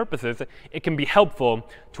simplification purposes, it can be helpful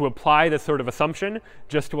to apply this sort of assumption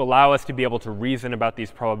just to allow us to be able to reason about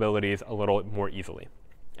these probabilities a little more easily.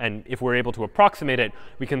 And if we're able to approximate it,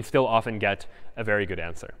 we can still often get a very good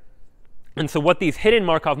answer. And so what these hidden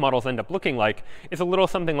Markov models end up looking like is a little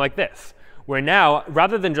something like this, where now,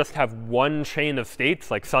 rather than just have one chain of states,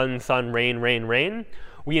 like sun, sun, rain, rain, rain,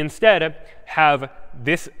 we instead have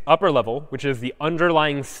this upper level, which is the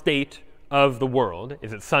underlying state of the world.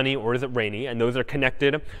 Is it sunny or is it rainy? And those are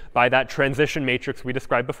connected by that transition matrix we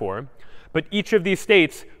described before. But each of these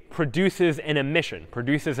states produces an emission,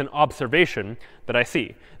 produces an observation that I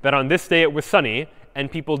see, that on this day it was sunny and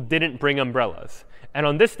people didn't bring umbrellas. And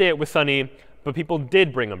on this day it was sunny, but people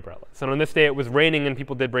did bring umbrellas. And on this day it was raining and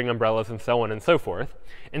people did bring umbrellas, and so on and so forth.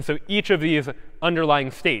 And so each of these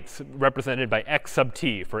underlying states, represented by x sub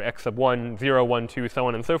t for x sub 1, 0, 1, 2, so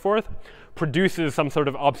on and so forth, produces some sort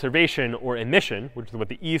of observation or emission, which is what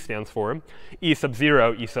the E stands for, E sub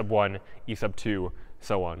 0, E sub 1, E sub 2,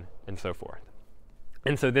 so on and so forth.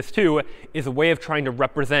 And so this, too, is a way of trying to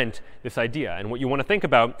represent this idea. And what you want to think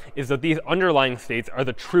about is that these underlying states are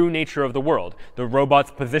the true nature of the world, the robot's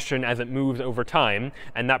position as it moves over time,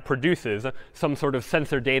 and that produces some sort of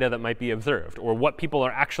sensor data that might be observed, or what people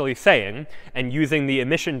are actually saying, and using the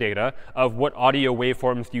emission data of what audio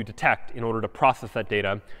waveforms do you detect in order to process that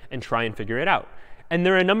data and try and figure it out. And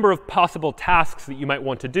there are a number of possible tasks that you might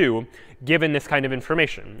want to do given this kind of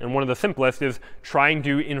information. And one of the simplest is trying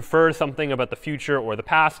to infer something about the future or the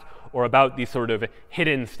past, or about these sort of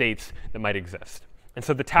hidden states that might exist. And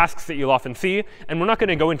so the tasks that you'll often see, and we're not going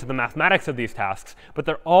to go into the mathematics of these tasks, but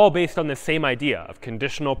they're all based on the same idea of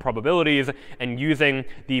conditional probabilities and using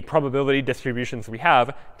the probability distributions we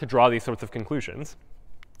have to draw these sorts of conclusions.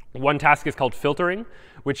 One task is called filtering,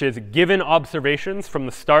 which is given observations from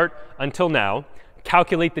the start until now,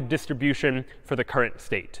 calculate the distribution for the current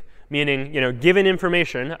state. Meaning, given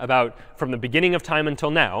information about from the beginning of time until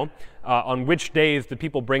now, on which days do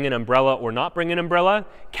people bring an umbrella or not bring an umbrella,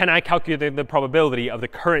 can I calculate the probability of the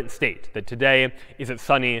current state, that today, is it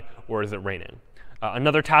sunny or is it raining?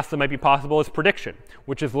 Another task that might be possible is prediction,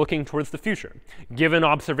 which is looking towards the future. Given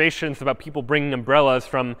observations about people bringing umbrellas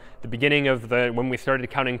from the beginning of when we started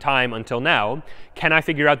counting time until now, can I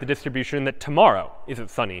figure out the distribution that tomorrow, is it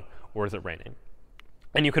sunny or is it raining?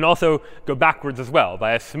 And you can also go backwards as well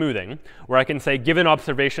via smoothing, where I can say, given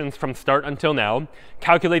observations from start until now,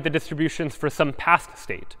 calculate the distributions for some past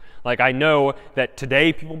state. Like I know that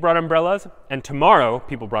today people brought umbrellas, and tomorrow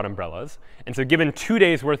people brought umbrellas. And so given 2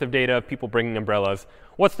 days worth of data of people bringing umbrellas,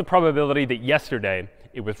 what's the probability that yesterday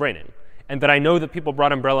it was raining? And that I know that people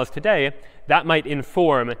brought umbrellas today, that might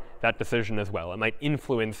inform that decision as well. It might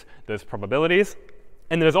influence those probabilities.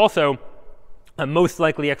 And there's also a most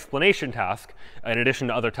likely explanation task, in addition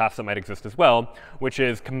to other tasks that might exist as well, which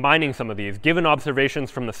is combining some of these, given observations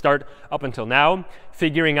from the start up until now,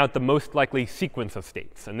 figuring out the most likely sequence of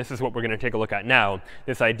states. And this is what we're going to take a look at now,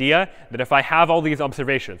 this idea that if I have all these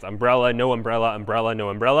observations, umbrella, no umbrella, umbrella, no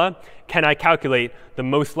umbrella, can I calculate the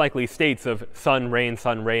most likely states of sun, rain,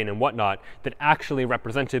 and whatnot that actually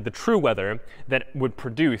represented the true weather that would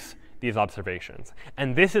produce these observations.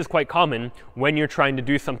 And this is quite common when you're trying to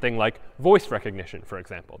do something like voice recognition, for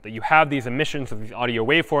example, that you have these emissions of these audio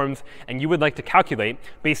waveforms, and you would like to calculate,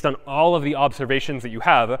 based on all of the observations that you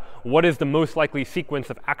have, what is the most likely sequence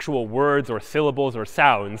of actual words or syllables or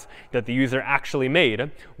sounds that the user actually made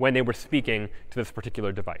when they were speaking to this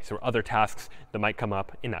particular device, or other tasks that might come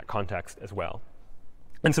up in that context as well.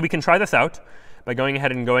 And so we can try this out by going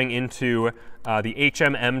ahead and going into the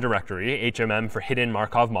HMM directory, HMM for Hidden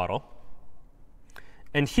Markov Model.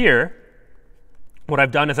 And here, what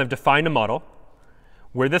I've done is I've defined a model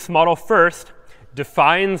where this model first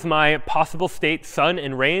defines my possible state, sun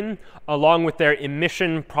and rain, along with their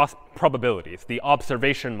emission probabilities, the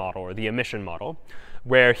observation model or the emission model,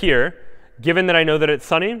 where here, given that I know that it's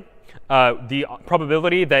sunny, the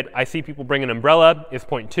probability that I see people bring an umbrella is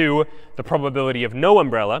 0.2. The probability of no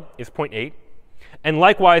umbrella is 0.8. And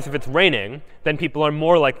likewise, if it's raining, then people are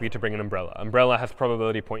more likely to bring an umbrella. Umbrella has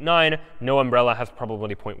probability 0.9. No umbrella has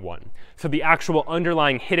probability 0.1. So the actual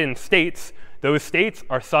underlying hidden states, those states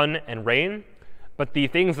are sun and rain. But the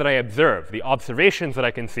things that I observe, the observations that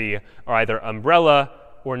I can see, are either umbrella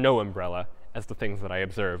or no umbrella as the things that I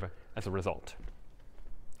observe as a result.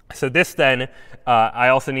 So this then, I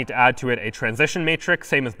also need to add to it a transition matrix,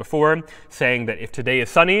 same as before, saying that if today is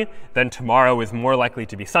sunny, then tomorrow is more likely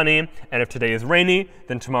to be sunny. And if today is rainy,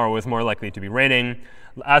 then tomorrow is more likely to be raining.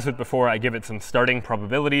 As with before, I give it some starting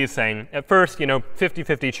probabilities, saying at first,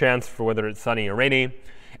 50-50 chance for whether it's sunny or rainy.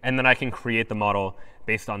 And then I can create the model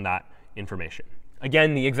based on that information.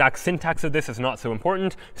 Again, the exact syntax of this is not so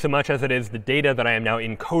important, so much as it is the data that I am now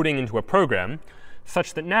encoding into a program,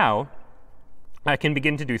 such that now I can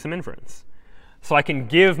begin to do some inference. So I can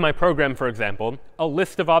give my program, for example, a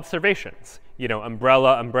list of observations.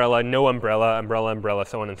 Umbrella, umbrella, no umbrella, umbrella, umbrella,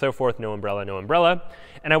 so on and so forth, no umbrella, no umbrella.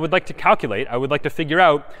 And I would like to calculate, I would like to figure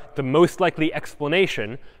out the most likely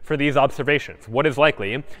explanation for these observations. What is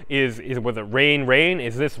likely? Was it rain, rain?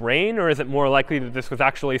 Is this rain? Or is it more likely that this was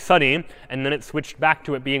actually sunny, and then it switched back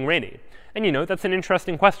to it being rainy? And that's an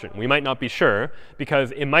interesting question. We might not be sure,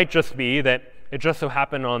 because it might just be that it just so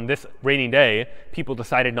happened on this rainy day, people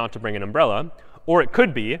decided not to bring an umbrella. Or it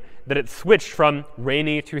could be that it switched from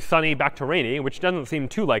rainy to sunny back to rainy, which doesn't seem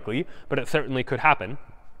too likely, but it certainly could happen.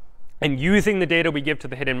 And using the data we give to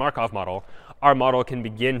the hidden Markov model, our model can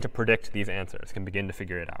begin to predict these answers, can begin to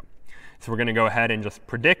figure it out. So we're going to go ahead and just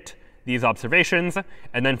predict these observations,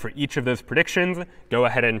 and then for each of those predictions, go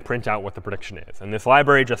ahead and print out what the prediction is. And this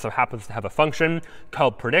library just so happens to have a function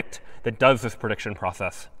called predict that does this prediction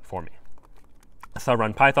process for me. So I'll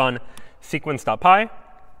run Python sequence.py,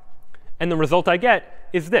 and the result I get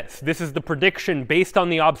is this. This is the prediction based on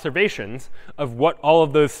the observations of what all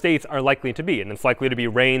of those states are likely to be. And it's likely to be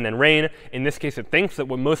rain, then rain. In this case, it thinks that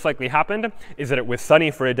what most likely happened is that it was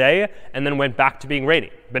sunny for a day and then went back to being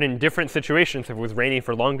rainy. But in different situations, if it was rainy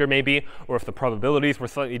for longer maybe, or if the probabilities were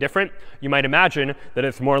slightly different, you might imagine that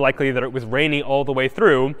it's more likely that it was rainy all the way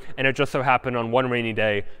through, and it just so happened on one rainy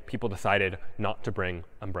day, people decided not to bring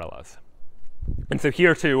umbrellas. And so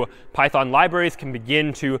here, too, Python libraries can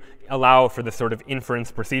begin to allow for this sort of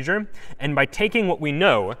inference procedure. And by taking what we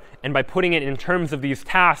know and by putting it in terms of these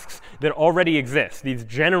tasks that already exist, these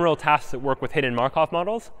general tasks that work with hidden Markov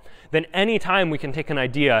models, then any time we can take an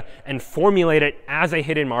idea and formulate it as a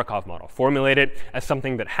hidden Markov model, formulate it as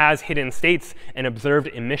something that has hidden states and observed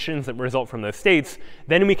emissions that result from those states,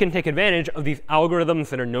 then we can take advantage of these algorithms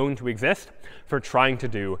that are known to exist for trying to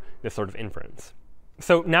do this sort of inference.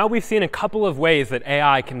 So now we've seen a couple of ways that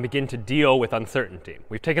AI can begin to deal with uncertainty.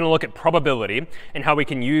 We've taken a look at probability and how we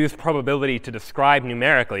can use probability to describe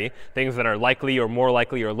numerically things that are likely or more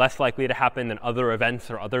likely or less likely to happen than other events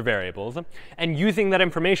or other variables. And using that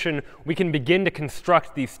information, we can begin to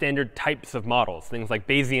construct these standard types of models, things like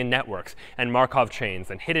Bayesian networks and Markov chains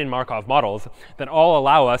and hidden Markov models that all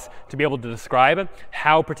allow us to be able to describe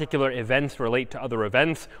how particular events relate to other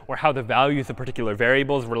events or how the values of particular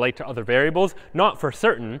variables relate to other variables, not for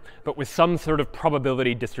certain, but with some sort of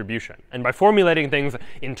probability distribution. And by formulating things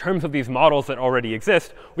in terms of these models that already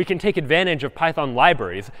exist, we can take advantage of Python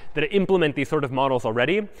libraries that implement these sort of models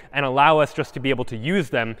already and allow us just to be able to use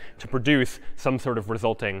them to produce some sort of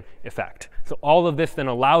resulting effect. So all of this then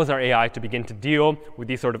allows our AI to begin to deal with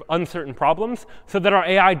these sort of uncertain problems so that our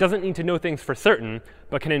AI doesn't need to know things for certain,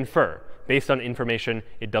 but can infer based on information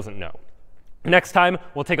it doesn't know. Next time,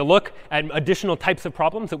 we'll take a look at additional types of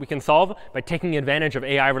problems that we can solve by taking advantage of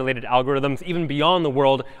AI-related algorithms even beyond the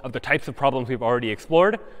world of the types of problems we've already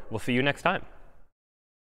explored. We'll see you next time.